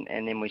around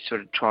and then we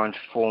sort of try and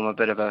form a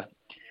bit of a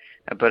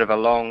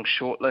long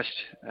short list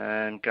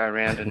and go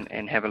around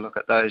and have a look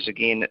at those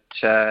again at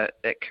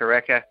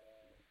Karaka,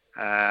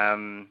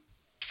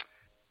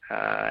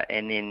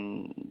 and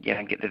then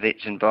get the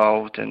vets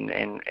involved and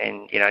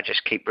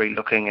just keep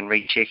re-looking and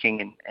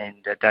rechecking and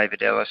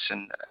David Ellis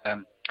and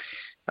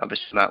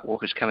obviously Mark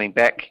Walker's coming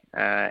back,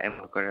 and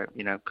we've got a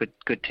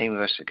good team of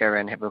us that go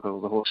around and have a look at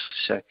all the horses.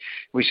 So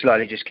we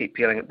slowly just keep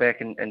peeling it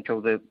back until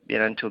the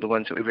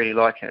ones that we really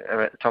like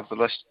are at the top of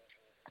the list.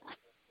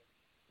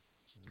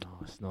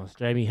 Nice.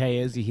 Jamie, hey,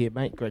 Izzy here,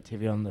 mate. Great to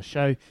have you on the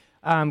show.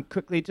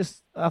 Quickly,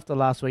 just after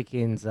last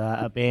weekend's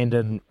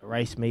abandoned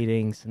race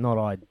meetings, not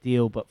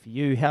ideal, but for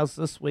you, how's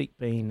this week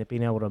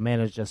been able to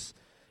manage this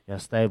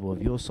stable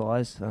of your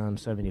size,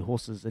 so many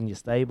horses in your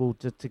stable,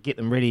 to get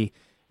them ready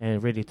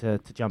to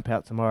jump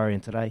out tomorrow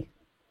and today?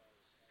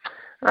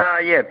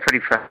 Pretty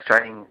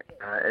frustrating,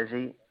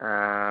 Izzy.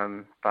 But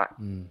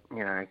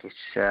I guess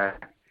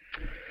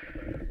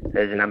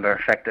there's a number of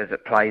factors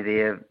at play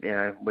there.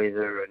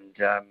 Weather and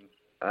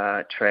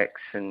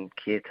tracks and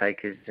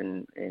caretakers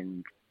and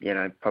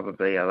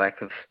probably a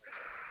lack of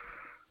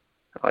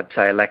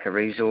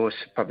resource,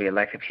 probably a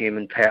lack of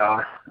human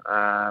power.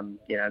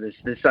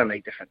 There's so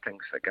many different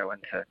things that go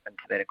into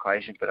that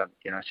equation. But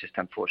it's just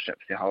unfortunate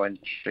for the whole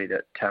industry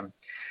that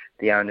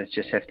the owners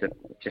just have to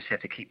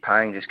keep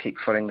paying, just keep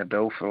footing the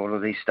bill for all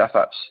of these stuff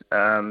ups.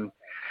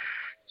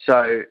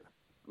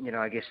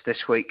 I guess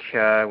this week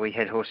we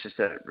had horses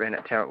that were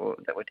down to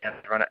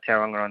run at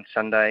Tauranga on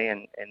Sunday,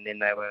 and then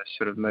they were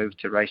sort of moved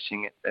to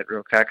racing at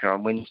Ruakaka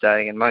on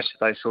Wednesday. And most of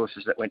those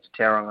horses that went to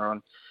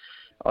Tauranga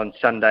on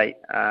Sunday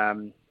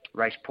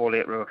raced poorly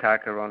at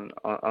Ruakaka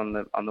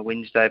on the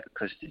Wednesday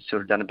because they'd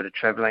sort of done a bit of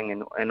travelling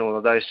and all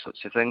of those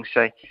sorts of things.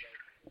 So.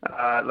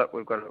 Look,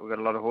 we've got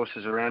a lot of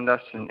horses around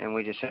us, and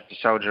we just have to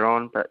soldier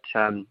on. But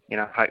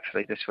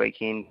hopefully this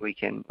weekend we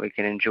can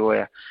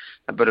enjoy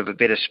a bit of a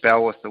better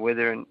spell with the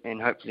weather,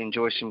 and hopefully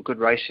enjoy some good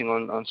racing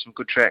on some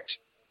good tracks.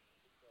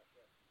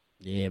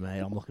 Yeah,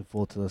 mate, I'm looking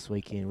forward to this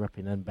weekend.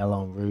 Ripping in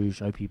Ballon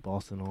Rouge, Opie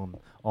Boston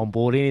on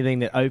board. Anything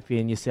that Opie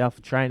and yourself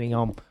are training,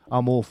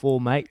 I'm all for,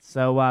 mate.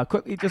 So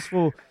quickly, just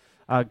for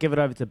give it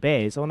over to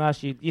Baz. I want to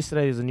ask you.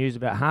 Yesterday there was the news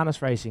about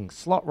harness racing,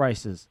 slot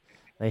races.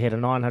 They had a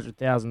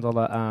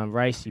 $900,000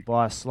 race. You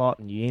buy a slot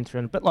and you enter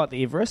in, a bit like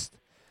the Everest.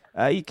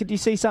 Could you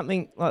see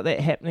something like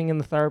that happening in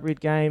the thoroughbred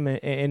game?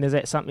 And is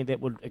that something that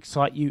would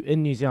excite you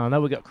in New Zealand? I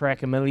know we've got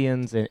Karaka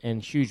Millions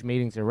and huge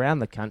meetings around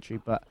the country,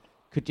 but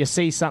could you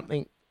see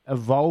something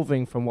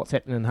evolving from what's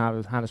happening in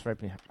harness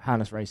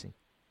racing?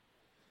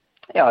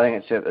 Yeah, I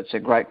think it's a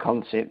great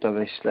concept.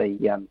 Obviously,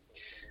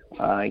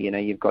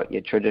 you've got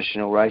your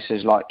traditional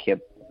races like your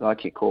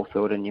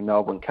Caulfield and your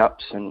Melbourne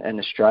Cups in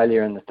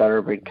Australia and the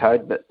thoroughbred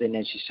code, but then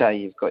as you say,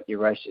 you've got your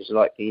races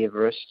like the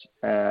Everest,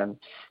 and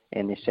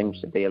there seems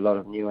to be a lot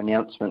of new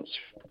announcements.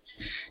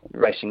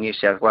 Racing New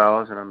South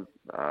Wales, and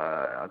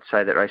I'd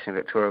say that Racing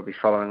Victoria will be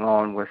following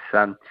on with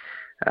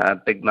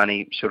big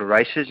money sort of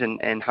races,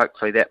 and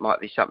hopefully that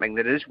might be something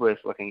that is worth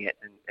looking at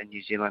in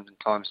New Zealand in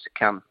times to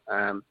come.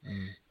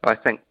 I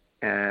think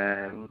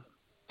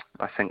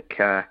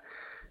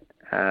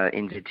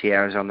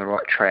NZTR is on the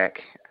right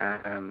track.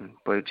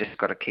 We've just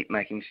got to keep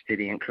making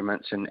steady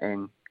increments and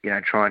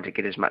trying to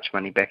get as much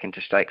money back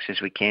into stakes as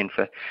we can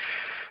for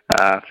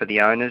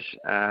the owners.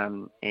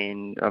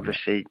 And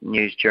obviously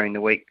news during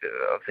the week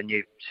of the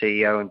new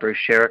CEO and Bruce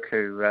Sherrick,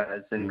 who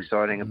is an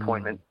exciting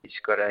appointment. He's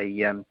got got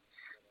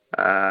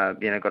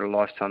a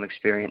lifetime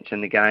experience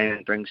in the game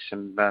and brings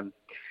some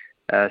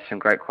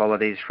great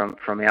qualities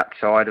from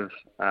outside of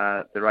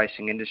the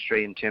racing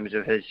industry in terms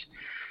of his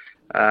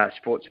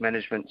sports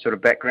management sort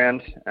of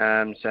background.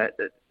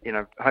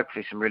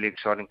 Hopefully some really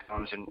exciting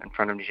times in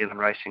front of New Zealand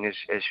racing as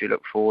we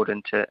look forward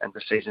into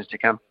seasons to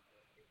come.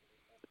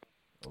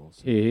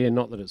 Yeah,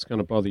 not that it's going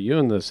to bother you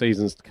in the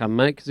seasons to come,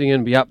 mate, because you're going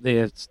to be up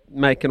there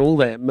making all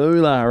that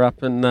moolah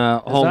up in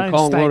Hong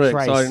Kong. What an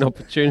exciting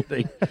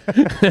opportunity.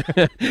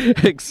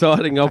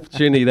 Exciting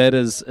opportunity that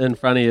is in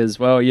front of you as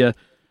well. Are you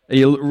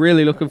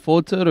really looking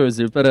forward to it, or is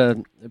there a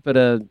bit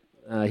of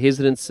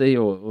hesitancy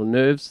or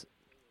nerves?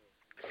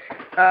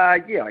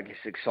 Yeah, I guess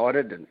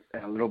excited and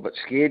a little bit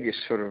scared. You're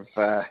sort of,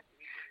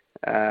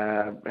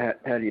 how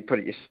do you put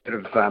it? You're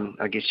sort of,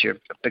 I guess you're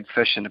a big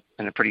fish in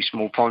a pretty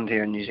small pond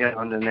here in New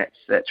Zealand, and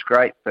that's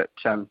great. But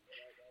I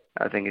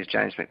think, as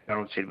James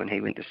McDonald said when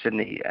he went to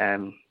Sydney,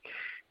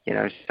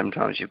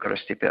 sometimes you've got to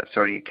step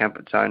outside of your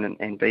comfort zone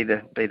and be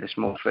the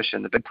small fish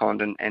in the big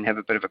pond and have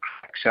a bit of a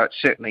crack. So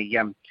it's certainly, it's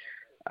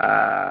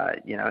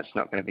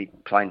not going to be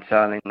plain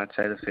sailing. I'd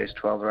say the first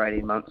 12 or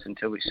 18 months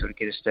until we sort of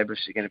get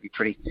established are going to be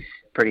pretty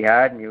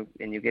hard, and you'll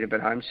get a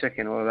bit homesick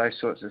and all of those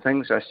sorts of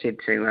things. I said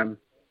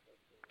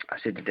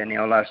to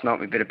Danielle last night,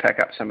 we better pack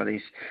up some of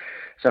these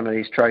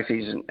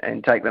trophies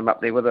and take them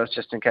up there with us,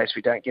 just in case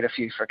we don't get a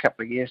few for a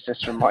couple of years,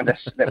 just to remind us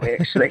that we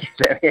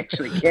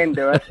actually can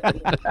do it.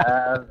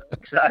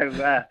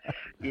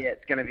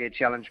 It's going to be a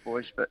challenge,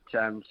 boys, but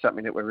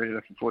something that we're really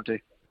looking forward to.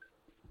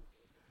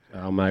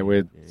 Oh, mate,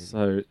 we're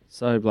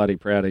so bloody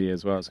proud of you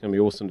as well. It's going to be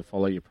awesome to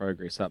follow your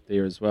progress up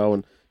there as well.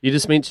 And you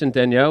just mentioned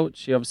Danielle.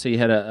 She obviously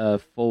had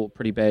a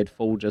pretty bad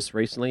fall just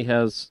recently.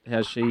 How's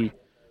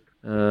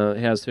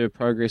her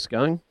progress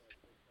going?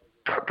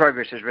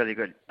 Progress is really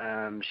good.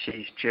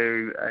 She's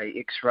due a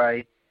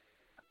X-ray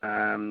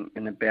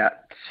in about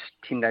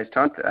 10 days'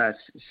 time.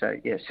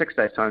 6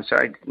 days' time.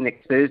 Sorry,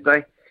 next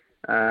Thursday.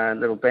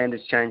 Little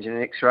bandage change in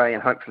an X-ray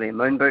and hopefully a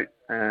moon boot.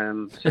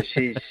 So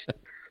she's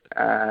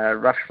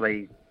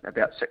roughly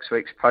about 6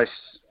 weeks post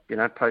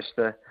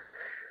the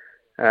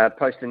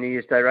New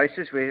Year's Day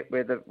races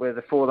where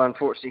the fall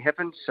unfortunately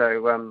happened.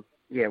 So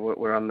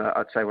we're on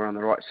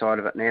the right side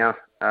of it now.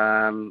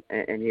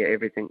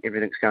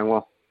 Everything's going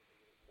well.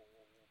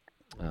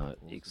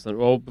 Excellent.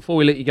 Well, before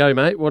we let you go,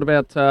 mate, what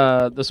about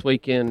this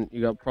weekend?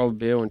 You got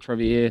Probabeel and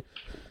Trivier,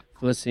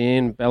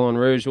 Felicien, Ballon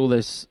Rouge. All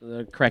this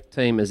crack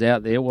team is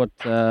out there. What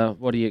are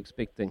you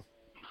expecting?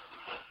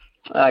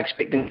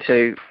 Expecting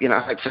to,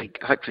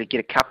 hopefully get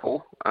a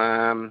couple.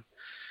 I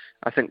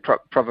think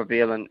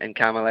Probabeel and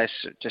Carmelas,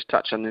 just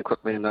touch on them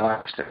quickly in the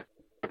last.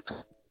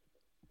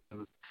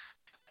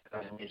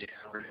 Music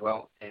really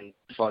well and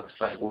fly the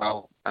flag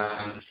well.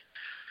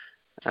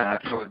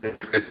 Probably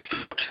good.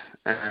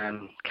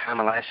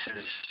 Carmelas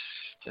is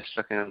just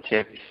looking on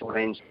TV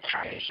 14's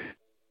trade.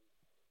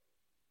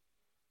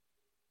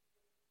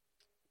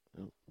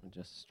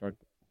 Just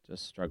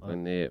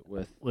struggling there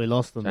with. We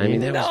lost them. Jamie,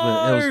 there.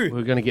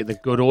 We're going to get the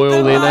good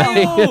oil then.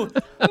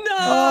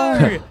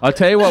 No. I'll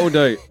tell you what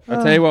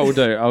we'll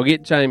do. I'll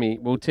get Jamie.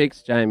 We'll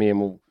text Jamie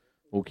and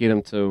we'll get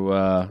him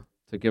to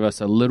give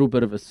us a little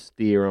bit of a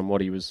steer on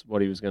what he was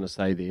going to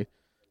say there.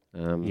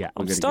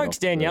 I'm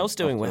stoked Danielle's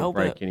doing well,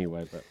 but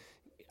anyway, but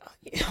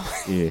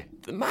yeah,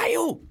 the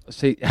mail.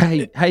 See,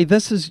 hey,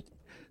 this is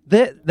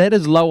that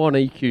is low on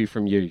EQ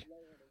from you,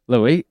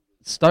 Louis.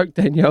 Stoked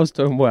Danielle's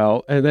doing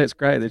well, and that's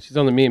great that she's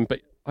on the men,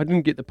 but I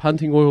didn't get the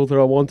punting oil that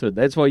I wanted.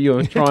 That's what you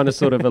were trying to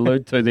sort of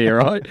allude to there,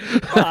 right?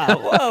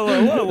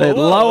 Whoa,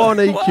 low on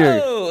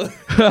EQ.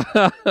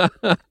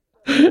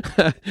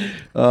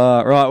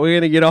 Right, we're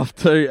going to get off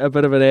to a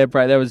bit of an ad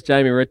break. That was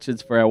Jamie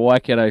Richards for our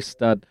Waikato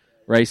Stud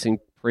Racing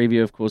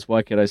preview. Of course,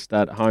 Waikato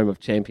Stud, home of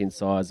champion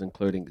sires,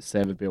 including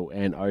Savabeel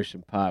and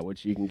Ocean Park,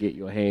 which you can get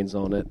your hands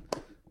on at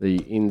the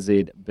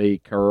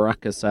NZB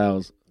Karaka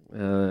sales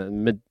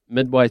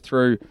midway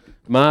through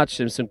March.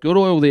 There's some good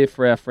oil there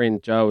for our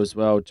friend Joe as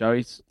well.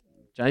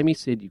 Jamie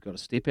said you've got to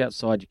step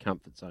outside your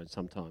comfort zone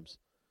sometimes.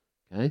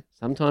 Okay,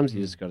 sometimes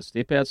you just got to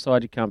step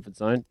outside your comfort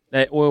zone.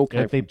 That oil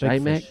came from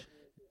J-Mac,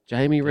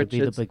 Jamie Richards.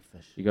 Be the big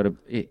fish. You got to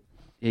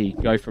you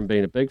go from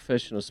being a big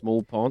fish in a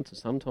small pond to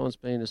sometimes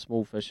being a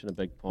small fish in a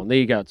big pond. There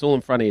you go. It's all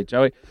in front of you,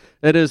 Joey.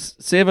 It is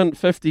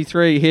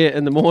 7:53 here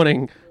in the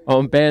morning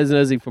on Baz and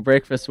Izzy for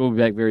breakfast. We'll be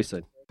back very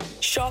soon.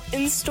 Shop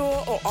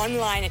in-store or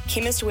online at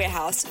Chemist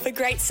Warehouse for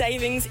great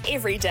savings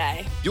every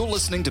day. You're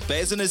listening to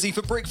Baz and Izzy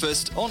for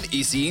breakfast on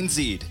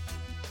SENZ.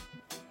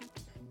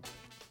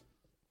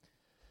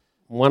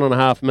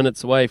 1.5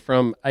 minutes away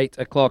from 8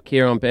 o'clock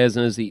here on Baz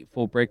and Izzy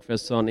for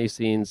breakfast on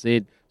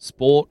SENZ.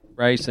 Sport,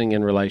 racing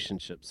and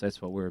relationships.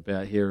 That's what we're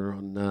about here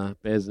on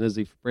Baz and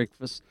Izzy for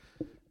breakfast.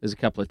 There's a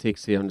couple of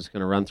texts here I'm just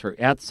going to run through.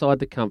 Outside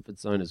the comfort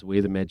zone is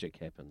where the magic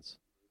happens.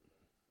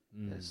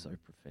 That's so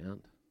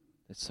profound.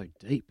 That's so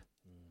deep.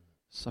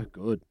 So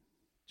good.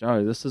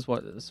 Joe, this is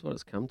what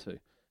it's come to.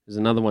 There's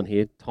another one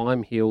here.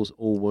 Time heals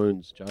all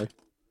wounds, Joe.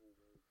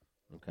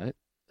 Okay.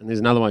 And there's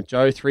another one.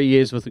 Joe, 3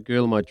 years with the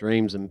girl of my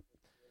dreams, and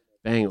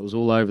bang, it was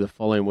all over the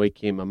following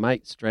weekend. My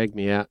mates dragged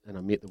me out and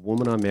I met the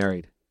woman I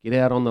married. Get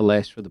out on the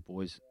lash for the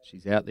boys.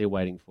 She's out there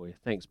waiting for you.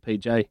 Thanks,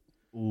 PJ.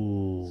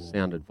 Ooh.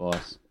 Sound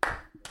advice.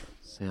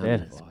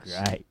 That is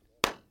great.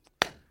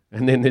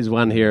 And then there's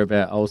one here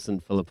about Olsen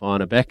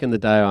Filipina. Back in the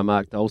day, I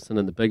marked Olsen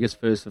in the biggest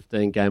first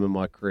 15 game of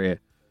my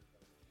career,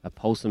 a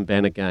Paulson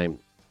banner game.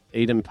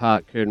 Eden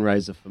Park curtain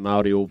raiser for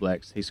Māori All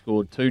Blacks. He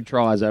scored 2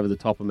 tries over the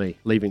top of me,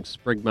 leaving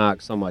sprig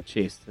marks on my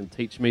chest, and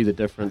teach me the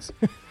difference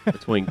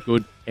between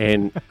good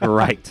and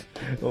great.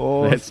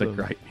 Awesome. That's a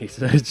great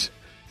message.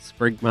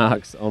 Sprig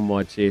marks on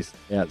my chest.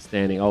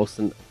 Outstanding.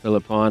 Olsen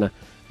Filipina.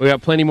 We've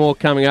got plenty more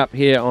coming up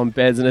here on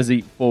Baz and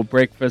Izzy for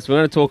breakfast. We're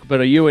going to talk a bit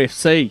of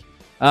UFC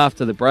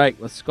after the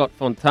break with Scott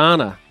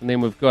Fontana. And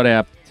then we've got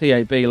our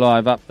TAB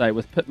live update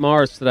with Pit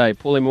Morris today.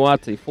 Paulie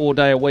Moati,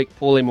 4-day-a-week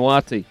Paulie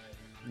Moati.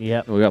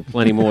 Yep. We've got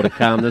plenty more to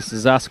come. This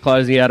is us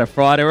closing out a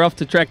Friday. We're off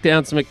to track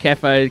down some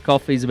McCafe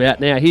coffees about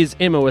now. Here's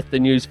Emma with the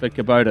news for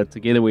Kubota.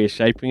 Together we are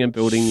shaping and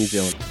building New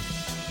Zealand.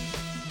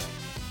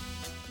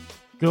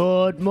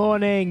 Good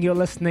morning. You're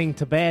listening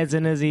to Baz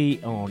and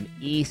Izzy on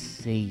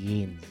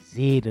SENZ.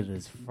 It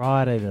is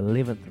Friday the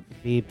 11th of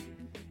Feb.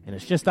 And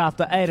it's just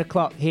after 8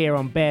 o'clock here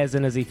on Baz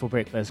and Izzy for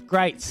breakfast.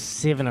 Great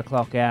 7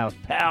 o'clock hours.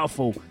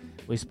 Powerful.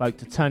 We spoke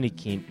to Tony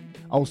Kemp.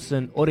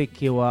 Olsen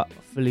Orekiwa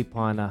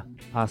Filipina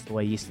passed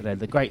away yesterday.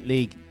 The great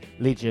league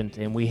legend.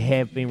 And we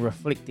have been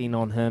reflecting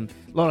on him.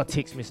 A lot of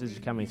text messages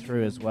coming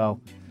through as well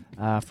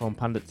from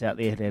pundits out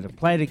there that have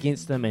played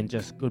against him and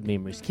just good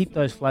memories. Keep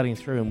those flooding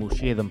through and we'll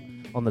share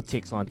them on the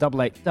text line.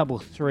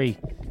 8833.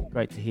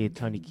 Great to hear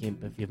Tony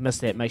Kemp. If you've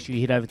missed that, make sure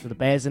you head over to the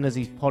Baz and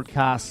Izzy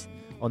podcast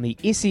on the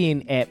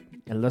SEN app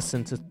and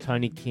listen to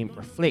Tony Kemp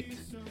reflect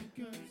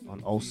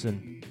on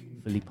Olsen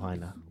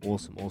Filipina.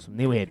 Awesome.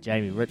 Then we had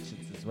Jamie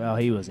Richards as well.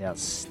 He was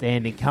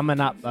outstanding. Coming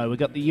up, though, we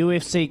got the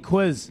UFC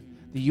quiz.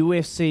 The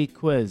UFC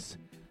quiz.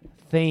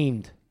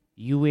 Themed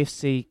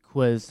UFC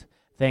quiz.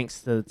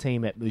 Thanks to the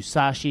team at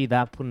Musashi.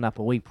 They're putting up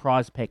a wee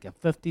prize pack, a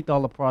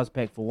 $50 prize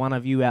pack for one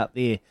of you out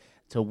there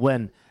to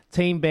win.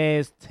 Team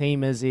Baz,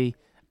 Team Izzy,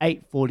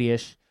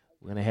 8:40ish.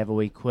 We're going to have a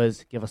wee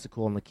quiz. Give us a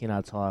call on the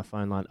Kennard Tyre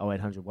phone line,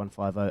 0800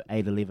 150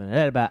 811.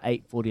 At about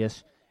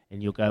 8:40ish,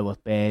 and you'll go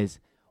with Baz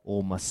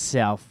or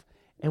myself.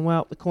 And,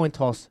 well, the coin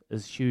toss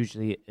is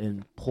hugely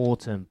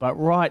important. But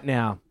right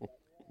now,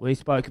 we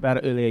spoke about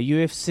it earlier,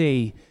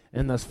 UFC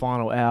in this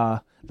final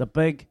hour. The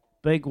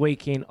big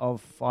weekend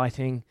of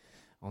fighting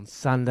on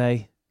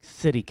Sunday.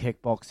 City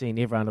Kickboxing.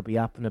 Everyone will be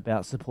up and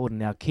about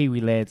supporting our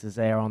Kiwi lads as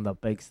they are on the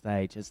big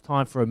stage. It's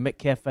time for a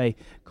McCafe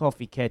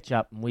coffee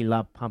catch-up, and we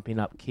love pumping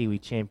up Kiwi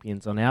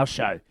champions on our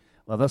show.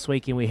 Well, this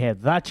weekend we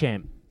have the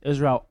champ,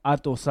 Israel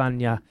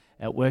Adesanya,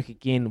 at work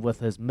again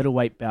with his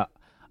middleweight bout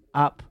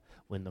up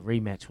when the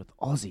rematch with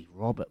Aussie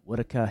Robert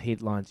Whittaker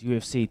headlines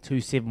UFC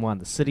 271.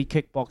 The City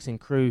Kickboxing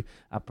crew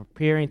are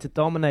preparing to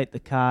dominate the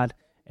card,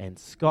 and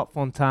Scott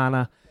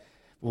Fontana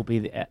will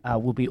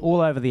be all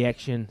over the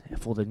action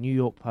for the New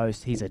York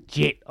Post. He's a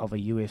jet of a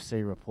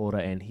UFC reporter,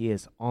 and he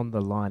is on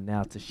the line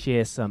now to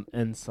share some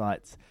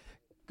insights.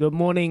 Good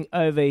morning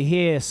over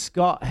here,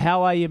 Scott.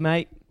 How are you,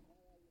 mate?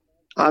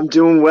 I'm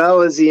doing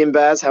well, Izzy and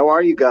Baz. How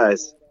are you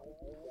guys?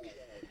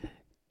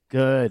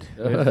 Good.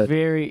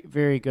 Very,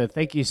 very good.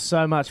 Thank you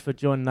so much for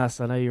joining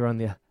us. I know you're on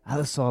the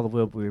other side of the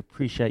world. We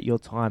appreciate your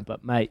time.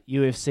 But, mate,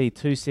 UFC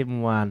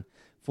 271,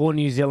 for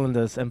New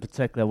Zealanders in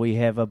particular, we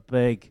have a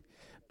big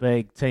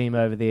team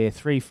over there.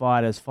 3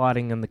 fighters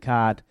fighting in the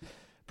card,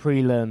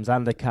 prelims,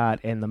 undercard,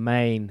 and the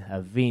main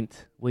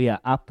event. We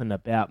are up and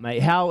about,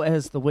 mate. How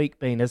has the week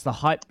been? Has the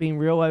hype been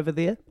real over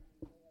there?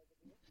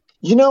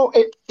 You know,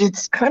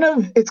 it's kind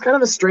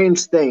of a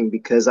strange thing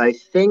because I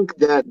think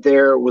that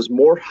there was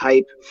more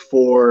hype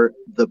for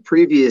the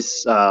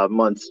previous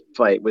month's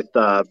fight with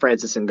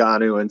Francis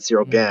Ngannou and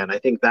Cyril Gane. I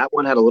think that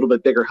one had a little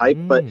bit bigger hype,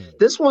 but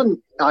this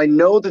one, I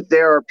know that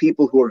there are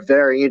people who are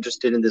very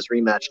interested in this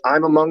rematch.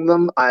 I'm among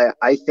them.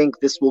 I think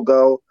this will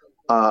go.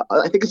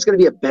 I think it's going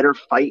to be a better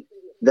fight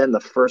than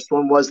the first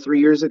one was 3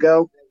 years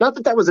ago.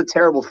 Not that was a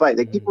terrible fight.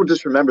 Like, people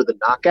just remember the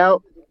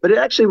knockout. But it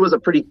actually was a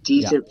pretty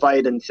decent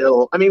fight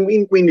until, I mean,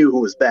 we knew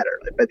who was better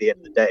by the end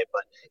of the day,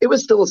 but it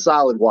was still a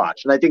solid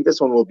watch, and I think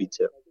this one will be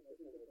too.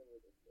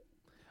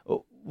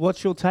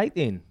 What's your take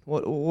then?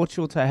 What's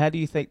your take? How do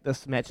you think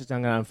this match is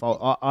going to unfold?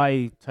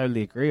 I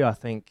totally agree. I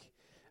think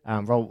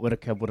Robert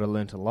Whittaker would have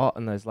learnt a lot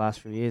in those last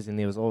few years, and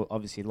there was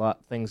obviously a lot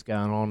of things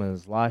going on in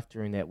his life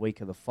during that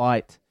week of the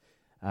fight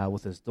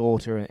with his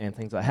daughter and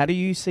things like that. How do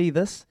you see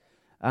this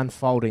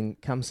unfolding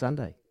come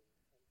Sunday?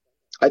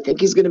 I think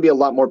he's going to be a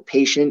lot more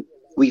patient.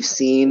 We've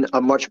seen a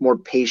much more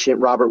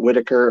patient Robert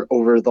Whittaker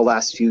over the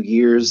last few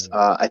years.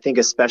 I think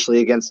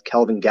especially against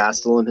Kelvin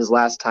Gastelum his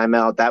last time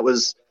out. That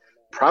was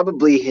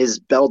probably his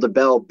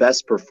bell-to-bell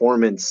best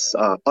performance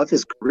of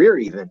his career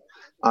even.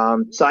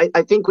 So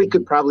I think we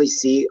could probably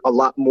see a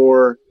lot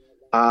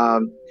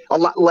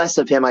less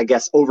of him, I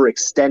guess,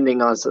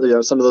 overextending on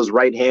some of those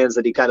right hands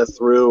that he kind of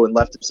threw and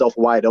left himself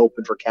wide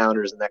open for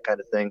counters and that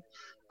kind of thing.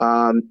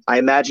 I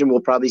imagine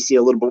we'll probably see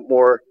a little bit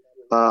more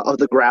of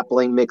the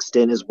grappling mixed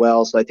in as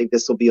well. So I think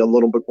this will be a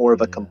little bit more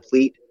of a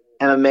complete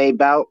MMA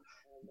bout.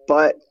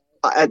 But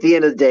at the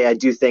end of the day, I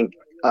do think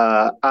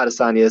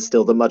Adesanya is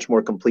still the much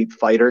more complete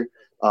fighter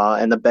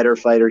and the better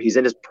fighter. He's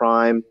in his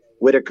prime.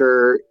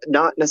 Whittaker,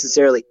 not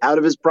necessarily out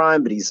of his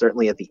prime, but he's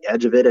certainly at the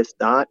edge of it, if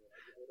not.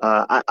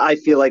 I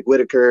feel like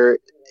Whittaker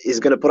is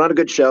going to put on a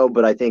good show,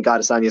 but I think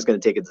Adesanya is going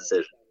to take a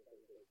decision.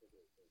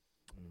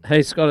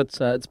 Hey Scott,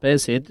 it's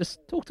Baz here. Just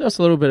talk to us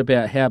a little bit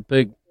about how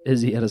big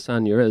Izzy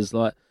Adesanya is.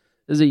 Like,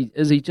 is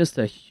he just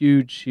a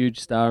huge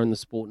star in the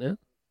sport now?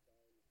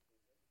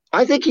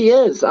 I think he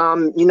is.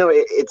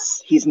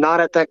 He's not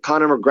at that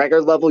Conor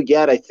McGregor level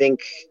yet. I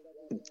think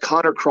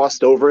Conor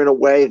crossed over in a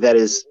way that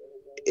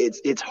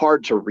it's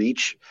hard to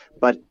reach.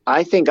 But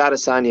I think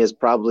Adesanya is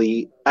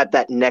probably at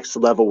that next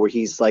level where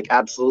he's like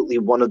absolutely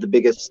one of the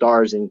biggest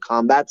stars in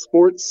combat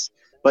sports,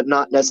 but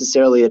not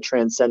necessarily a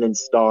transcendent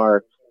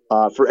star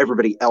for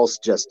everybody else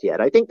just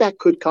yet. I think that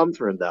could come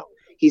for him though.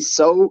 He's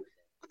so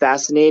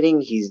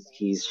fascinating.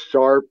 He's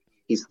sharp.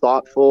 He's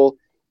thoughtful.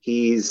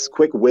 He's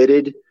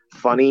quick-witted,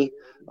 funny.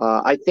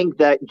 I think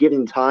that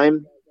given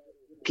time,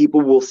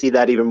 people will see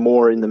that even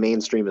more in the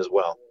mainstream as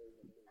well.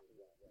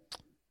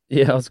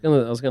 Yeah, I was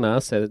gonna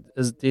ask that.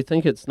 Do you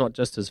think it's not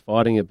just his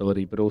fighting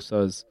ability, but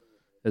also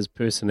his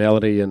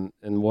personality and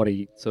what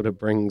he sort of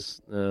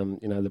brings,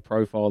 the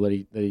profile that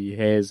he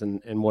has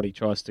and what he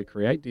tries to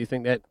create? Do you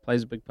think that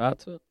plays a big part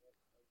to it?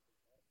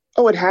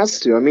 Oh, it has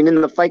to. I mean,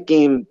 in the fight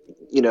game,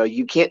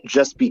 you can't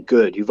just be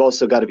good. You've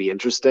also got to be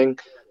interesting.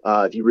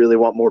 If you really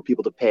want more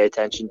people to pay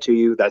attention to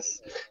you,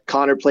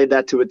 Conor played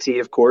that to a T.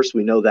 Of course,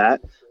 we know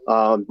that.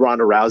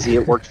 Ronda Rousey,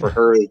 it worked for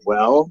her as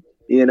well.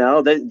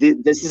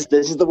 This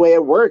is the way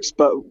it works.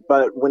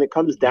 But when it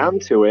comes down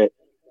to it,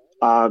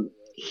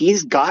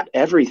 he's got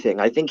everything.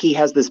 I think he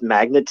has this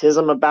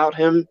magnetism about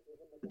him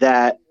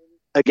that,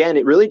 again,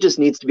 it really just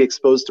needs to be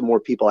exposed to more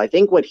people. I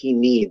think what he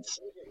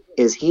needs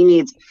is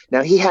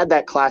now he had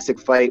that classic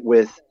fight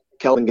with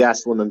Kelvin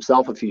Gastelum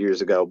himself a few years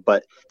ago,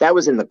 but that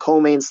was in the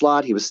co-main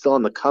slot. He was still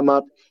on the come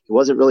up. He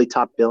wasn't really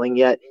top billing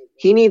yet.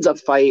 He needs a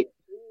fight,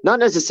 not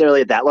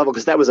necessarily at that level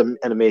because that was an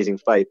amazing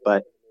fight,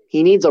 but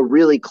he needs a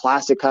really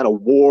classic kind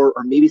of war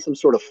or maybe some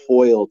sort of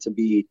foil to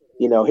be,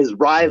 his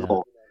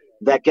rival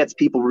that gets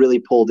people really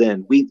pulled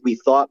in. We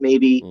thought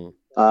maybe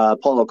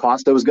Paulo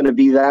Costa was going to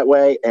be that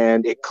way,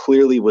 and it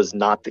clearly was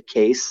not the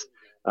case.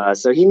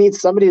 So he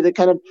needs somebody that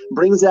kind of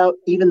brings out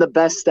even the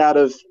best out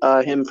of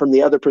him from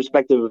the other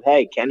perspective of,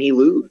 hey, can he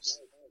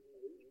lose?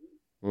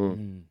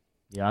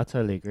 Yeah, I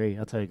totally agree.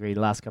 The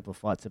last couple of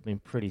fights have been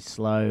pretty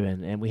slow,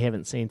 and we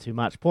haven't seen too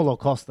much. Paulo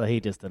Costa, he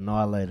just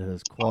annihilated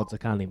his quads. I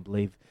can't even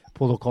believe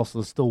Paulo Costa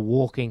is still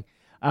walking.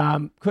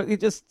 Quickly,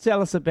 just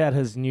tell us about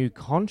his new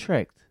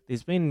contract.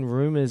 There's been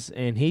rumours,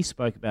 and he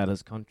spoke about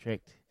his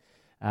contract.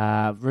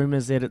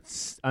 Rumours that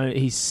it's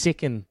he's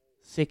second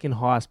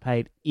highest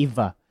paid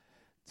ever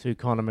to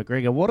Conor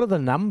McGregor. What are the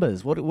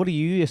numbers? What are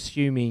you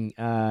assuming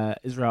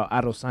Israel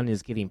Adesanya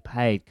is getting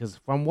paid? Because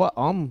from what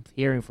I'm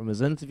hearing from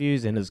his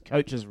interviews and his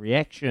coach's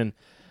reaction,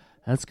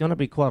 it's going to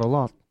be quite a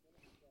lot.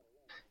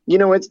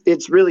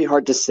 It's really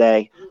hard to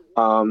say.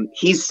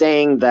 He's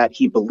saying that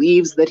he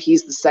believes that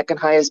he's the second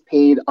highest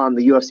paid on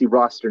the UFC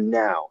roster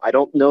now. I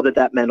don't know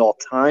that meant all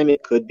time.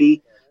 It could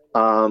be.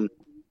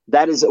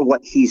 That is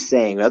what he's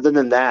saying. Other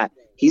than that,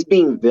 he's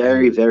being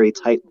very, very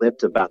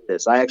tight-lipped about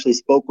this. I actually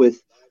spoke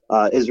with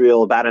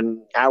Israel about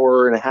an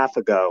hour and a half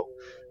ago.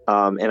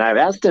 And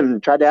I've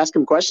tried to ask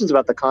him questions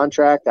about the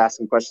contract, asked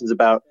him questions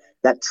about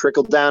that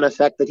trickle-down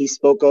effect that he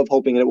spoke of,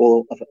 hoping it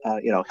will,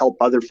 help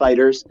other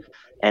fighters.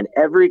 And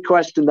every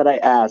question that I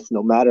asked,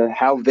 no matter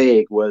how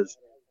vague, was,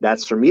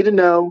 that's for me to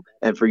know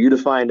and for you to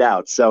find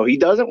out. So he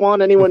doesn't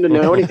want anyone to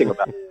know anything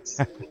about this.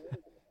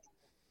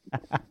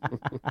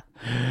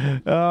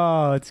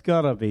 Oh, it's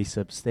got to be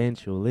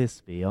substantial.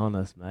 Let's be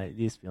honest, mate.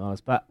 Let's be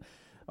honest. But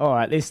all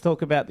right, let's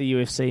talk about the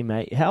UFC,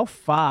 mate. How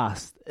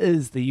fast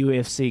is the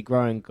UFC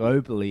growing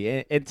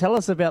globally? And tell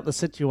us about the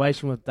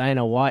situation with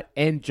Dana White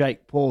and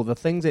Jake Paul, the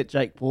things that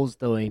Jake Paul's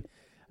doing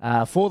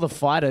for the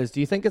fighters.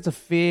 Do you think it's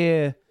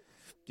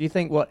do you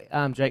think what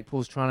Jake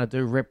Paul's trying to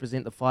do,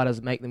 represent the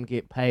fighters, make them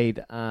get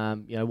paid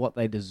what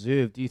they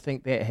deserve? Do you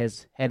think that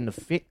has had an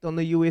effect on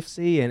the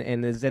UFC,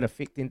 and is that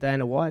affecting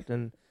Dana White?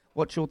 And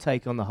what's your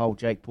take on the whole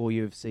Jake Paul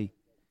UFC?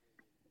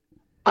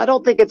 I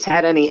don't think it's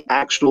had any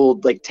actual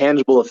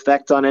tangible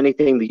effect on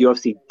anything the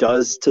UFC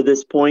does to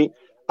this point.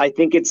 I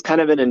think it's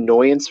kind of an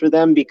annoyance for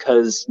them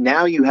because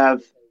now you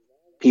have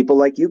people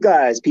like you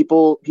guys,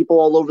 people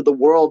all over the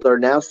world are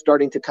now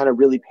starting to kind of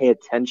really pay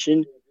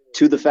attention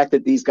to the fact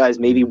that these guys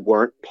maybe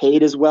weren't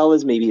paid as well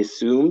as maybe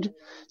assumed.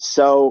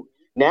 So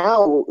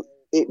now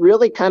it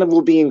really kind of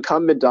will be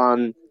incumbent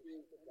on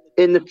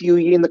in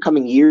the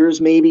coming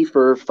years, maybe,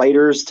 for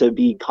fighters to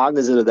be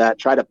cognizant of that,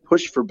 try to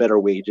push for better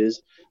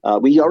wages.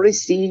 We already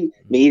see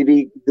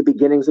maybe the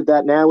beginnings of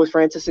that now with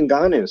Francis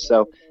Ngannou.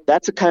 So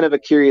that's a kind of a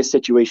curious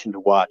situation to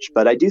watch.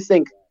 But I do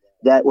think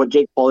that what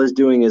Jake Paul is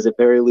doing is at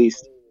very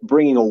least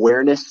bringing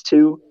awareness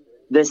to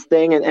this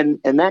thing, and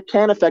that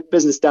can affect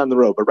business down the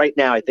road. But right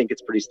now, I think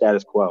it's pretty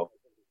status quo.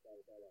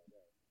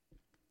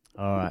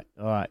 All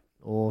right.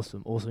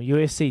 Awesome.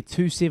 UFC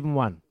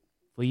 271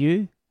 for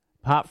you,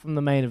 apart from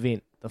the main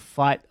event, the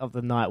fight of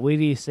the night. Where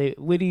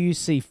do you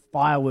see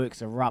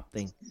fireworks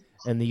erupting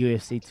in the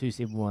UFC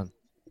 271?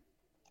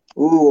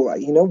 Ooh,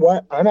 you know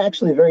what? I'm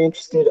actually very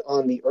interested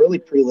on the early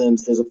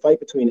prelims. There's a fight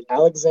between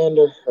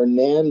Alexander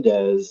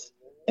Hernandez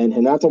and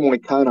Renato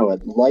Moicano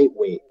at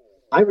lightweight.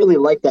 I really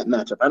like that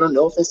matchup. I don't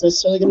know if it's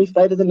necessarily going to be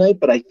fight of the night,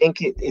 but I think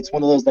it's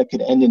one of those that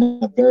could end in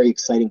a very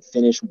exciting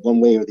finish one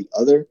way or the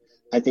other.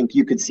 I think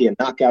you could see a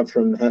knockout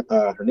from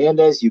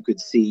Hernandez. You could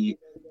see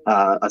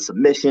a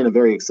submission, a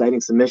very exciting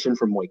submission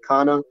from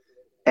Moicano.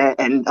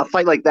 And a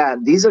fight like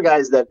that, these are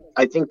guys that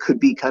I think could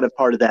be kind of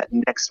part of that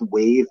next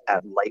wave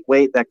at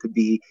lightweight. That could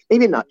be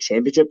maybe not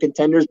championship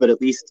contenders, but at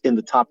least in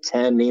the top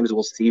 10 names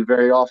we'll see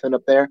very often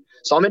up there.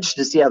 So I'm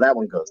interested to see how that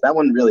one goes. That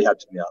one really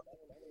hypes me up.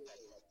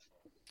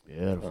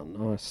 Beautiful.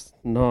 Oh,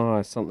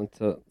 nice. Something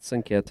to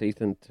sink our teeth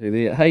into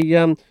there.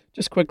 Hey,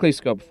 just quickly,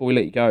 Scott, before we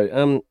let you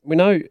go, we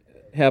know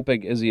how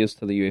big Izzy is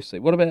to the UFC.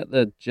 What about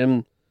the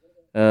Gym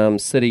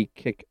City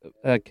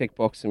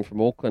kickboxing from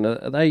Auckland?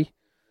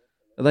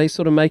 Are they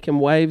sort of making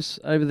waves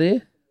over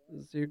there?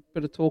 Is there a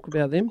bit of talk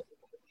about them?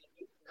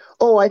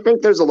 Oh, I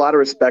think there's a lot of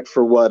respect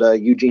for what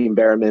Eugene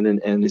Berriman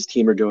and his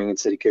team are doing in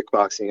City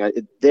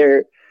Kickboxing.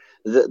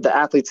 The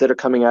athletes that are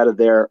coming out of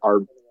there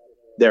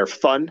they're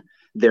fun.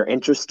 They're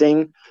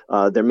interesting.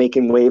 They're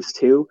making waves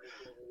too.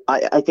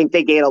 I think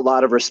they gain a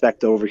lot of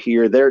respect over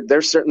here.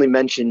 They're certainly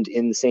mentioned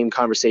in the same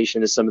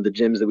conversation as some of the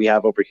gyms that we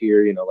have over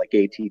here, like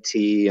ATT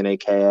and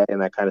AKA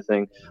and that kind of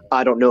thing.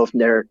 I don't know if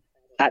they're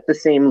at the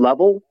same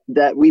level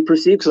that we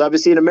perceive, because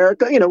obviously in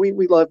America,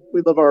 we love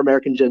our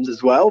American gyms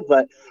as well.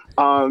 But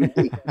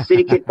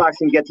City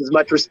Kickboxing gets as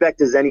much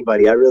respect as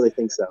anybody. I really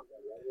think so.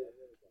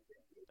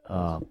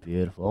 Oh,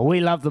 beautiful. Well,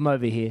 we love them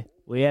over here.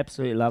 We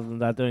absolutely love them.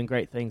 They're doing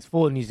great things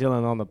for New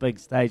Zealand on the big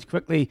stage.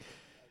 Quickly,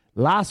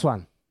 last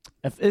one.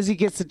 If Izzy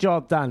gets the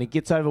job done, he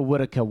gets over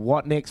Whittaker,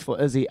 what next for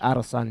Izzy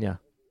Adesanya?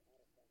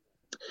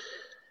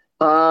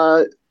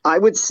 I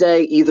would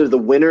say either the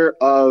winner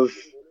of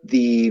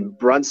the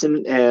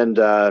Brunson and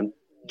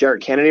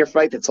Jared Cannonier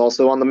fight that's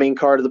also on the main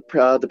card of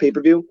the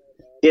pay-per-view.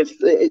 If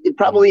it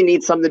probably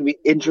needs something to be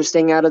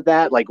interesting out of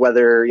that, like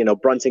whether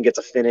Brunson gets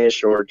a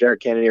finish or Jared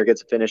Cannonier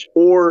gets a finish,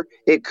 or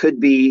it could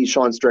be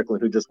Sean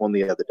Strickland, who just won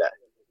the other day.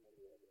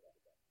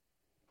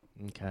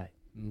 Okay.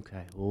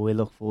 Well, we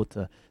look forward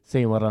to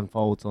seeing what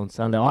unfolds on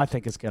Sunday. I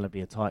think it's going to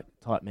be a tight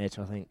match.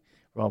 I think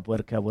Rob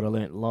Whittaker would have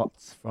learnt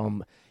lots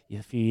from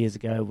a few years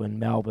ago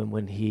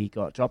when he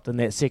got dropped in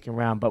that second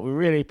round. But we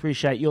really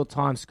appreciate your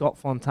time, Scott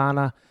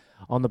Fontana,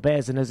 on the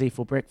Baz and Izzy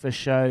for Breakfast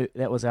show.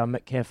 That was our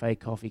McCafe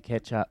coffee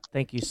catch-up.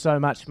 Thank you so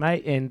much,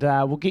 mate, and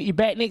we'll get you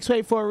back next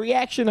week for a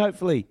reaction,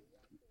 hopefully.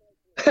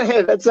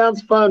 That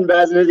sounds fun,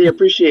 Baz and Izzy.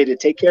 Appreciate it.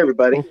 Take care,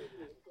 everybody.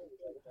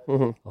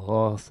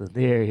 Awesome.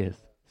 There he is.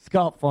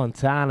 Scott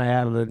Fontana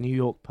out of the New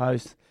York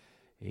Post.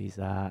 He's,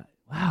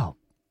 wow.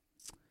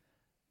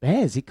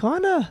 Baz, he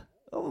kind of,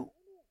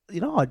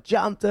 I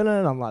jumped in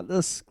it. I'm like,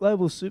 this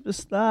global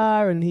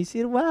superstar. And he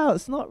said, wow,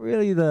 it's not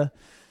really the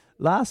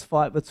last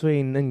fight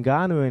between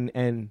Ngannou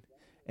and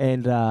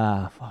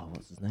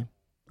what's his name?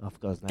 I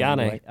forgot his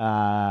name.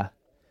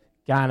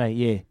 Garner,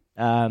 yeah.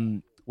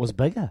 Was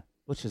bigger,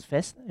 which is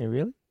fascinating,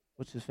 really.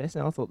 I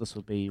thought this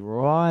would be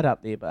right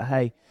up there. But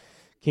hey,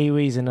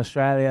 Kiwis in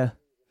Australia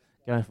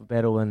going for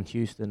battle in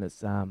Houston,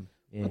 it's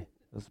it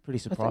was pretty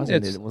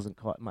surprising that it wasn't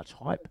quite much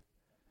hype.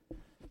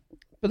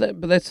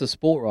 But that's the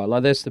sport, right?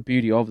 Like, that's the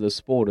beauty of the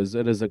sport, is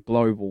it is a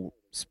global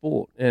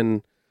sport,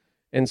 and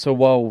so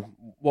while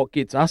what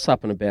gets us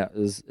up and about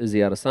is the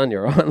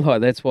Adesanya, right?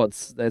 Like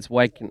that's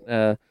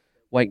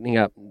wakening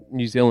up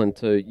New Zealand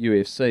to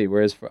UFC,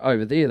 whereas for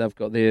over there they've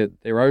got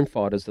their own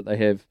fighters that they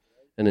have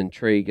an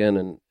intrigue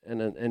in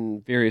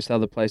and various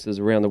other places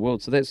around the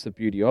world. So that's the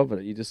beauty of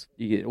it.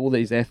 You get all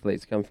these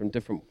athletes come from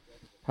different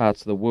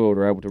parts of the world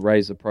are able to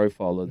raise the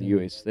profile of the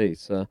UFC.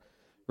 So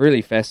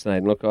really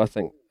fascinating. Look, I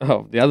think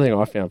the other thing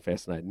I found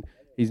fascinating,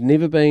 he's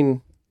never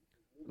been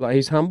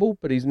he's humble,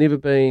 but he's never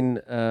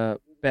been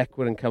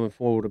backward and coming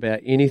forward about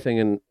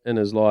anything in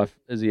his life,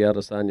 Izzy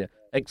Adesanya,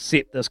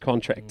 except this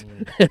contract.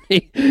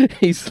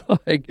 He's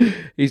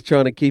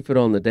trying to keep it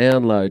on the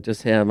down low,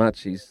 just how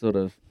much he's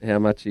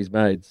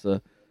made.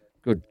 So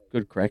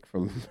good crack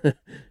from him.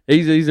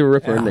 he's a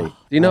ripper, isn't he? Do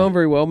you know him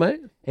very well, mate?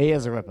 He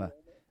is a ripper.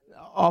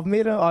 I've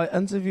met him. I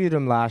interviewed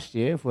him last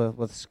year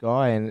with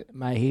Sky, and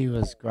mate, he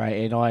was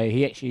great. And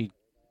he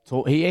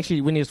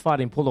actually when he was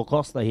fighting Paulo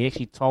Costa, he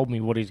actually told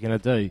me what he's going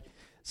to do.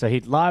 So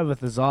he'd lie with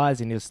his eyes,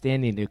 and he'll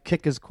stand there, and he'll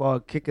kick his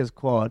quad,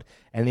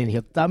 and then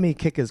he'll dummy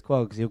kick his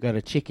quad because he'll go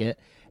to check it,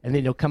 and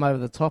then he'll come over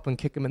the top and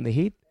kick him in the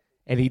head.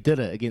 And he did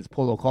it against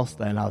Paulo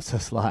Costa, and I was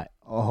just like,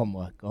 oh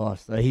my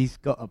gosh. So he's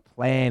got a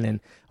plan, and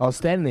I was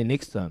standing there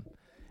next to him,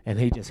 and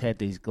he just had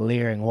these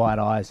glaring white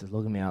eyes just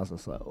looking at me. I was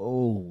just like,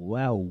 oh,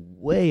 wow,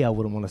 I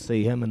wouldn't want to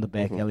see him in the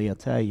back alley, I'll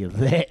tell you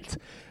that.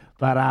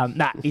 But,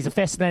 he's a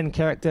fascinating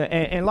character,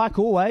 and like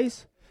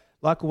always,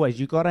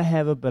 you got to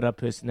have a bit of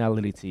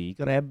personality to you. You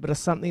got to have a bit of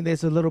something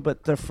that's a little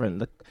bit different.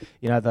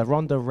 The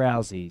Ronda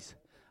Rouseys,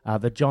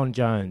 the John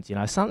Jones,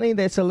 something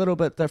that's a little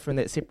bit different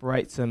that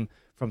separates him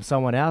from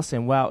someone else.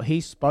 And, well,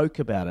 he spoke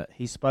about it.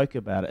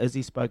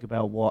 Izzy spoke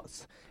about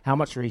how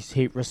much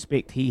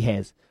respect he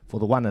has for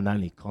the one and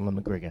only Conor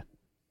McGregor.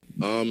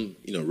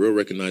 Real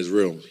recognize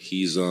real.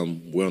 He's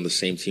we're on the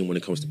same team when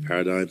it comes to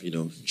Paradigm.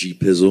 G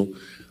Pizzle.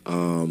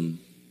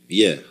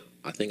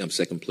 I think I'm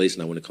second place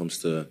now when it comes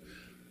to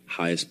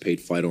highest paid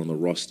fighter on the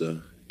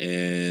roster.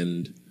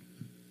 And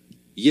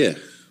yeah,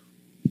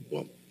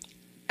 well,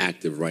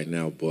 active right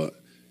now, but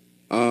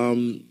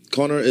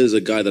Conor is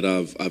a guy that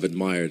I've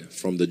admired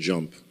from the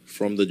jump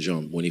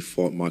when he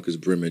fought Marcus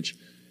Brimage.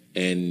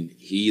 And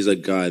he's a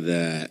guy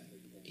that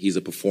he's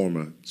a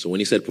performer. So when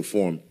he said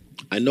perform,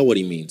 I know what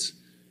he means.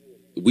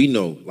 We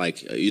know,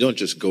 like, you don't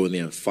just go in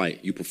there and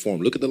fight. You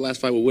perform. Look at the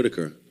last fight with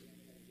Whitaker.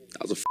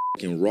 That was a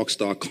fucking rock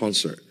star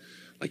concert.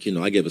 Like,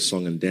 I gave a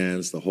song and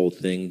dance, the whole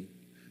thing,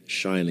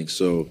 shining.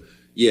 So,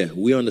 yeah,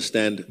 we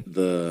understand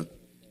the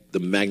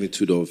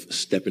magnitude of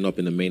stepping up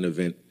in the main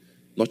event,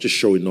 not just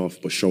showing off,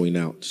 but showing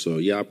out. So,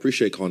 yeah, I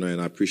appreciate Conor,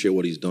 and I appreciate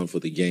what he's done for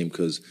the game,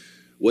 because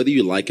whether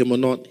you like him or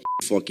not,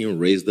 he fucking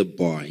raised the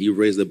bar. He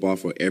raised the bar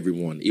for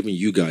everyone, even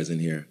you guys in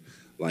here.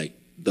 Like,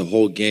 the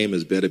whole game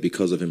is better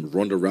because of him.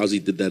 Ronda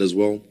Rousey did that as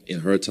well in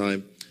her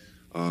time.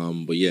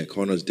 But yeah,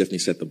 Conor's definitely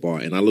set the bar.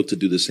 And I look to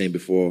do the same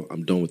before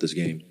I'm done with this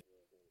game.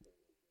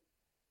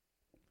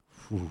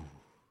 There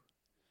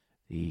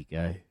you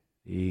go.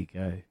 There you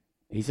go.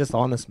 He's just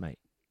honest, mate.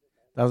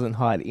 Doesn't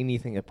hide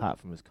anything apart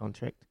from his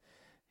contract.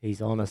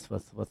 He's honest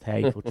with how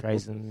he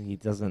portrays him. He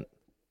doesn't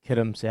kid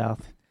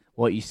himself.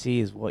 What you see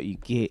is what you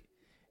get.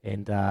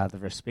 And the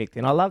respect.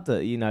 And I loved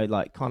it,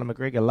 like Conor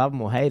McGregor, love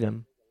him or hate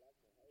him.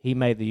 He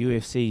made the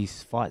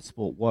UFC's fight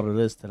sport what it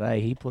is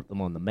today. He put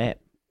them on the map.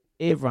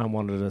 Everyone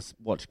wanted to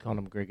watch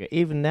Conor McGregor.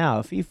 Even now,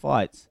 if he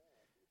fights,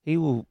 he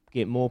will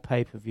get more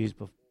pay-per-views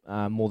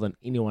more than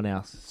anyone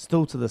else,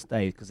 still to this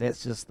day, because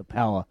that's just the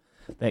power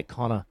that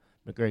Conor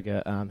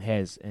McGregor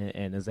has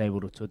and is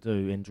able to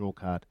do in draw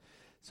card.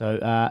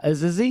 So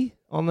is Izzy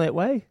on that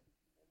way?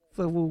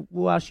 So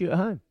we'll ask you at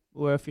home,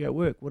 or if you're at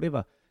work,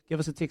 whatever. Give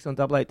us a text on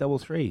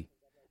 8833.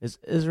 Is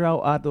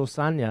Israel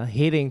Adesanya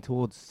heading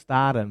towards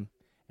stardom?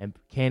 And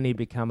can he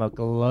become a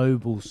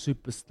global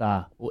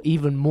superstar, or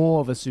even more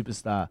of a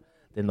superstar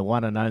than the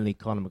one and only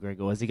Conor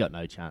McGregor? Or has he got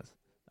no chance?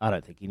 I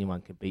don't think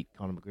anyone can beat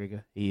Conor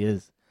McGregor. He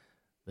is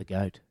the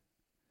GOAT.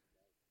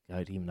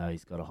 Even though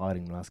he's got a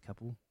hiding last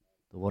couple.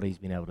 What he's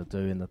been able to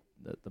do and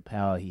the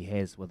power he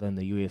has within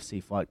the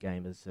UFC fight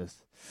game is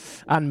just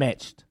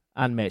unmatched.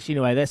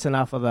 Anyway, that's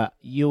enough of the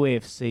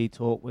UFC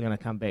talk. We're going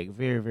to come back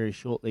very, very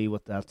shortly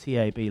with our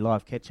TAB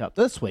live catch-up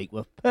this week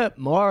with Pip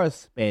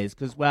Morris, Baz,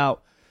 because,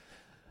 well,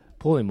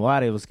 Paulie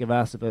Moati was giving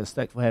us a bit of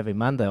stick for having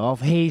Monday off.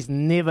 He's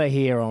never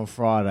here on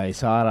Friday,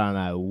 so I don't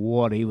know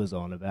what he was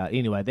on about.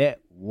 Anyway,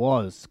 that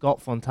was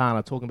Scott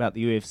Fontana talking about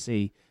the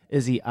UFC,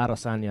 Izzy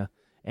Adesanya,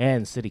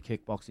 and City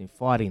Kickboxing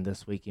fighting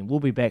this weekend.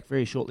 We'll be back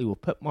very shortly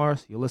with Pip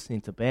Morris. You're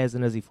listening to Baz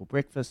and Izzy for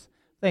breakfast.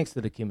 Thanks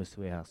to the Chemist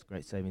Warehouse.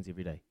 Great savings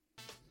every day.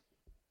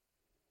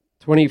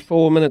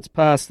 24 minutes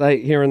past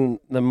 8 here in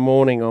the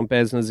morning on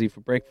Baz and Izzy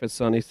for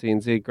breakfast on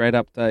SCNZ. Great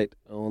update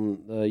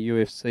on the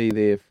UFC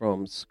there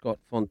from Scott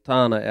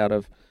Fontana out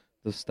of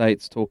the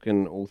States,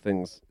 talking all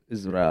things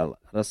Israel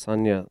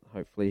Adesanya.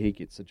 Hopefully he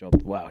gets the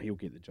job. Wow, he'll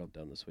get the job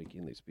done this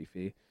weekend, let's be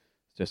fair.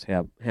 It's just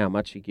how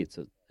much he gets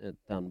it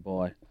done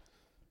by.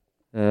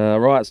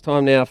 Right, it's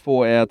time now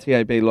for our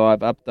TAB Live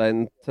update.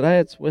 And today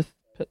it's with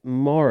Pip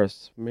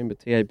Morris. Remember,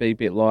 TAB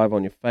Bet Live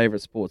on your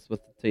favourite sports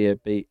with the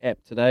TAB app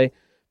today.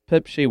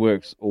 Pip, she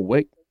works all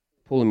week.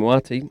 Paulie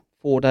Moati,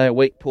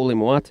 4-day-a-week Paulie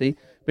Moati.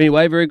 But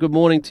anyway, very good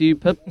morning to you,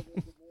 Pip.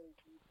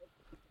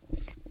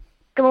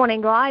 Good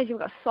morning, guys. We've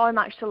got so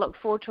much to look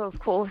forward to, of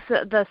course,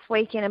 this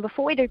weekend. And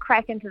before we do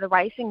crack into the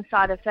racing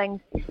side of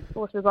things, of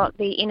course, we've got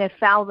the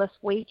NFL this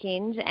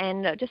weekend.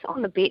 And just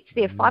on the bets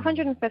there,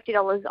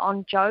 $550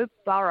 on Joe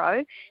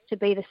Burrow to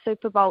be the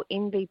Super Bowl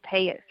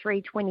MVP at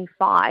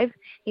 $325.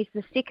 He's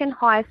the second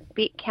highest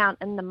bet count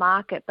in the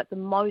market, but the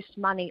most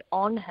money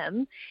on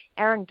him.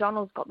 Aaron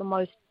Donald's got the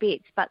most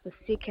bets, but the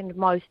second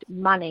most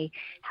money,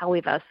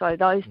 however. So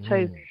those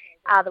two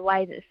are the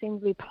way that it seems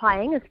to be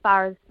playing as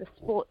far as the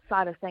sports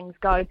side of things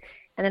go.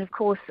 And then, of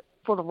course,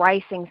 for the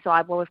racing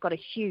side, well, we've got a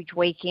huge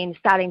weekend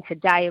starting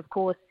today, of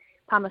course.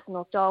 Palmerston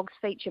North Dogs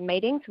feature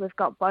meetings. We've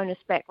got bonus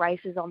back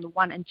races on the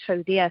 1 and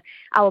 2 there.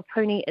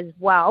 Awapuni as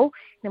well.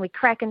 Then we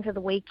crack into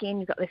the weekend.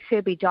 We've got the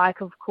Herbie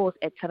Dyke, of course,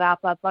 at Te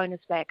Rapa,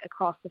 bonus back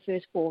across the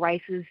first 4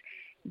 races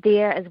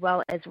there, as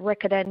well as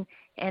Riccarton.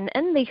 And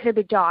in the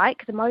Herbie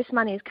Dyke, the most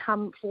money has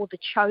come for the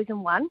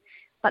Chosen One,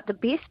 but the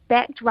best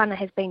backed runner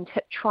has been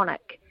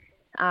Tiptronic.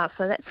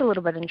 So that's a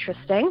little bit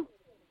interesting.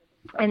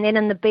 And then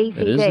in the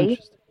BCD,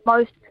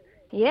 we'll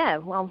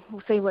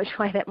see which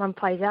way that one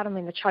plays out. I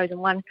mean, the Chosen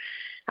One,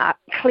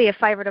 clear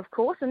favourite, of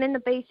course. And then the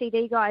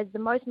BCD, guys, the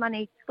most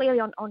money clearly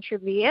on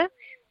Trevere,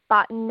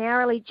 but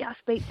narrowly just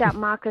beats out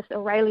Marcus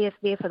Aurelius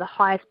there for the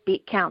highest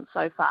bet count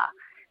so far.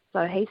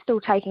 So he's still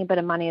taking a bit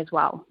of money as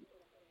well.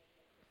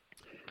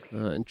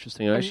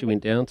 Interesting. I actually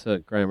went down to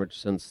Graham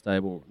Richardson's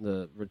stable,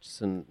 the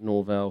Richardson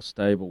Norvale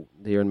stable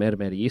there in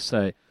Matamata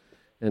yesterday,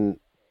 and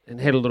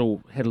had a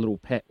little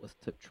pat with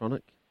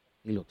Tiptronic.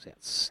 He looks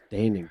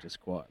outstanding just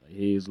quietly.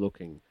 He is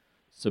looking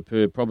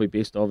superb, probably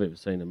best I've ever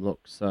seen him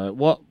look. So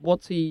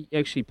what's he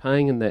actually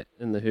paying in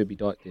the Herbie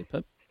Dyke there,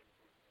 Pip?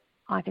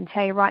 I can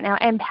tell you right now.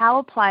 And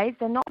power plays,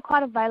 they're not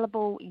quite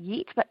available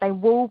yet, but they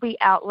will be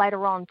out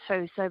later on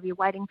too. So if you're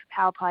waiting for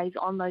power plays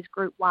on those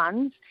Group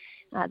 1s,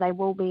 they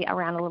will be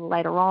around a little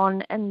later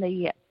on. In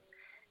the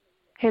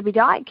Herbie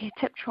Dyke,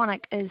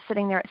 Tiptronic is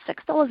sitting there at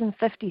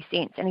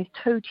 $6.50, and he's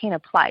 $2.10 a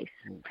place.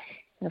 And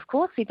of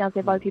course, he does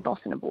have OP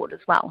Boston aboard as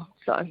well.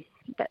 So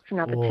that's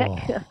another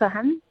tick for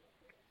him.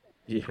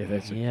 Yeah,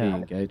 that's a key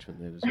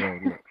engagement there as well,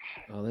 isn't it?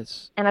 Oh,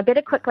 that's... And I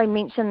better quickly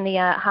mention the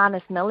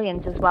Harness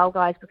Millions as well,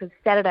 guys, because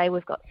Saturday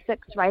we've got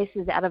 6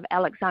 races out of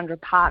Alexandra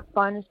Park,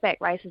 bonus back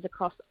races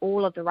across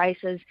all of the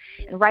races.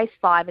 And race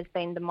 5 has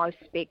been the most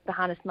spec, the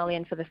Harness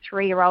Million for the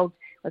 3-year-olds,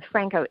 with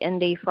Franco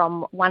Indy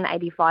from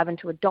 $1.85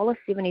 into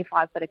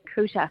 $1.75, but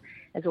Akuta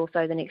is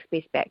also the next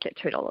best backed at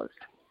 $2.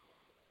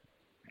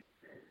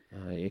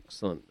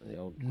 Excellent. The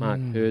old Mark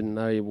Purdon,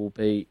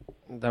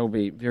 they'll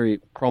be very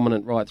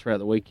prominent right throughout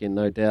the weekend,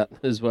 no doubt,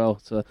 as well.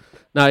 So,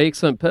 no,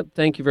 excellent, Pip.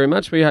 Thank you very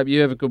much. We hope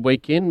you have a good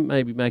weekend.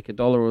 Maybe make $1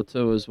 or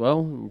 $2 as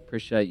well.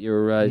 Appreciate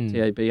your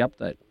TAB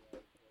update.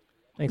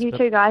 Thanks, you Pip.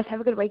 Too, guys.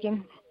 Have a good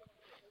weekend.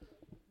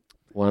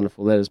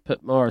 Wonderful. That is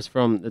Pip Morris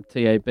from the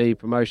TAB.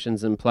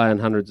 Promotions and play on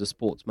hundreds of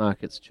sports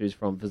markets to choose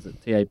from.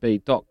 Visit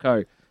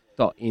tab.co.nz.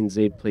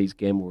 Please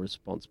gamble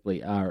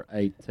responsibly.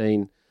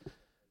 R18.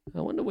 I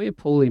wonder where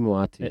Paulie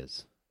Moati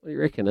is. What do you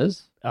reckon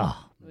is?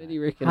 Oh, where do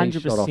you reckon 100%.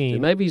 he's shot off to?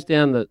 Maybe he's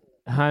down the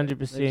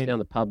 100% down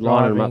the pub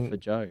lining him up for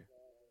Joe.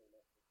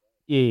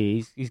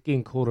 Yeah, he's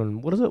getting caught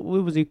on, what is it?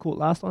 Where was he caught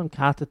last time?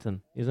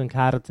 Carterton. He was in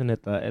Carterton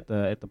at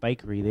the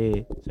bakery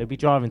there. So he'll be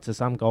driving to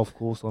some golf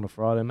course on a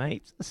Friday,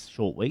 mate. It's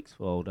short weeks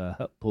for old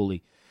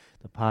Paulie,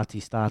 the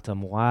party starter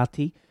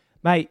Moati.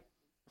 Mate,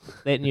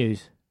 that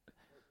news.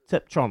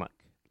 Tiptronic.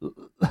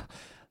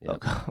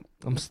 Look,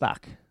 I'm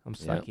stuck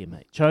here,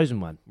 mate.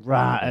 Chosen one.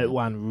 Right, it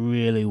won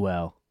really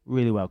well.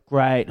 Really well.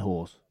 Great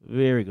horse.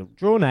 Very good.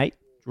 Drawn 8.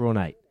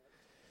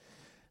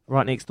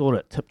 Right next door to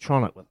it,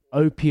 Tiptronic with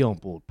OP on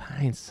board,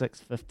 paying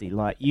 $6.50.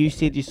 Like you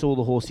said, you saw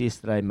the horse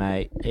yesterday,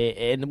 mate.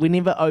 And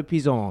whenever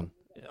OP's on,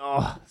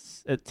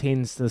 it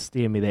tends to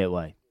steer me that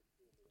way.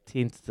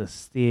 Tends to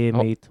steer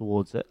me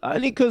towards it.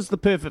 Only because the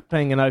perfect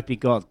thing and OP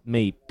got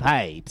me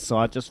paid, so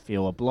I just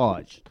feel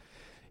obliged.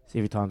 So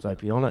every time's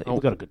OP on it,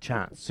 we've got a good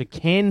chance. So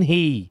can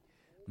he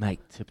make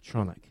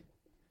Tiptronic?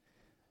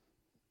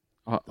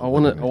 I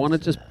want to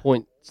just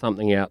point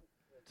something out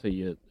to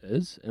you,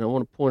 and I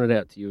want to point it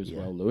out to you as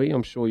well, Louis.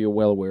 I'm sure you're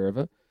well aware of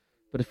it.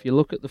 But if you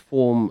look at the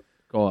form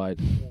guide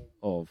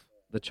of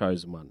the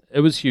Chosen One,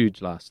 it was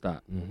huge last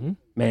start.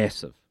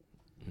 Massive.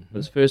 But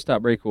his first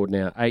up record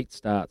now, 8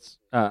 starts,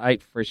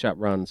 8 fresh up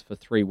runs for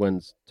 3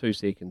 wins, 2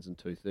 seconds and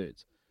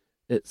 2/3.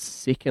 It's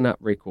second up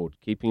record,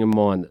 keeping in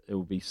mind that it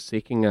will be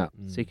second up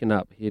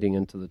heading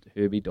into the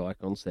Herbie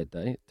Dyke on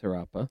Saturday, Te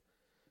Rapa.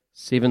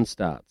 7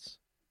 starts.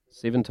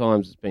 7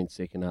 times it's been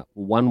second up.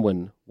 1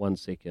 win, 1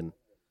 second,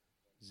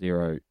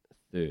 0/3.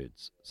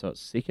 So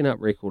its second up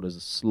record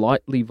is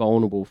slightly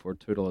vulnerable for a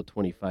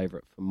 $2.20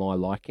 favourite for my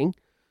liking.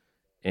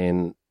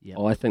 And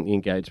I think the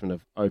engagement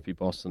of OP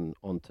Boston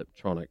on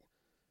Tiptronic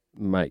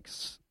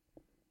makes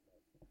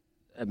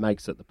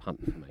it the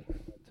punt for me.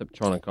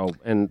 Tiptronic,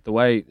 and the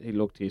way he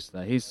looked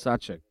yesterday, he's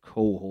such a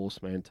cool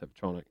horse, man,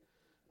 Tiptronic.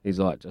 He's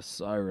like just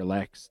so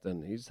relaxed,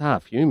 and he's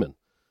half human.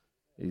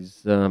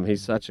 He's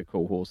such a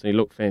cool horse, and he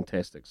looked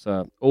fantastic.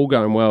 So all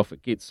going well if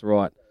it gets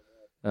right.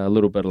 A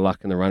little bit of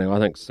luck in the running. I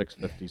think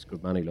 $6.50 is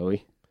good money,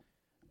 Louis.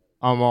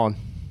 I'm on.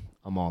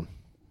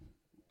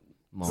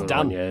 It's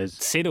done.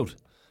 It's settled.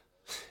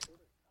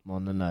 I'm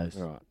on the nose.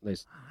 All right,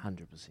 let's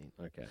 100%.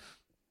 Okay.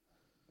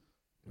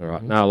 All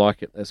right, no, I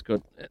like it. That's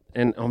good.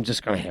 And I'm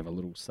just going to have a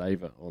little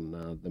saver on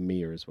the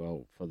Mia as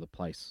well for the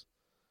place.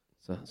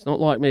 So it's not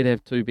like me to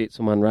have 2 bets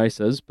on 1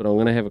 races, but I'm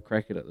going to have a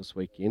crack at it this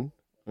weekend.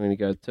 I'm going to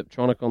go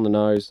Tiptronic on the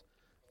nose,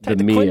 Take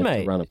the Mia Quinn,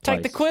 mate. to run a place.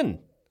 Take the Quinn.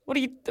 What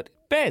are you...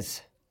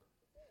 Baz.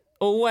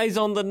 Always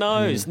on the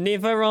nose,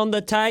 never on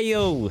the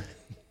tail.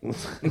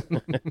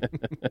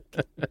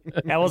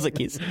 How was it,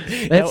 kids?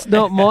 That's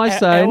not my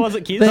saying. How was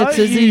it, kids? That's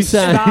Izzy's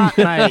saying. Start,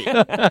 mate.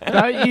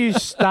 Don't you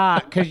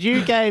start, because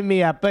you gave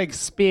me a big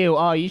spiel.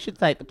 Oh, you should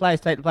take the place,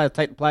 and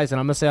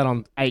I miss out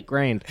on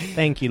 $8,000.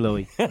 Thank you,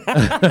 Louis.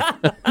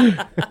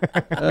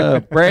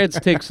 Brad's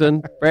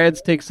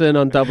texting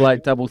on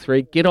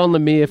 8833. Get on the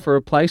Mia for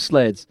a place,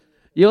 lads.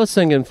 You're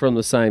singing from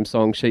the same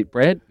song sheet,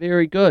 Brad.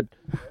 Very good.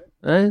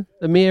 The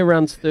Mia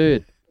runs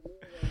 3rd.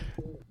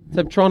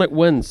 Tiptronic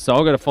wins, so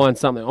I've got to find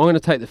something. I'm going to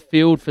take the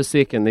field for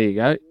 2nd. There you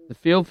go. The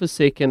field for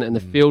 2nd and the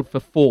field for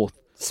 4th.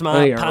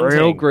 Smart punting.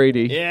 Real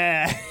greedy.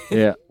 Yeah.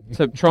 Yeah.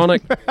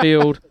 Tiptronic,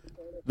 field,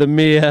 the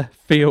Mia,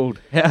 field.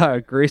 How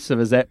aggressive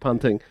is that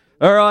punting?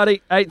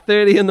 Alrighty,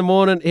 8:30 in the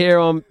morning here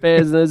on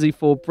Baz and Izzy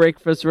for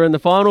breakfast. We're in the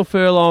final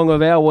furlong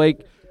of our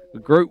week.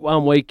 Group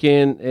 1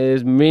 weekend.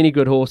 There's many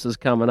good horses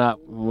coming up.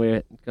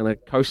 We're going to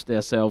coast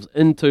ourselves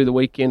into the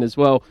weekend as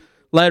well.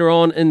 Later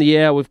on in the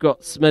hour, we've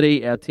got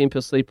Smitty, our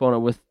Temper Sleep on it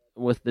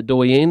with the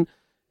Doyen.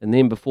 And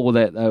then before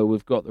that, though,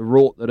 we've got the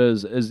rort that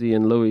is Izzy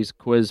and Louis'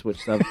 quiz,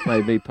 which they've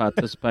maybe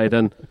participate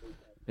in.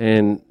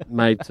 and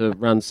made to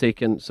run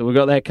second. So we've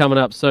got that coming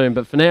up soon.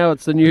 But for now,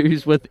 it's the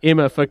news with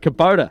Emma for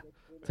Kubota.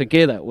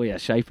 Together, we are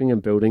shaping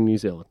and building New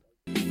Zealand.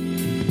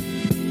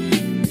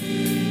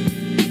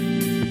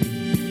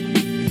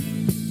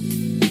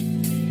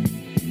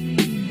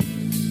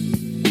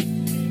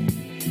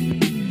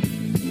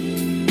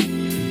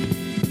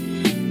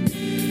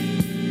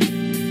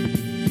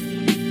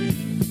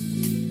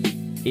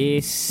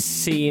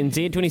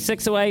 SCNZ,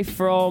 26 away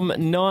from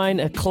 9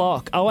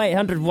 o'clock.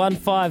 0800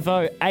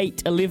 150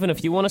 811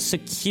 if you want to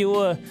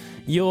secure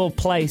your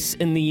place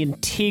in the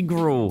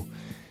integral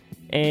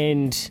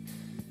and,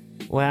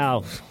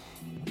 wow,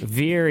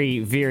 very,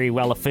 very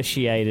well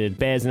officiated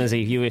Baz and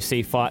Izzy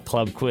UFC Fight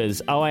Club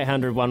quiz.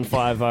 0800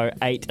 150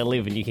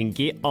 811. You can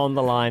get on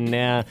the line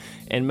now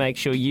and make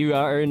sure you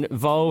are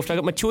involved. I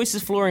got my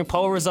Choices Flooring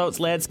poll results,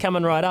 lads,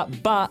 coming right up.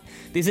 But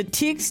there's a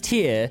text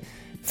here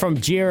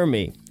from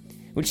Jeremy,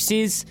 which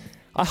says,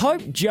 I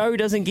hope Joe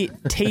doesn't get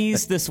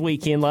teased this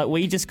weekend like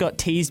we just got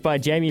teased by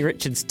Jamie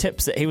Richards'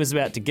 tips that he was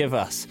about to give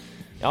us.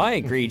 I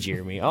agree,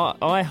 Jeremy.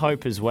 I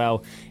hope as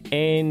well.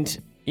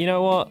 And you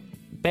know what?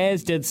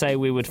 Baz did say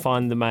we would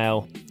find the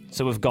mail,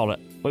 so we've got it.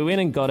 We went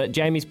and got it.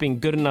 Jamie's been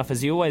good enough,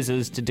 as he always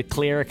is, to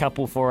declare a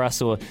couple for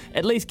us or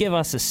at least give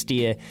us a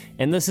steer.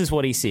 And this is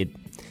what he said.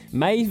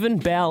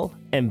 Maven Bell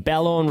and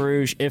Ballon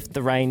Rouge if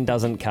the rain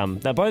doesn't come.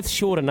 They're both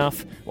short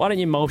enough. Why don't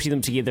you multi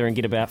them together and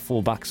get about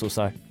 $4 or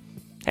so?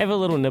 Have a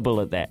little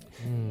nibble at that.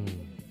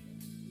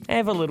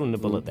 Have a little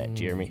nibble at that,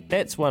 Jeremy.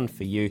 That's one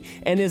for you.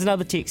 And there's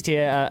another text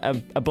here.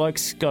 A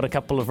bloke's got a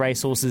couple of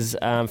racehorses.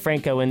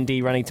 Franco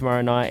Indy running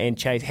tomorrow night and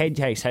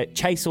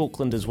Chase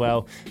Auckland as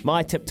well.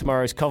 My tip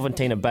tomorrow is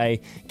Coventina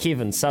Bay,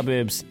 Kevin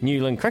Suburbs,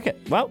 Newland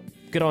Cricket. Well,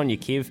 good on you,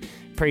 Kev.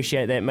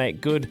 Appreciate that, mate.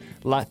 Good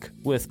luck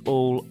with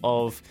all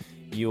of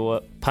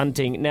your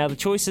punting. Now, the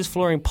Choices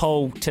Flooring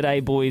poll today,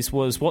 boys,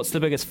 was what's the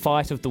biggest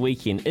fight of the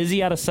weekend?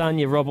 Izzy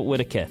Adesanya, Robert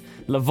Whittaker,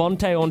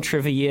 Levante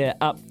Entrevier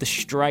up the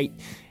straight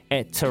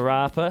at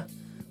Tarapa,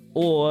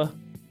 or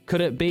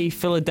could it be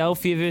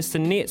Philadelphia versus the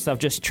Nets? They've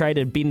just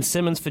traded Ben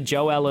Simmons for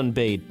Joel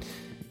Embiid.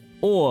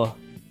 Or,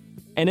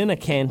 and in a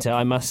canter,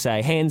 I must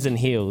say, hands and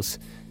heels,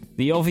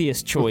 the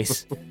obvious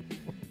choice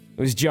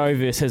was Joe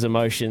versus his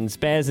emotions.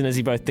 Baz and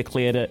Izzy both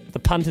declared it. The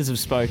punters have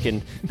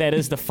spoken. That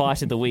is the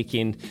fight of the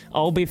weekend.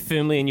 I'll be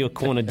firmly in your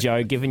corner,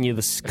 Joe, giving you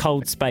the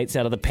cold spates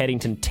out of the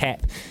Paddington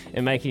tap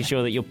and making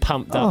sure that you're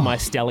pumped up, my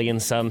stallion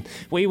son.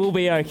 We will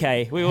be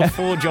okay. We will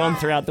forge on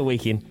throughout the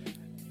weekend.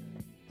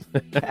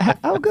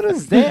 How good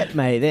is that,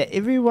 mate? That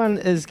everyone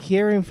is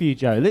caring for you,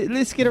 Joe.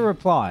 Let's get a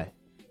reply.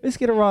 Let's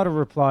get a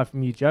reply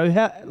from you, Joe.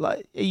 Are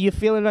you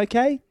feeling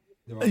okay?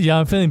 Yeah,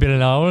 I'm feeling better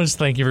now. I want to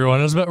thank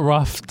everyone. It was a bit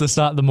rough to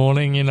start the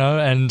morning, you know,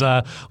 and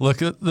look,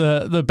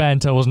 the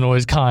banter wasn't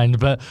always kind,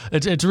 but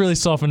it's really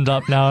softened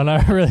up now, and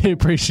I really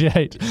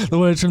appreciate the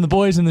words from the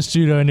boys in the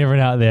studio and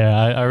everyone out there.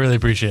 I really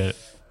appreciate it.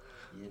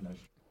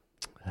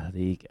 There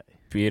you go.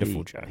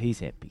 Beautiful, Joe. He's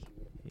happy.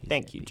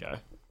 Thank you, Joe.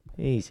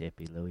 He's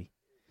happy, Louis.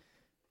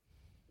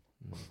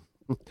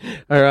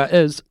 All right,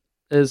 is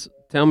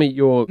tell me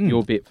your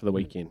bet for the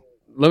weekend,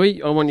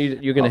 Louis. I want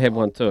you're going to have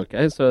one too.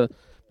 Okay, so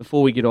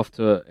before we get off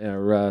to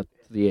our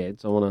to the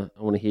ads, I want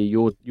to hear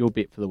your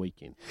bet for the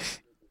weekend.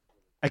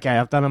 Okay,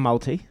 I've done a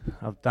multi,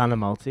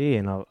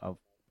 and I've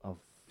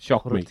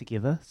shocked put me it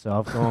together. So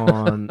I've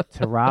gone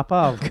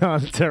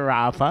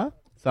Tarapa.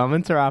 So I'm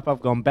in Tarapa.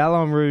 I've gone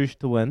Ballon Rouge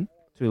to win,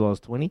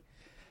 $2.20.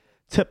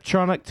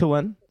 Tiptronic to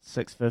win,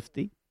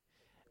 $6.50.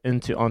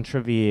 Into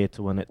Entrevier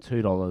to win at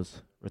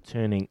 $2,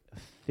 returning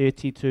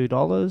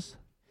 $32.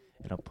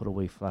 And I'll put a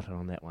wee flutter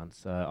on that one.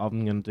 So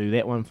I'm going to do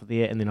that one for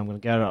there, and then I'm going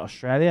to go to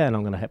Australia, and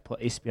I'm going to put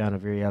Espiona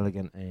Very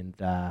Elegant and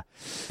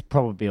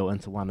Probabeel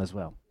into one as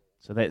well.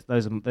 So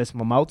that's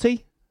my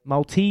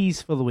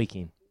Maltese for the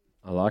weekend.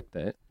 I like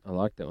that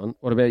one.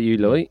 What about you,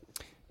 Louis?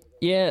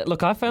 Yeah,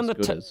 look, I found the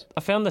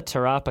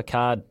Tarapa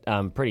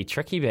card pretty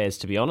tricky, Baz,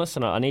 to be honest,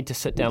 and I need to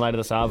sit down later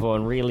this Arvo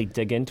and really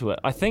dig into it.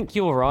 I think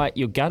you're right.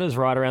 Your gut is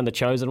right around the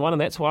Chosen one,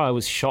 and that's why I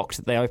was shocked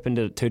that they opened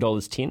it at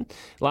 $2.10.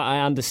 Like, I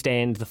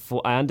understand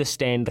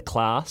the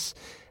class,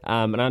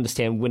 and I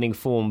understand winning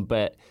form,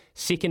 but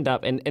second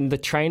up, and the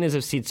trainers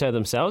have said so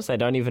themselves. They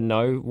don't even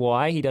know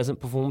why he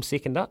doesn't perform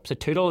second up. So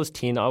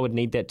 $2.10, I would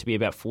need that to be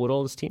about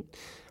 $4.10.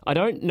 I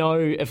don't know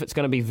if it's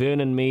going to be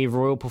Vernon Me,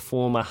 Royal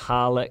Performer,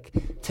 Harlech,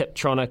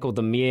 Tiptronic, or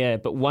the Mare,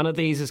 but one of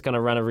these is going to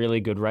run a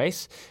really good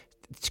race.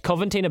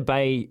 Coventina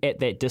Bay at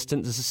that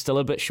distance is still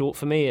a bit short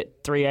for me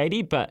at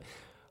 380, but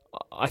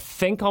I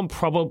think I'm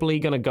probably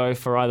going to go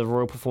for either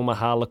Royal Performer,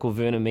 Harlech, or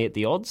Vernon Me at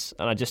the odds,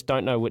 and I just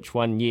don't know which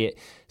one yet,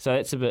 so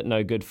that's a bit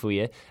no good for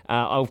you.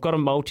 I've got a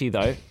multi,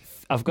 though.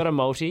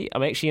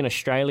 I'm actually in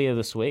Australia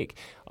this week.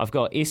 I've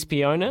got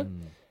Espiona,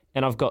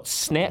 and I've got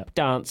Snap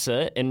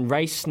Dancer in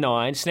race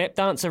 9. Snap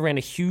Dancer ran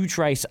a huge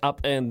race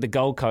up in the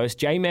Gold Coast.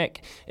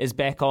 J-Mac is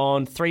back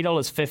on,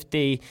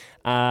 $3.50.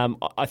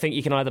 I think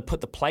you can either put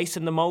the place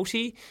in the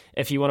multi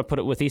if you want to put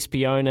it with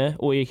Espiona,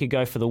 or you could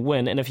go for the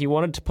win. And if you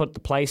wanted to put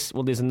the place,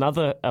 well, there's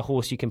another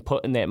horse you can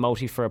put in that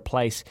multi for a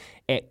place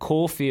at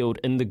Caulfield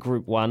in the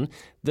Group 1.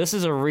 This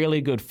is a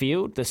really good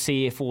field, the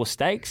CF4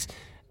 Stakes,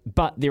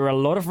 but there are a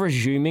lot of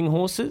resuming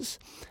horses.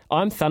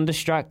 I'm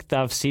Thunderstruck,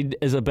 they've said,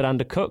 is a bit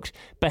undercooked.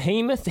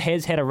 Behemoth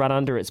has had a run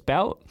under its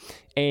belt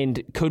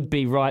and could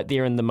be right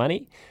there in the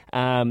money.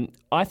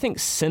 I think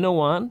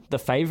Sinawan, the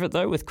favourite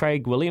though, with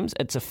Craig Williams,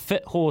 it's a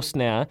fit horse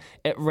now.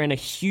 It ran a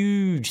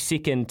huge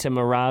second to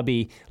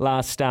Marabi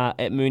last start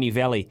at Moonee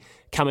Valley,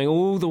 coming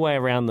all the way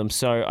around them.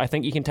 So I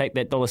think you can take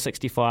that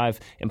 $1.65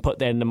 and put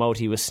that in the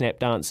multi with Snap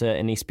Dancer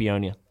and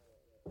Espionia.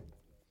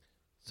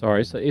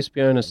 Sorry, so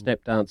Espiona, Snap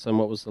Dancer, and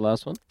what was the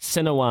last one?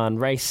 Sinawan,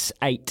 race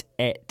 8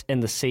 in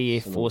the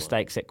CF4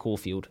 Stakes at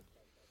Caulfield.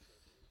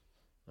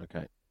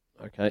 Okay.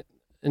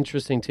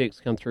 Interesting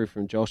text come through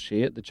from Josh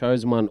here. The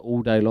Chosen One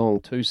all day long.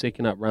 2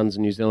 second-up runs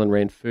in New Zealand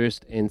ran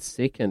first and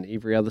second.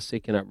 Every other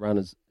second-up run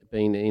has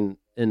been in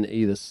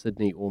either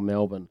Sydney or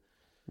Melbourne.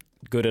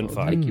 Good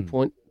info. Take your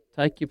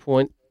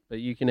point, but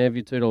you can have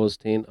your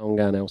 $2.10. I'm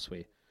going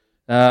elsewhere.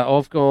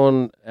 I've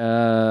gone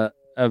a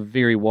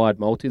very wide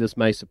multi. This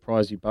may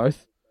surprise you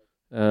both.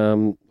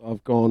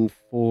 I've gone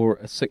for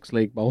a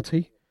 6-leg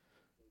multi.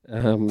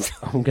 I'm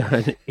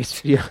going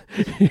Espiona.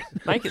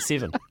 Make it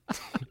 7.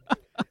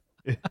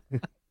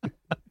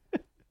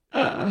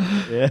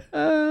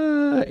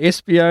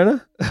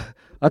 Espiona.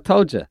 I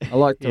told you, I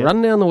like to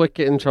run down the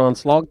wicket and try and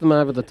slog them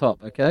over the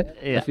top, okay?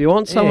 Yeah. If you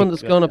want someone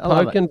that's going to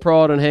poke and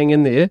prod and hang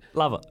in there,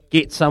 love it.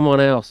 Get someone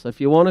else.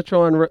 If you want to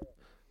try and rip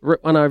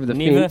one over the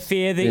fence... Never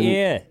fear the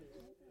air.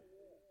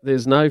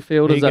 There's no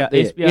fielders up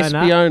there.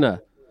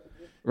 Espiona.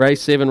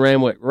 Race 7,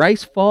 Ramwick.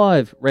 Race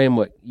 5,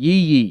 Ramwick.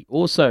 Yee.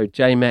 Also,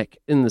 J-Mac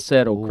in the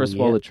saddle. Chris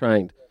Waller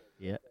trained.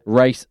 Yeah.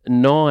 Race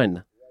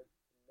 9,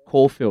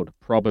 Caulfield,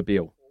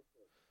 Probabile.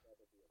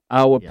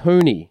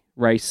 Awapuni,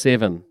 race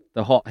 7,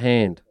 the hot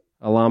hand,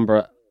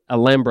 Alhambra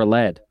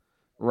Lad.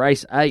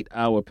 Race 8,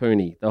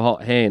 Awapuni, the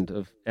hot hand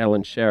of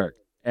Alan Sharrock,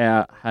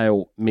 Our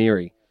Hail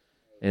Mary.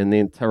 And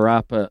then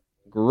Tarapa,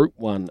 Group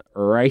 1,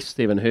 race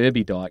 7,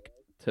 Herbie Dyke,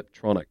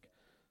 Tiptronic.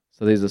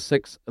 So there's a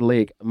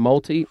 6-leg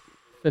multi.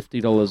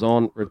 $50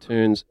 on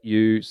returns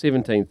you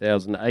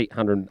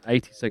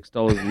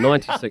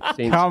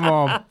 $17,886.96. Come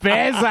on,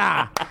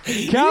 Bezza!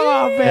 Come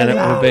on, Bezza! And it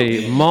will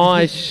be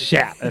my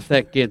shout if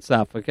that gets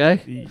up,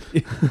 okay?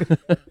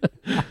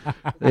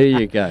 There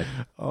you go.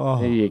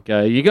 There you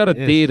go. You got to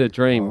dare to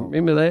dream.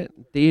 Remember that?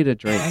 Dare to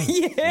dream.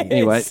 Yes.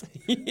 Anyway.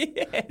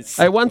 Yes.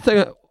 Hey, one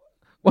thing,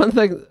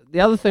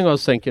 the other thing I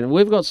was thinking,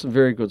 we've got some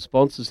very good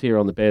sponsors here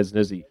on the Baz and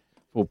Izzy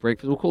for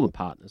breakfast. We'll call them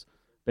partners.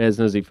 Baz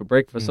and Izzy for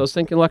breakfast. I was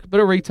thinking like a bit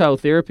of retail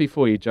therapy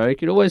for you, Joe. You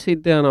could always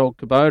head down old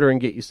Kubota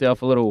and get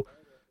yourself a little,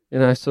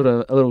 sort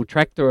of a little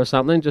tractor or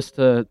something just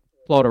to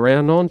plod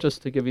around on,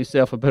 just to give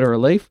yourself a bit of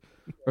relief.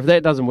 Or if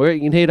that doesn't work,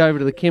 you can head over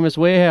to the Chemist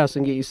Warehouse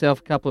and get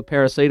yourself a couple of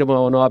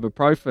paracetamol and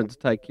ibuprofen to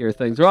take care of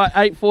things. Right,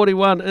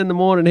 8:41 in the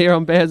morning here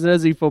on Baz and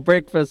Izzy for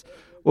breakfast.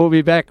 We'll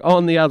be back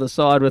on the other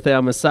side with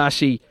our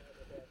Musashi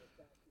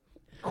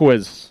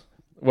quiz.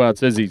 Well,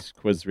 it's Izzy's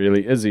quiz,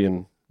 really. Izzy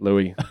and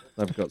Louis,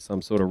 they've got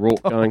some sort of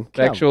rort going.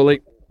 Back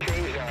shortly.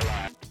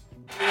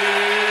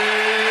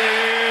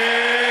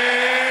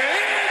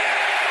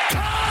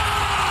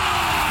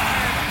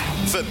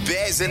 For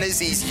Baz and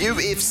Izzy's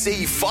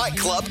UFC Fight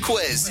Club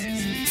quiz.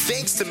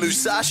 Thanks to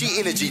Musashi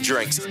Energy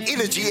Drinks,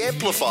 Energy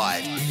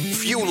Amplified.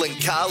 Fueling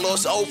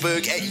Carlos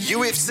Olberg at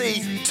UFC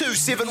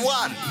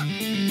 271.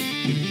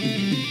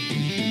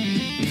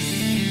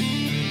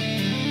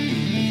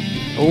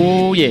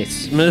 Oh,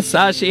 yes.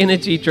 Musashi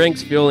Energy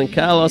Drinks fueling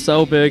Carlos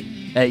Olberg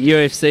at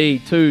UFC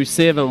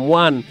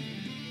 271.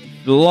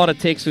 A lot of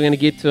texts we're going to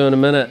get to in a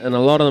minute, and a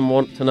lot of them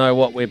want to know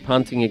what we're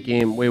punting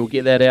again. We will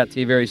get that out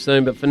to you very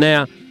soon. But for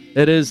now,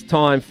 it is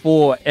time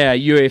for our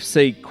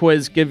UFC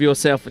quiz. Give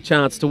yourself a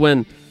chance to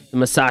win the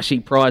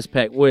Musashi prize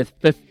pack worth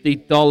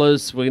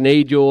 $50. We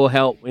need your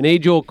help. We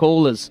need your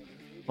callers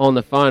on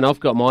the phone. I've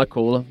got my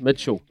caller,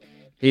 Mitchell.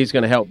 He's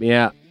going to help me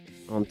out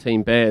on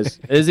Team Baz.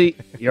 Izzy,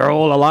 you're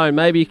all alone.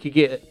 Maybe you could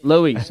get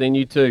Louis, send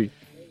you two,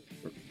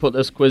 put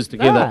this quiz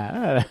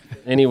together.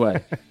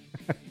 Anyway,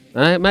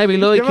 maybe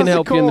Louis can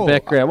help you in the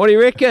background. What do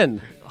you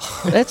reckon?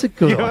 That's a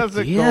good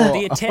idea.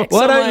 The attacks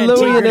Why don't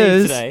Louis and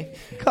Iz, today.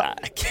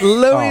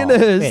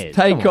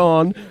 take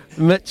on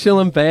Mitchell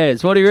and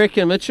Baz? What do you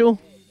reckon, Mitchell?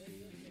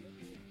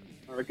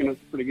 I reckon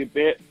it's a pretty good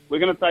bet. We're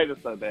going to take this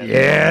though, Baz.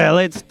 Yeah,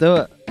 let's do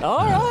it.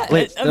 All right.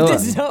 Let's do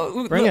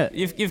it. Bring it.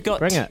 You've got...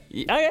 Bring it.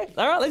 Okay,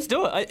 all right, let's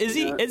do it.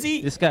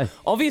 Izzy... Let's go.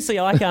 Obviously,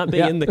 I can't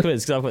be in the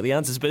quiz because I've got the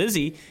answers, but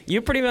Izzy,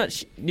 you're pretty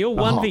much... You're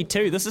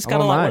 1v2. This is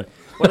kind of like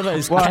one of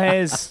those... Well,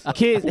 has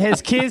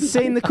Kez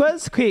seen the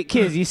quiz?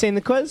 Kez, you seen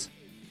the quiz?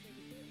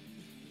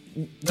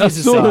 That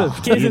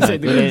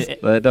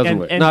doesn't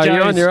work. And No, you're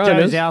Joe's- on your own.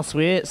 Joe's Iz.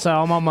 elsewhere, so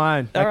I'm on my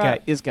own. All Okay,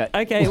 right. let's go.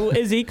 Okay, well,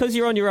 Izzy, because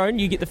you're on your own,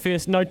 you get the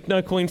first. No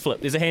coin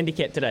flip. There's a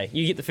handicap today.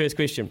 You get the first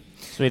question.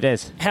 Sweet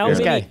as. How Let's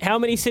many? go. How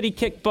many city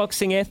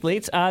kickboxing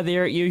athletes are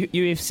there at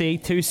UFC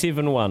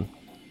 271?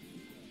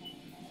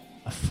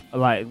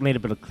 Like, need a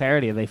bit of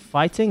clarity. Are they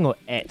fighting or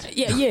at?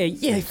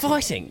 Yeah,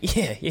 fighting.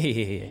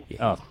 Yeah.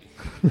 Oh,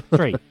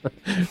 3.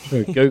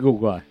 Google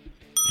guy.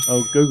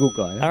 Oh, Google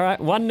guy. All right,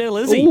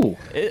 1-0 Izzy. Ooh.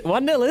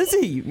 1-0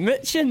 Izzy.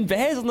 Mitch and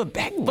Baz on the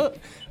back foot.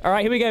 All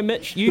right, here we go,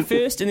 Mitch. You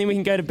first, and then we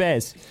can go to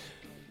Baz.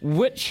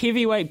 Which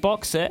heavyweight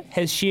boxer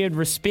has shared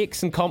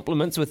respects and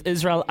compliments with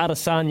Israel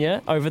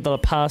Adesanya over the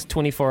past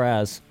 24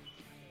 hours?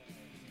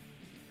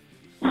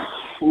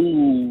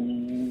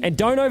 And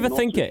don't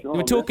overthink it.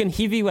 We're talking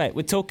heavyweight.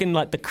 We're talking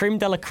like the creme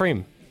de la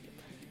creme.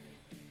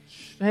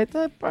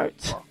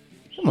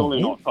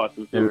 Surely not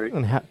Tyson Fury. You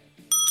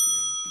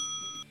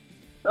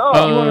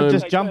want to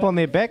just jump on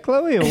their back,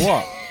 Louie, or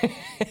what?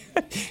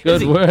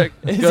 Good work.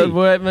 Good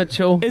work,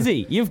 Mitchell.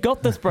 Izzy, you've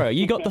got this, bro.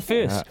 You got the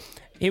first.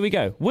 Here we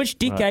go. Which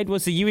decade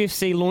was the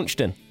UFC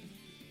launched in?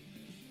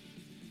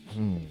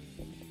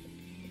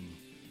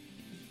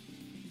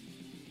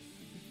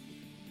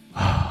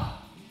 I'm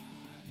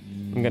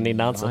going to need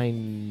an answer.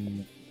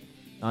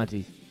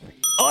 90s.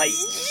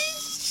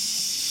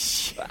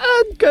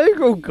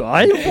 Google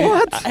guy,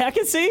 what? I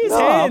can see his Oh,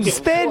 hands. I'm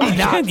standing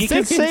I up. can You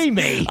can see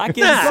me. I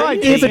can Nah, see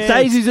yeah, his but hands.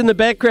 Daisy's in the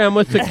background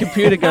with the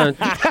computer going,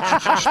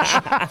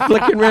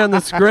 flicking around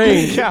the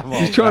screen.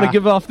 She's trying to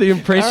give off the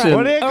impression.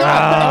 What do you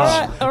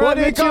got? All right, What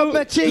do you got,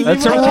 Mitchell. Mitchie?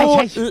 That's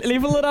a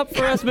Level it up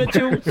for us,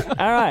 Mitchell.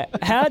 All right.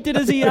 How did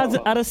Izzy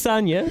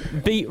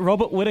Adesanya beat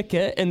Robert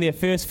Whittaker in their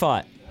first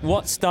fight?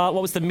 What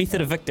was the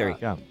method of victory?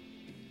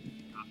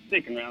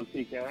 Second round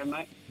TKO,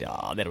 mate.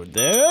 Oh, that'll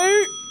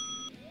do.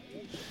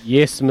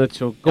 Yes,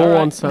 Mitchell. Go All right.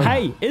 on, son.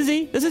 Hey,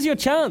 Izzy, this is your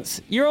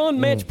chance. You're on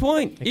match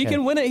point. You Okay.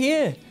 can win it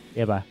here.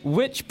 Yeah, bye.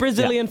 Which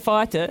Brazilian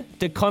fighter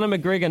did Conor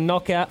McGregor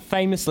knock out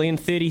famously in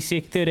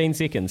 13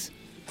 seconds?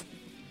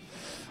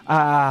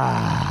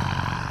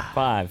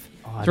 5,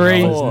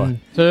 3, 4,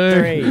 2.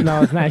 3.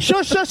 No, it's not.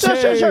 Shush. 2,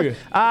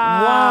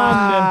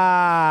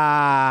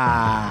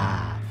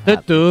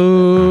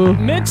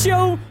 1.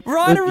 Mitchell,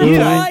 write a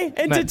reply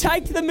and to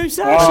take the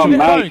Musashi. mate.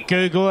 Don't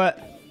Google it.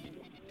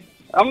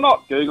 I'm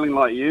not Googling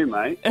like you,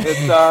 mate. It's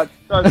Jose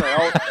Aldo.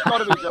 It's got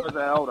to be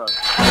Jose Aldo.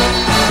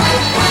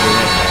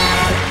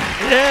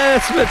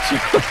 Yes, Mitchell.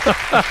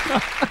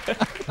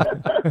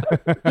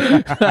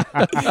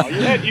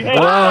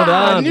 Well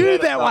done. I knew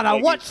that one. I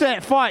watched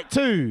that fight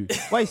too.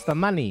 Waste of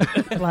money.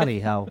 Bloody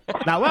hell.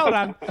 No, well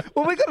done.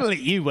 Well, we're gonna let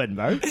you win,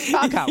 bro.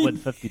 I can't win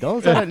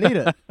 $50. I don't need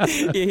it.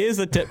 Yeah, here's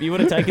the tip. You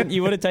would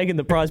have taken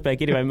the prize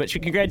back anyway, Mitch.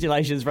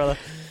 Congratulations, brother.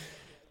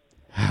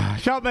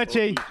 Shot,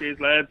 Mitchie. Cheers,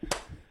 lads.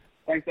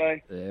 Thanks, eh?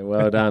 Yeah,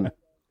 well done.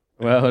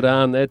 Well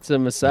done. That's a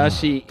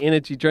Musashi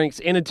Energy Drinks,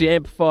 Energy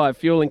Amplified,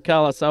 fueling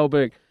Carlos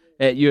Solberg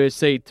at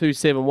UFC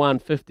 271,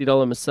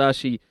 $50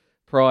 Musashi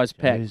prize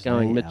pack Jose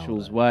going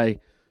Mitchell's Aldo. way.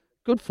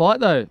 Good fight,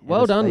 though.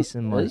 Well his done. face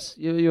in my- Liz.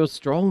 You're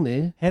strong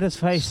there. Had his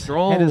face.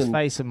 Strong Had his and-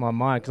 face in my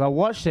mind because I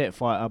watched that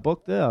fight. I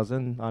booked it.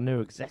 I knew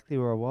exactly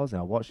where I was, and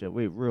I watched it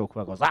real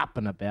quick. I was up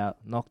and about,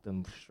 knocked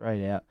him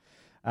straight out.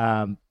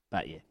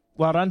 But yeah,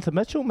 well done to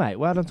Mitchell, mate.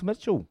 Well done to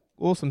Mitchell.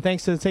 Awesome.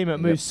 Thanks to the team at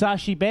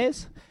Musashi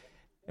Bears.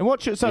 And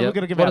watch it. So Yep. we're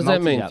going to give What out does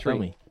that multis mean? out, don't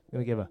we?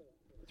 We're going to give a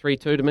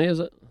 3-2 to me, is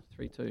it?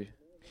 3-2.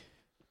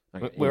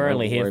 Okay, We're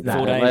only here worry for about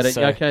 4 that days. later.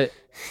 So. Okay.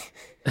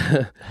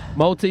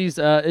 Multis,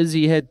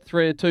 Izzy had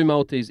two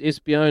multis.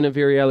 Espiona,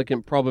 Very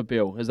Elegant,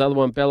 Probabile. His other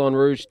one, Ballon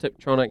Rouge,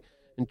 Tiptronic,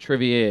 and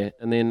Trivier.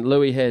 And then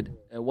Louis had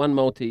one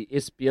multi,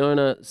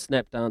 Espiona,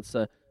 Snap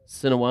Dancer,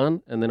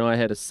 Cinnamon. And then I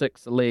had a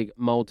 6-leg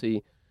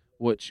multi,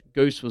 which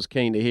Goose was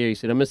keen to hear. He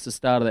said, I missed the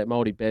start of that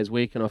multi, Baz.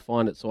 Where can I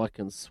find it so I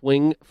can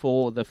swing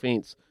for the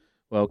fence?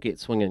 Well, get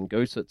swinging,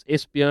 Goose. It's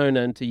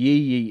Espiona into Yee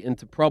Yee,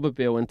 into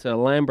Probabile, into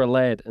Alhambra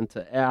Lad,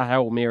 into Our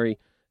Hail Mary,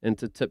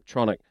 into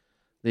Tiptronic.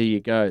 There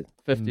you go.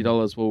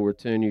 $50 will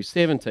return you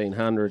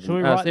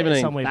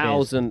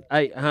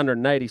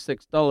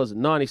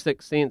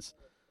 $17,886.96.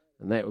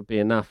 And that would be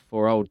enough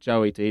for old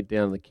Joey to head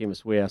down to the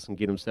Chemist Warehouse and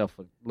get himself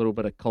a little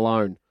bit of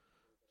cologne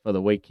for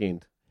the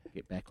weekend.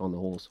 Get back on the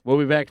horse. We'll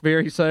be back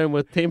very soon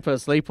with Temper.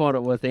 Sleep on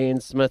it with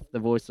Ian Smith, the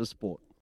voice of sport.